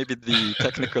 except maybe the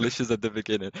technical issues at the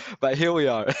beginning. But here we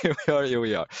are. Here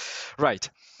we are. Right.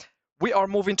 We are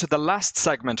moving to the last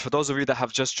segment. For those of you that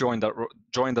have just joined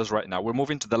us right now, we're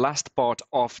moving to the last part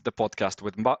of the podcast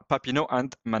with Papinaut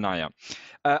and Manaïa.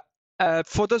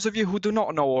 For those of you who do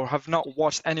not know or have not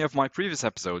watched any of my previous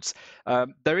episodes,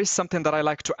 there is something that I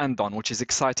like to end on, which is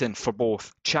exciting for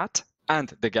both chat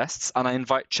and the guests, and I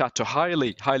invite chat to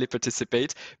highly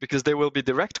participate, because there will be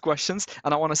direct questions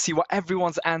and I want to see what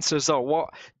everyone's answers are. What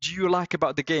do you like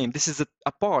about the game? This is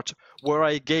a part where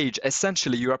I gauge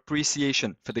essentially your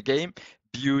appreciation for the game,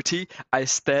 beauty,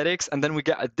 aesthetics, and then we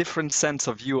get a different sense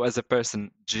of you as a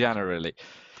person generally.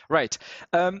 Right.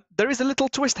 There is a little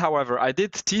twist, however. I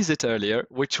did tease it earlier,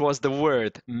 which was the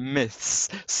word myths.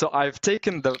 So I've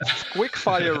taken the quick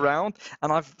fire round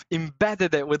and I've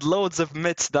embedded it with loads of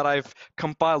myths that I've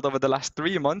compiled over the last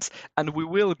 3 months. And we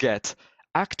will get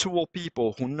actual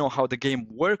people who know how the game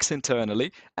works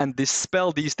internally and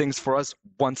dispel these things for us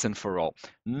once and for all.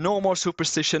 No more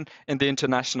superstition in the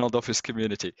international Dofus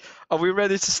community. Are we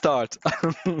ready to start?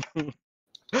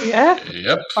 Yeah.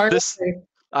 Yep.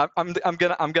 I'm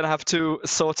gonna have to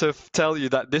sort of tell you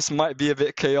that this might be a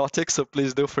bit chaotic, so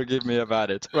please do forgive me about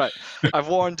it. Right, I've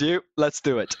warned you. Let's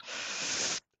do it.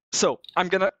 So I'm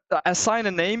gonna assign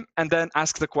a name and then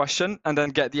ask the question and then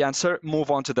get the answer. Move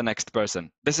on to the next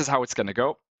person. This is how it's gonna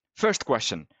go. First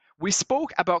question. We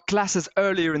spoke about classes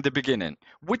earlier in the beginning.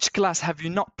 Which class have you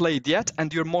not played yet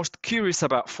and you're most curious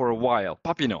about for a while?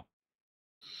 Papinaut.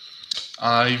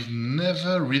 I've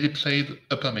never really played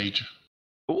Upper Mage.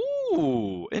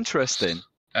 Ooh, interesting.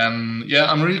 And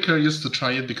yeah, I'm really curious to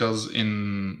try it because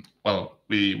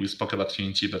we spoke about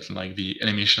Unity, but like the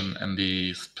animation and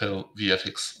the spell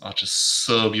VFX are just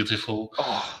so beautiful.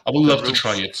 Oh, I would love to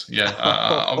try it. Yeah,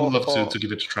 I would love to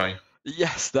give it a try.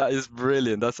 Yes, that is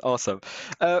brilliant. That's awesome.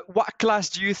 What class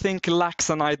do you think lacks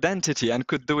an identity and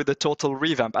could do with a total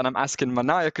revamp? And I'm asking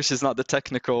Manaïa because she's not the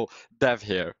technical dev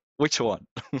here. Which one?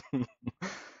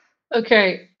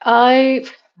 Okay, I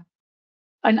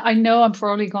know I'm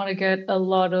probably going to get a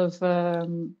lot of.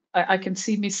 I can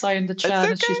see Misai in the chat,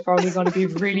 and she's probably going to be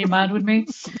really mad with me.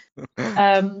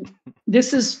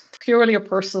 This is purely a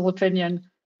personal opinion.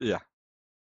 Yeah.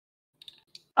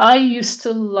 I used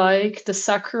to like the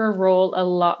Sakura role a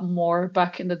lot more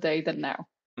back in the day than now.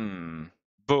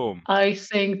 Boom. I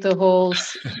think the whole,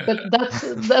 but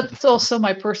that's also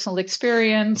my personal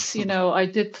experience. I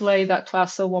did play that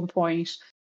class at one point.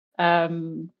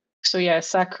 So yeah,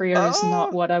 Sakura is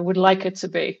not what I would like it to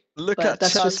be.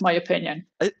 That's chat. just my opinion.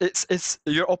 It's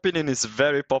your opinion is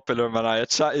very popular, Manaïa.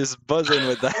 Chat is buzzing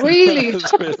with that. Really?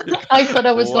 I thought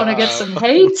I was going to get some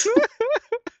hate.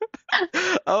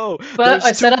 Oh, but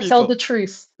I said I tell the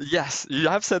truth. Yes, you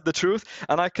have said the truth,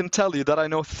 and I can tell you that I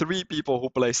know 3 people who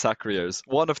play Sacriers.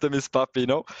 One of them is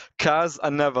Papinaut, Kaz,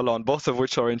 and Nevalon, both of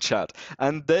which are in chat,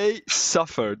 and they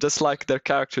suffer just like their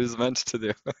character is meant to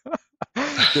do.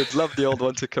 They'd love the old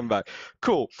one to come back.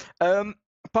 Cool.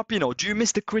 Papinaut, do you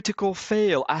miss the critical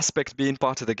fail aspect being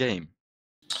part of the game?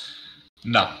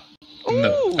 No,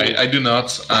 I do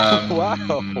not.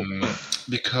 Wow.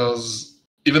 Because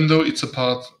even though it's a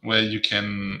part where you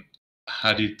can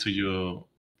add it to your,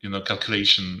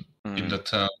 calculation in the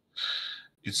turn,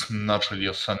 it's not really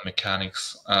a fun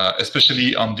mechanics,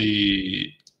 especially on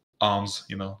the arms,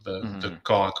 the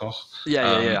corps à corps.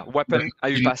 Yeah. Weapon,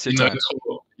 you pass your turn.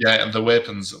 Yeah, and the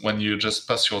weapons, when you just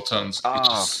pass your turns, it's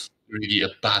just really a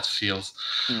bad feels.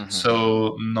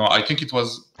 So, no, I think it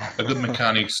was a good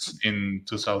mechanics in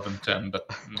 2010, but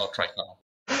not right now.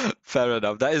 Fair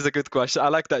enough. That is a good question. I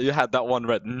like that you had that one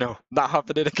read. No, not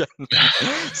happening again.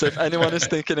 So if anyone is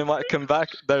thinking it might come back,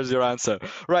 there's your answer.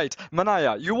 Right,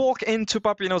 Manaïa, you walk into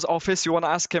Papinaut's office, you want to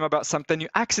ask him about something, you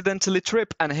accidentally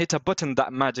trip and hit a button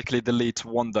that magically deletes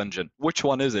one dungeon. Which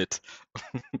one is it?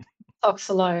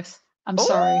 Toxeliath. I'm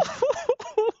sorry.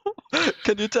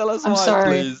 Can you tell us I'm why, sorry.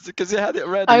 please? Because you had it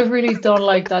ready. I really don't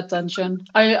like that dungeon.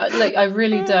 I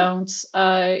really don't.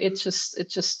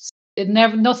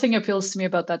 Nothing appeals to me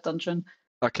about that dungeon.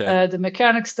 Okay. The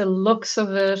mechanics, the looks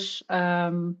of it,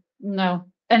 no.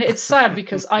 And it's sad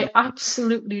because I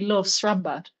absolutely love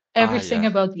Strambad. Everything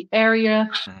about the area,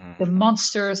 the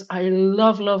monsters, I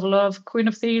love. Queen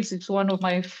of Thieves is one of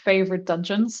my favorite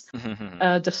dungeons.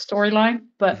 The storyline,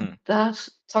 but that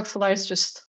Toxeliath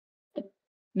just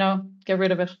no, get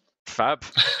rid of it. Fab.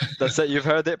 That's it. You've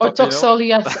heard it. Or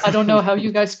Toxeliath. I don't know how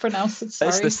you guys pronounce it. Sorry.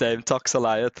 It's the same.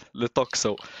 Toxeliath. Le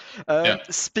Toxo.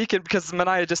 Speaking, because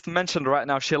Manaïa just mentioned right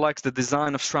now, she likes the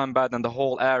design of Strambad and the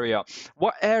whole area.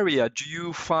 What area do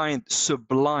you find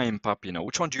sublime, Papinaut?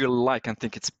 Which one do you like and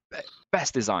think it's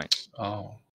best design?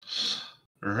 Oh.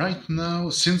 Right now,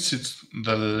 since it's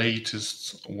the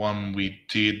latest one we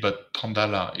did, but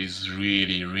Pandala is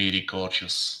really, really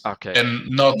gorgeous. Okay. And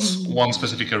not one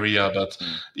specific area, but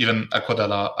even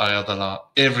Aquadala, Ayadala,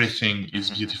 everything is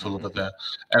beautiful over there.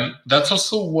 And that's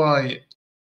also why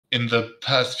in the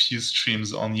past few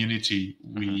streams on Unity,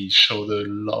 we showed a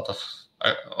lot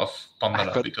of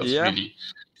Pandala because really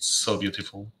it's so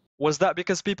beautiful. Was that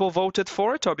because people voted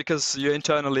for it or because you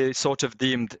internally sort of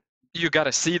deemed you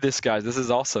gotta see this, guys. This is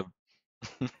awesome.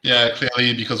 Yeah,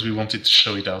 clearly because we wanted to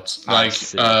show it out. Like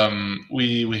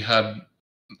we had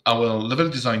our level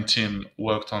design team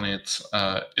worked on it,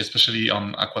 especially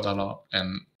on Aquadala,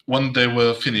 and when they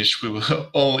were finished, we were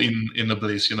all in a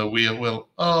blaze. We will.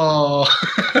 Oh,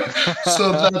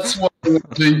 so that's why we were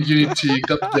playing Unity.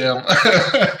 Goddamn.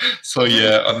 So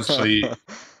yeah, honestly,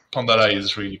 Pandala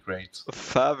is really great.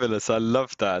 Fabulous. I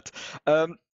love that.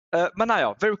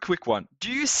 Manaïa, very quick one.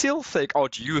 Do you still think, or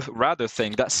do you rather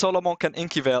think, that Solomonk and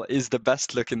Inkyvale is the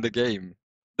best look in the game?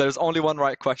 There's only one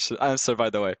right answer, by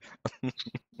the way.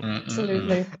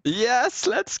 Absolutely. Yes,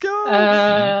 let's go.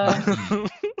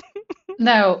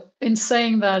 Now, in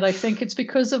saying that, I think it's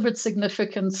because of its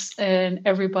significance in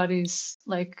everybody's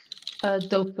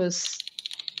Dofus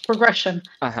progression,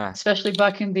 especially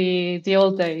back in the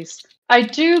old days. I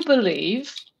do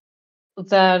believe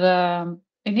that.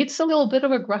 It needs a little bit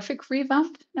of a graphic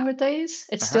revamp nowadays.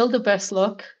 It's still the best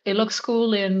look. It looks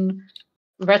cool in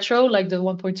retro, like the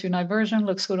 1.29 version.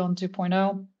 Looks good on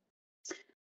 2.0.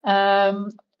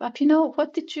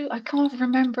 Papinaut, I can't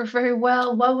remember very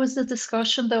well. What was the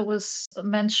discussion that was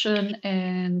mentioned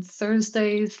in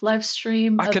Thursday's live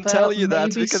stream? I can tell you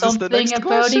that because it's the next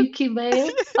question.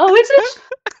 Inkyvale? Oh, is it?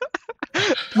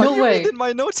 No way. Reading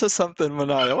my notes or something,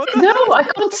 Manaïa? No, I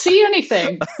can't see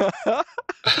anything.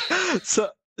 So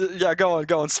yeah, go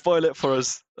on, spoil it for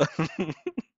us.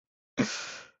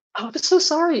 I'm so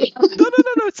sorry.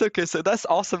 No, it's okay. So that's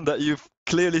awesome that you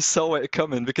clearly saw it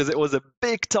coming because it was a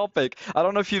big topic. I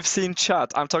don't know if you've seen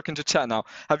chat. I'm talking to chat now.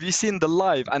 Have you seen the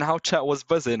live and how chat was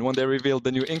buzzing when they revealed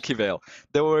the new Inkyvale?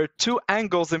 There were two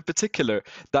angles in particular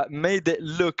that made it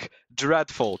look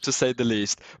dreadful, to say the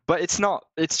least. But it's not.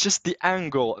 It's just the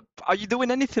angle. Are you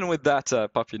doing anything with that,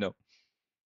 Papinaut?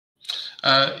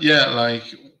 Yeah, like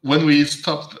when we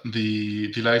stopped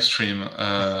the live stream,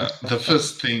 the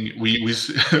first thing we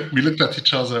looked at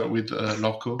each other with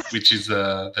Lorco, which is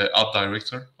the art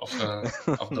director of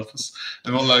Dofus,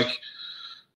 and we're like,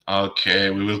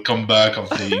 okay, we will come back of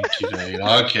the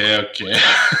Inkyvale. Okay.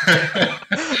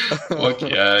 Okay,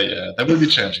 yeah, there will be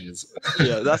changes.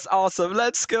 Yeah, that's awesome.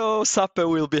 Let's go. Sape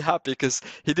will be happy because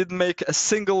he didn't make a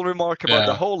single remark about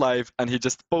the whole live, and he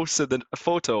just posted a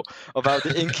photo of how the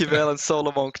Inkyvale and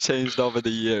Solomonk changed over the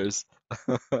years.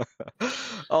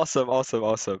 Awesome.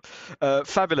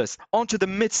 Fabulous. On to the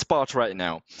myths part right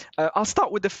now. I'll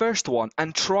start with the first one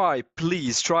and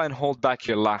please try and hold back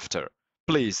your laughter.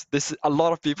 Please, a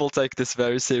lot of people take this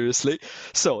very seriously.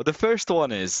 So the first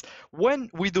one is, when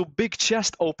we do big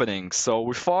chest openings, so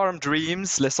we farm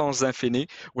dreams, les Sens Infinis,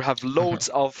 we have loads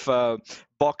of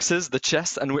boxes, the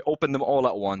chests, and we open them all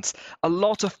at once. A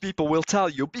lot of people will tell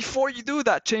you, before you do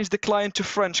that, change the client to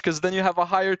French, because then you have a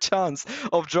higher chance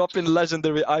of dropping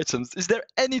legendary items. Is there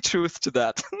any truth to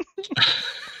that?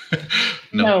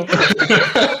 No.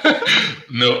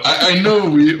 No, I know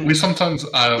we sometimes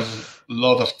have a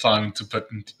lot of time to put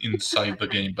inside the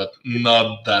game, but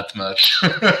not that much.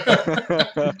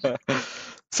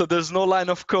 So there's no line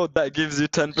of code that gives you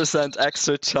 10%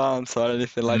 extra chance or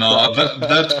anything like No, that?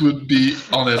 that would be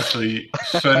honestly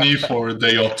funny for a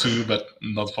day or two, but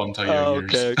not for entire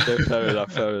years. Okay, fair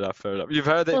enough. You've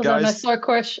heard it, Hold on, I guys. saw a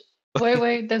question.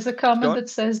 Wait, there's a comment that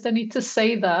says they need to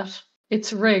say that.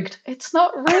 It's rigged. It's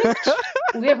not rigged.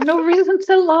 We have no reason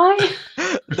to lie.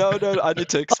 No, I need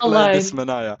to explain this,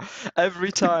 Manaïa.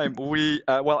 Every time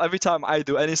every time I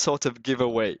do any sort of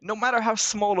giveaway, no matter how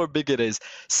small or big it is,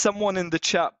 someone in the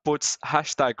chat puts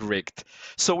 #rigged.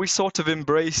 So we sort of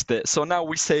embraced it. So now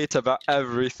we say it about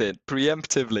everything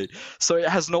preemptively. So it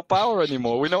has no power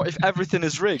anymore. We know if everything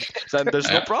is rigged, then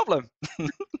there's no problem.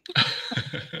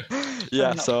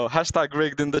 Yeah, so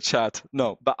 #rigged in the chat.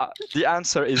 No, but the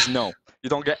answer is no. You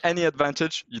don't get any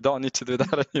advantage. You don't need to do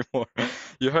that anymore.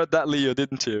 You heard that, Leo,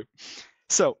 didn't you?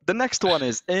 So the next one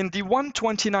is, in the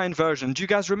 1.29 version, do you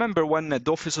guys remember when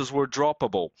Dofuses were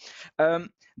droppable?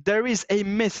 There is a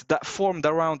myth that formed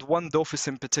around one Dofus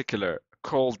in particular,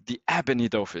 called the Ebony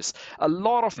Dofus. A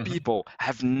lot of people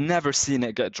have never seen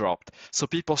it get dropped. So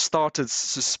people started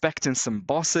suspecting some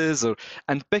bosses,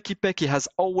 and Pecky has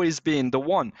always been the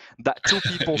one that two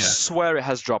people swear it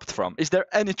has dropped from. Is there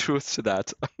any truth to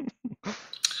that?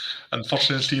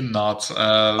 Unfortunately not.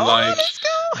 Like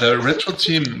the retro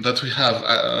team that we have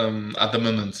at the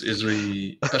moment is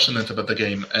really passionate about the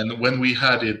game, and when we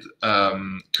had it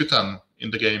Kutan in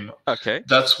the game,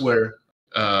 that's where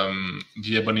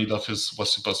the Ebony Dofus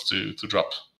was supposed to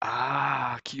drop.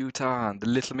 Kutan, the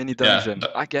little mini dungeon.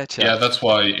 I get you. Yeah, that's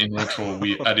why in retro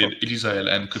we added Elizael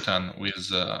and Kutan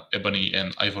with Ebony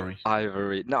and Ivory.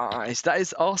 Nice, that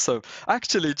is awesome.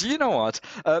 Actually, do you know what?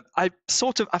 A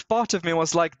part of me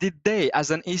was like, did they,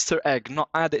 as an Easter egg, not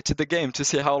add it to the game to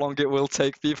see how long it will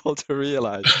take people to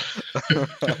realize?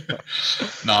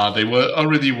 Nah, they were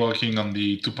already working on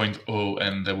the 2.0,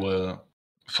 and they were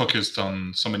focused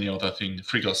on so many other things,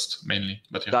 Free Ghost mainly.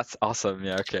 But yeah. That's awesome.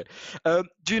 Yeah, okay.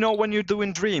 Do you know when you're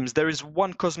doing dreams, there is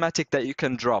one cosmetic that you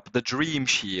can drop, the Dream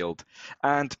Shield,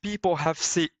 and people have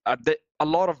seen a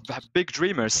lot of big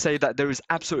dreamers say that there is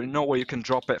absolutely no way you can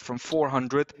drop it from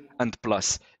 400 and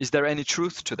plus. Is there any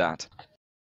truth to that?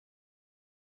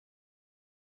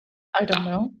 I don't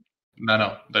know.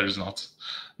 No, there is not.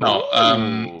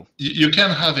 No, you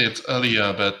can have it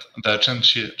earlier, but the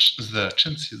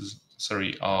chances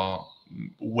are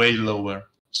way lower.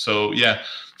 So yeah,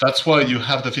 that's why you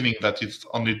have the feeling that it's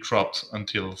only dropped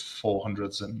until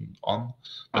 400s and on.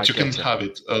 But you can have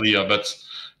it earlier, but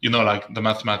like the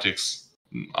mathematics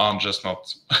are just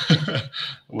not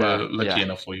lucky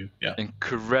enough for you. Yeah.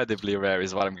 Incredibly rare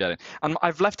is what I'm getting. And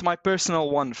I've left my personal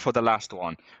one for the last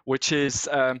one, which is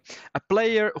a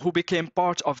player who became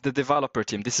part of the developer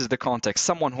team. This is the context.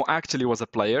 Someone who actually was a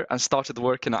player and started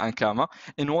working at Ankama.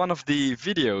 In one of the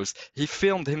videos, he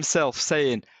filmed himself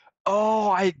saying, "Oh,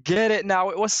 I get it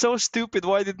now. It was so stupid.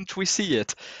 Why didn't we see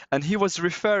it?" And he was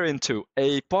referring to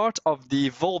a part of the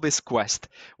Volbis quest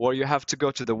where you have to go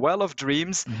to the Well of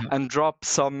Dreams and drop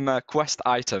some quest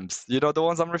items. You know the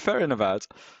ones I'm referring about?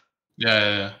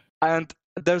 Yeah. And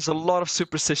there's a lot of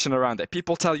superstition around it.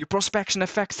 People tell you prospection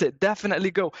affects it.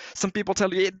 Definitely go. Some people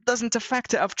tell you it doesn't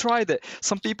affect it. I've tried it.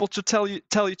 Some people tell you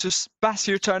to pass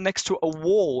your turn next to a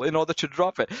wall in order to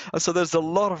drop it. And so there's a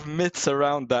lot of myths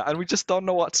around that, and we just don't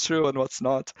know what's true and what's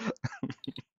not.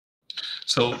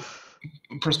 So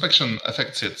prospection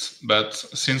affects it, but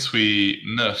since we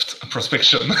nerfed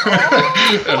prospection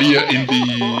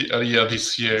earlier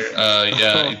this year,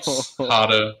 it's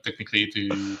harder technically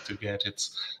to get it.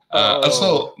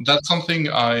 Also, that's something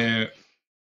I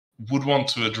would want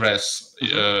to address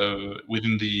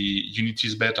within the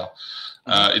Unity's beta.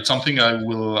 It's something I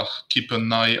will keep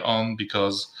an eye on,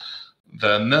 because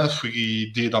the nerf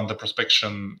we did on the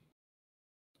prospection,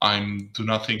 I do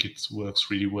not think it works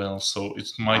really well. So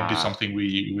it might be something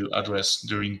we will address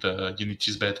during the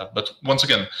Unity's beta. But once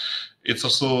again, it's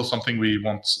also something we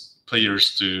want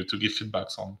players to give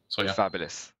feedbacks on. So yeah.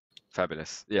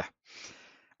 Fabulous. Yeah.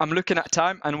 I'm looking at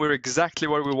time, and we're exactly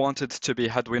where we wanted to be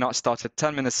had we not started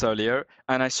 10 minutes earlier.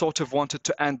 And I sort of wanted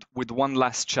to end with one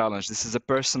last challenge. This is a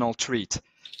personal treat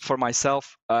for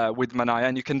myself with Manaïa,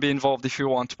 and you can be involved if you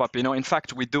want, Papinaut. In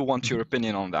fact, we do want your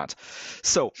opinion on that.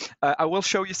 So I will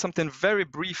show you something very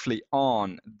briefly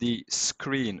on the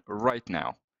screen right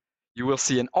now. You will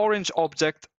see an orange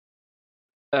object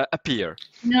appear.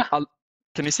 Yeah.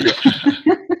 Can you see it?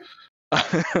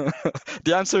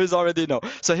 The answer is already no.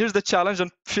 So here's the challenge,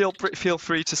 and feel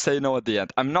free to say no at the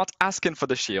end. I'm not asking for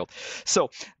the shield. So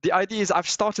the idea is I've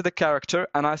started a character,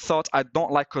 and I thought I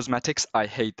don't like cosmetics. I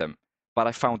hate them. But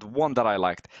I found one that I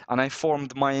liked, and I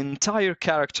formed my entire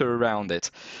character around it.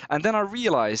 And then I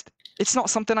realized it's not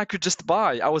something I could just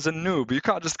buy. I was a noob. You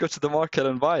can't just go to the market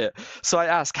and buy it. So I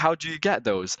asked, how do you get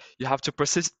those? You have to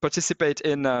participate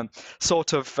in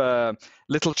sort of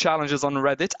little challenges on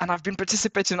Reddit, and I've been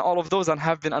participating in all of those and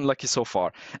have been unlucky so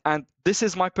far. And this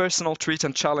is my personal treat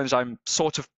and challenge I'm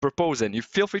sort of proposing. You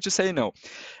feel free to say no.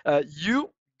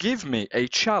 You give me a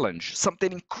challenge,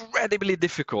 something incredibly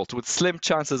difficult with slim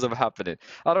chances of happening.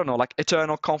 I don't know, like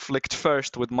eternal conflict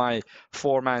first with my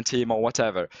 4-man team or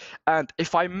whatever. And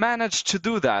if I manage to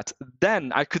do that,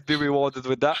 then I could be rewarded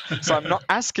with that. So I'm not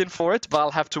asking for it, but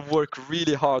I'll have to work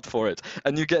really hard for it.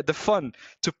 And you get the fun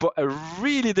to put a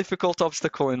really difficult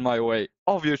obstacle in my way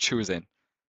of your choosing.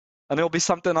 And it'll be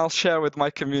something I'll share with my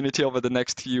community over the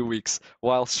next few weeks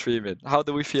while streaming. How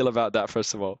do we feel about that,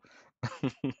 first of all?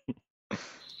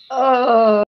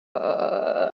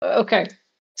 Okay.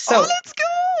 So let's go!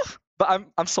 But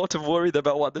I'm sort of worried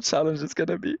about what the challenge is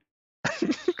gonna be.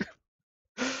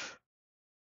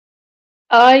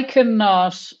 I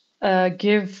cannot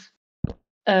give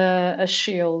a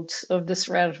shield of this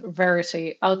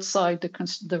rarity outside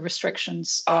the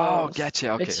restrictions of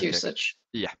gotcha. Okay, its usage.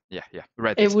 Yeah.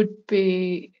 Reddit. It would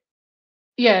be,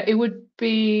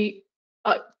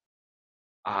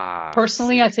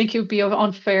 personally, I think it would be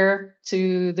unfair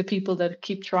to the people that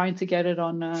keep trying to get it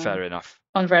on Fair enough.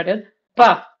 on Reddit.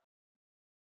 But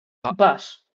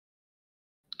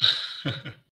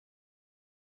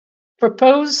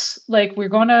propose, like, we're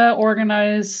gonna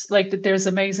organize, like, that there's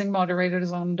amazing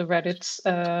moderators on the Reddit,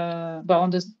 on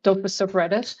the Dofus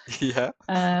subreddit. Yeah.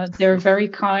 They're very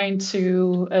kind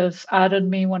to have added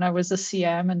me when I was a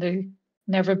CM, and they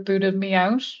never booted me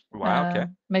out. Wow, okay.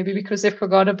 Maybe because they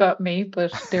forgot about me,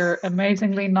 but they're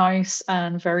amazingly nice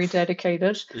and very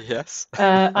dedicated. Yes.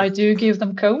 I do give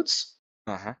them codes.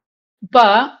 Uh-huh.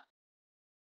 But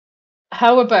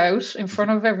how about, in front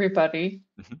of everybody,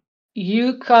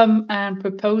 you come and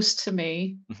propose to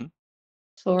me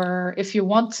for, if you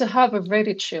want to have a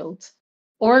Reddit shield,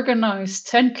 organize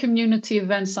 10 community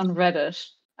events on Reddit,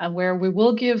 and where we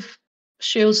will give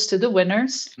shields to the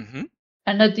winners.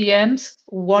 And at the end,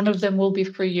 one of them will be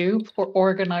for you for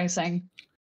organizing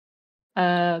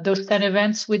those 10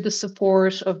 events with the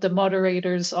support of the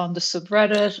moderators on the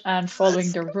subreddit and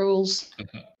following the rules.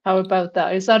 How about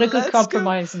that? Is that a good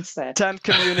compromise instead? 10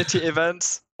 community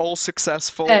events, all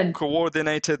successful, 10.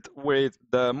 Coordinated with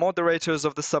the moderators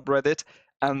of the subreddit,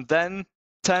 and then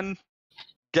 10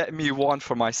 get me one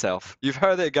for myself. You've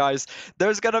heard it, guys.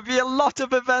 There's gonna be a lot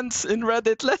of events in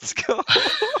Reddit. Let's go.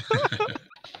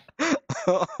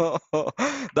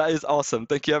 That is awesome.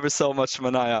 Thank you ever so much,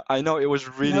 Manaïa. I know it was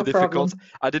really difficult.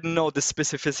 I didn't know the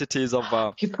specificities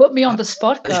of you put me on the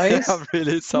spot, guys. I'm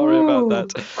really sorry about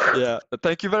that. Yeah,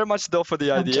 thank you very much though for the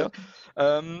idea.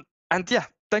 And yeah,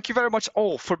 thank you very much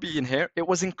all for being here. It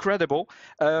was incredible.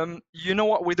 You know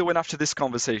what we're doing after this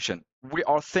conversation? We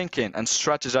are thinking and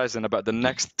strategizing about the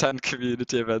next 10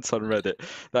 community events on Reddit.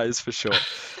 That is for sure.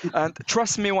 And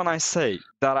trust me when I say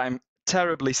that I'm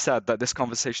terribly sad that this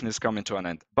conversation is coming to an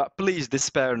end, but please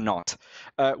despair not.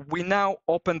 We now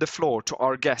open the floor to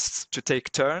our guests to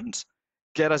take turns,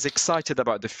 get us excited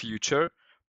about the future,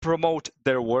 promote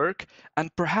their work,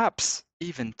 and perhaps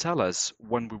even tell us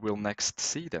when we will next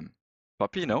see them.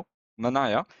 Papinaut,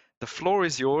 Manaïa, the floor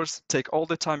is yours. Take all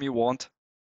the time you want.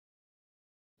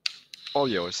 All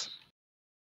yours.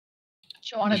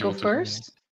 Do you want to go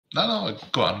first? No,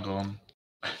 go on.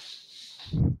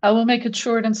 I will make it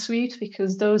short and sweet,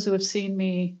 because those who have seen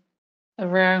me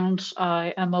around,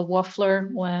 I am a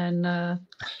waffler when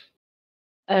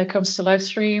it comes to live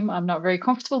stream. I'm not very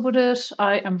comfortable with it.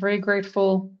 I am very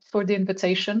grateful for the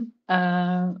invitation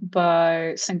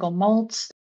by Single Malt,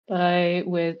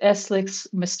 with Eslix,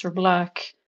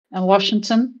 MrBlack, and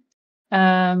Washington.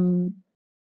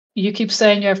 You keep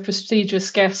saying you have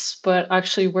prestigious guests, but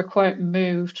actually we're quite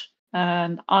moved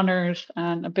and honored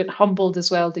and a bit humbled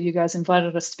as well that you guys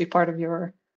invited us to be part of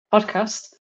your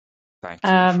podcast. Thank you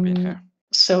for being here.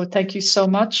 So thank you so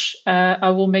much. I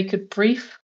will make it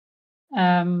brief.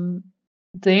 The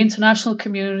international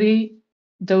community,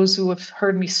 those who have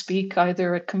heard me speak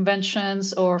either at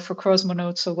conventions or for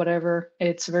Cosmonauts or whatever,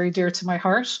 it's very dear to my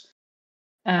heart.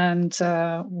 And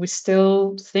we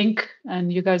still think,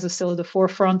 and you guys are still at the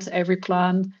forefront, every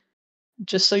plan.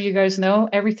 Just so you guys know,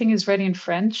 everything is ready in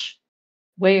French,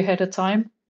 way ahead of time.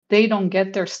 They don't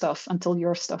get their stuff until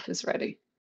your stuff is ready.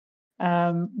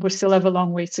 We still have a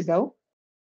long way to go.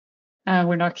 and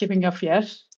we're not giving up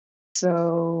yet.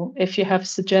 So if you have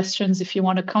suggestions, if you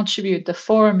want to contribute, the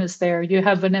forum is there. You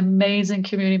have an amazing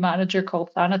community manager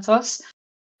called Thanatos.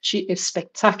 She is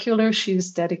spectacular.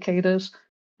 She's dedicated.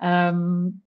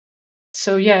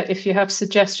 So yeah, if you have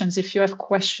suggestions, if you have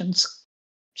questions,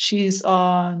 she's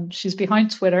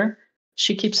behind Twitter.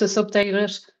 She keeps us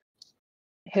updated.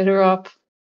 Hit her up,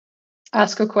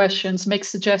 ask her questions, make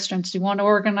suggestions. You want to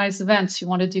organize events, you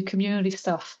want to do community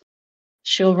stuff.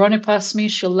 She'll run it past me.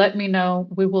 She'll let me know.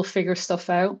 We will figure stuff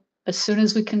out. As soon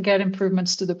as we can get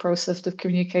improvements to the process of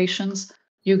communications,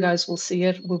 you guys will see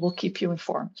it. We will keep you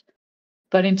informed.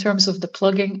 But in terms of the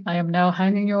plugging, I am now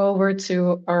handing you over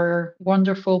to our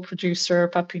wonderful producer,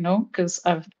 Papinaut, because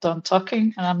I've done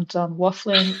talking and I'm done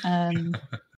waffling, and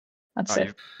that's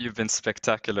it. You've been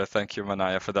spectacular. Thank you,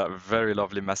 Manaïa, for that very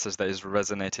lovely message that is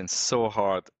resonating so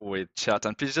hard with chat.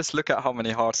 And please just look at how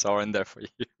many hearts are in there for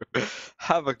you.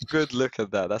 Have a good look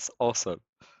at that. That's awesome.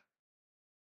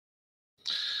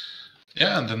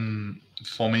 Yeah, and then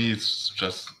for me, it's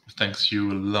just thanks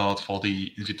you a lot for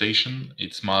the invitation.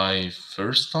 It's my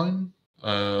first time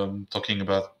talking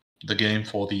about the game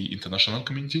for the international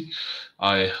community.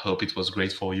 I hope it was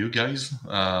great for you guys.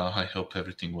 I hope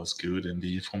everything was good and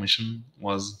the information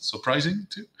was surprising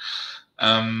too.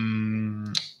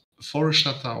 For a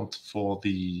shout out for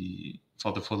the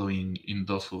following in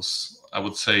Dofus, I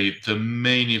would say the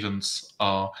main events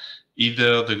are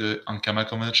either the Ankama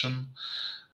convention.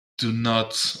 Do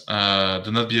not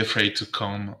be afraid to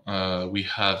come. We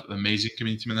have amazing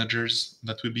community managers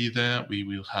that will be there. We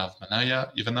will have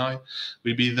Manaïa, even I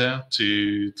will be there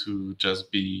to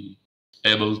just be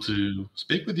able to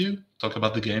speak with you, talk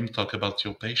about the game, talk about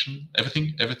your passion.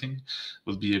 Everything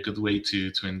will be a good way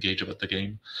to engage about the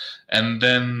game. And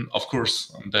then, of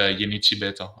course, the Unity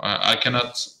beta. I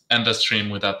cannot end the stream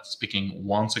without speaking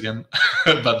once again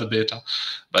about the beta,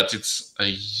 but it's a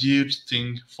huge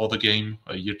thing for the game,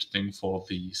 a huge thing for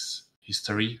this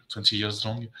history, 20 years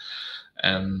long,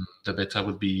 and the beta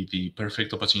would be the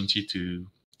perfect opportunity to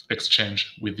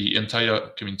exchange with the entire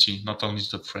community, not only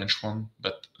the French one,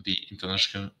 but the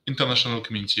international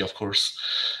community, of course,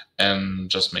 and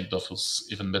just make Dofus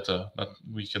even better than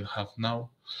we can have now.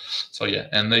 So yeah,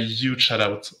 and a huge shout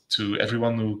out to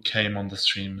everyone who came on the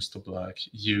stream, Mr. Black,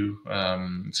 you,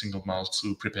 Single Malt,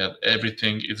 who prepared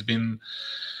everything. It's been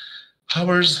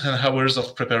hours and hours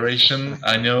of preparation.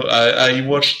 I know I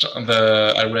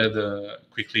read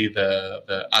quickly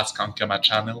the Ask Ankama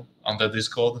channel on the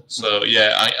Discord. So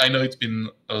yeah, I know it's been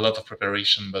a lot of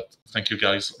preparation, but thank you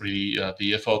guys. Really,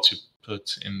 the effort you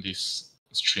put in this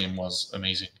stream was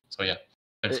amazing. So yeah.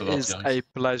 Thanks a lot, guys. It is a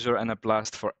pleasure and a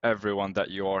blast for everyone that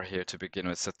you are here to begin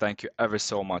with. So thank you ever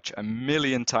so much, a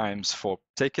million times, for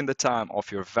taking the time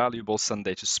off your valuable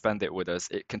Sunday to spend it with us.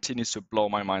 It continues to blow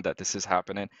my mind that this is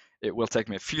happening. It will take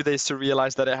me a few days to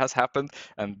realize that it has happened,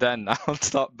 and then I'll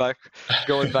start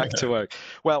going back to work.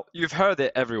 Well, you've heard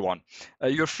it, everyone.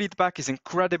 Your feedback is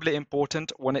incredibly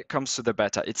important when it comes to the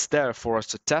beta. It's there for us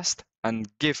to test and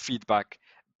give feedback.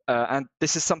 And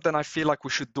this is something I feel like we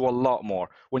should do a lot more.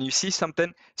 When you see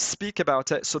something, speak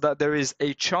about it so that there is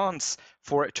a chance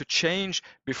for it to change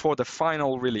before the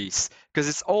final release. Because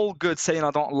it's all good saying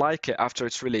I don't like it after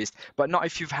it's released, but not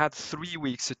if you've had 3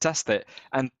 weeks to test it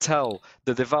and tell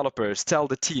the developers, tell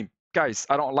the team, guys,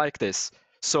 I don't like this.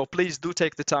 So please do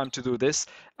take the time to do this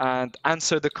and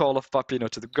answer the call of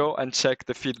Papinaut to go and check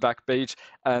the feedback page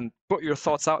and put your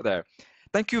thoughts out there.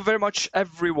 Thank you very much,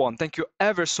 everyone. Thank you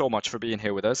ever so much for being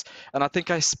here with us. And I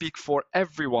think I speak for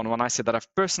everyone when I say that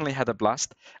I've personally had a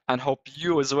blast and hope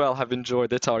you as well have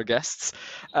enjoyed it, our guests.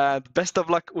 Best of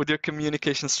luck with your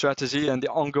communication strategy and the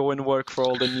ongoing work for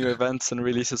all the new events and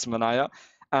releases, Manaïa.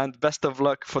 And best of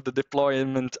luck for the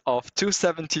deployment of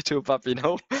 272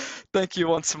 Papinaut. Thank you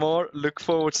once more. Look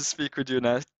forward to speak with you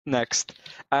next.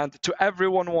 And to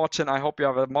everyone watching, I hope you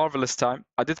have a marvelous time.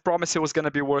 I did promise it was going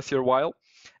to be worth your while.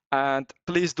 And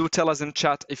please do tell us in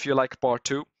chat if you like part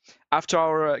 2. After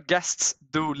our guests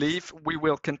do leave, we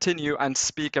will continue and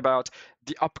speak about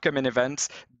the upcoming events,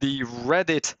 the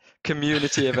Reddit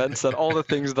community events, and all the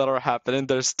things that are happening.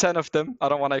 There's 10 of them. I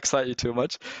don't want to excite you too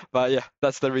much, but yeah,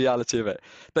 that's the reality of it.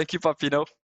 Thank you, Papinaut.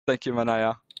 Thank you,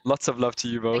 Manaïa. Lots of love to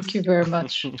you both. Thank you very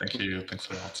much. Thank you. Thanks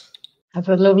a lot. Have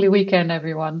a lovely weekend,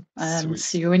 everyone, and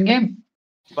see you in game.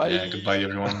 Bye. Yeah, goodbye,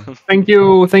 everyone. Thank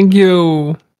you. Thank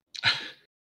you.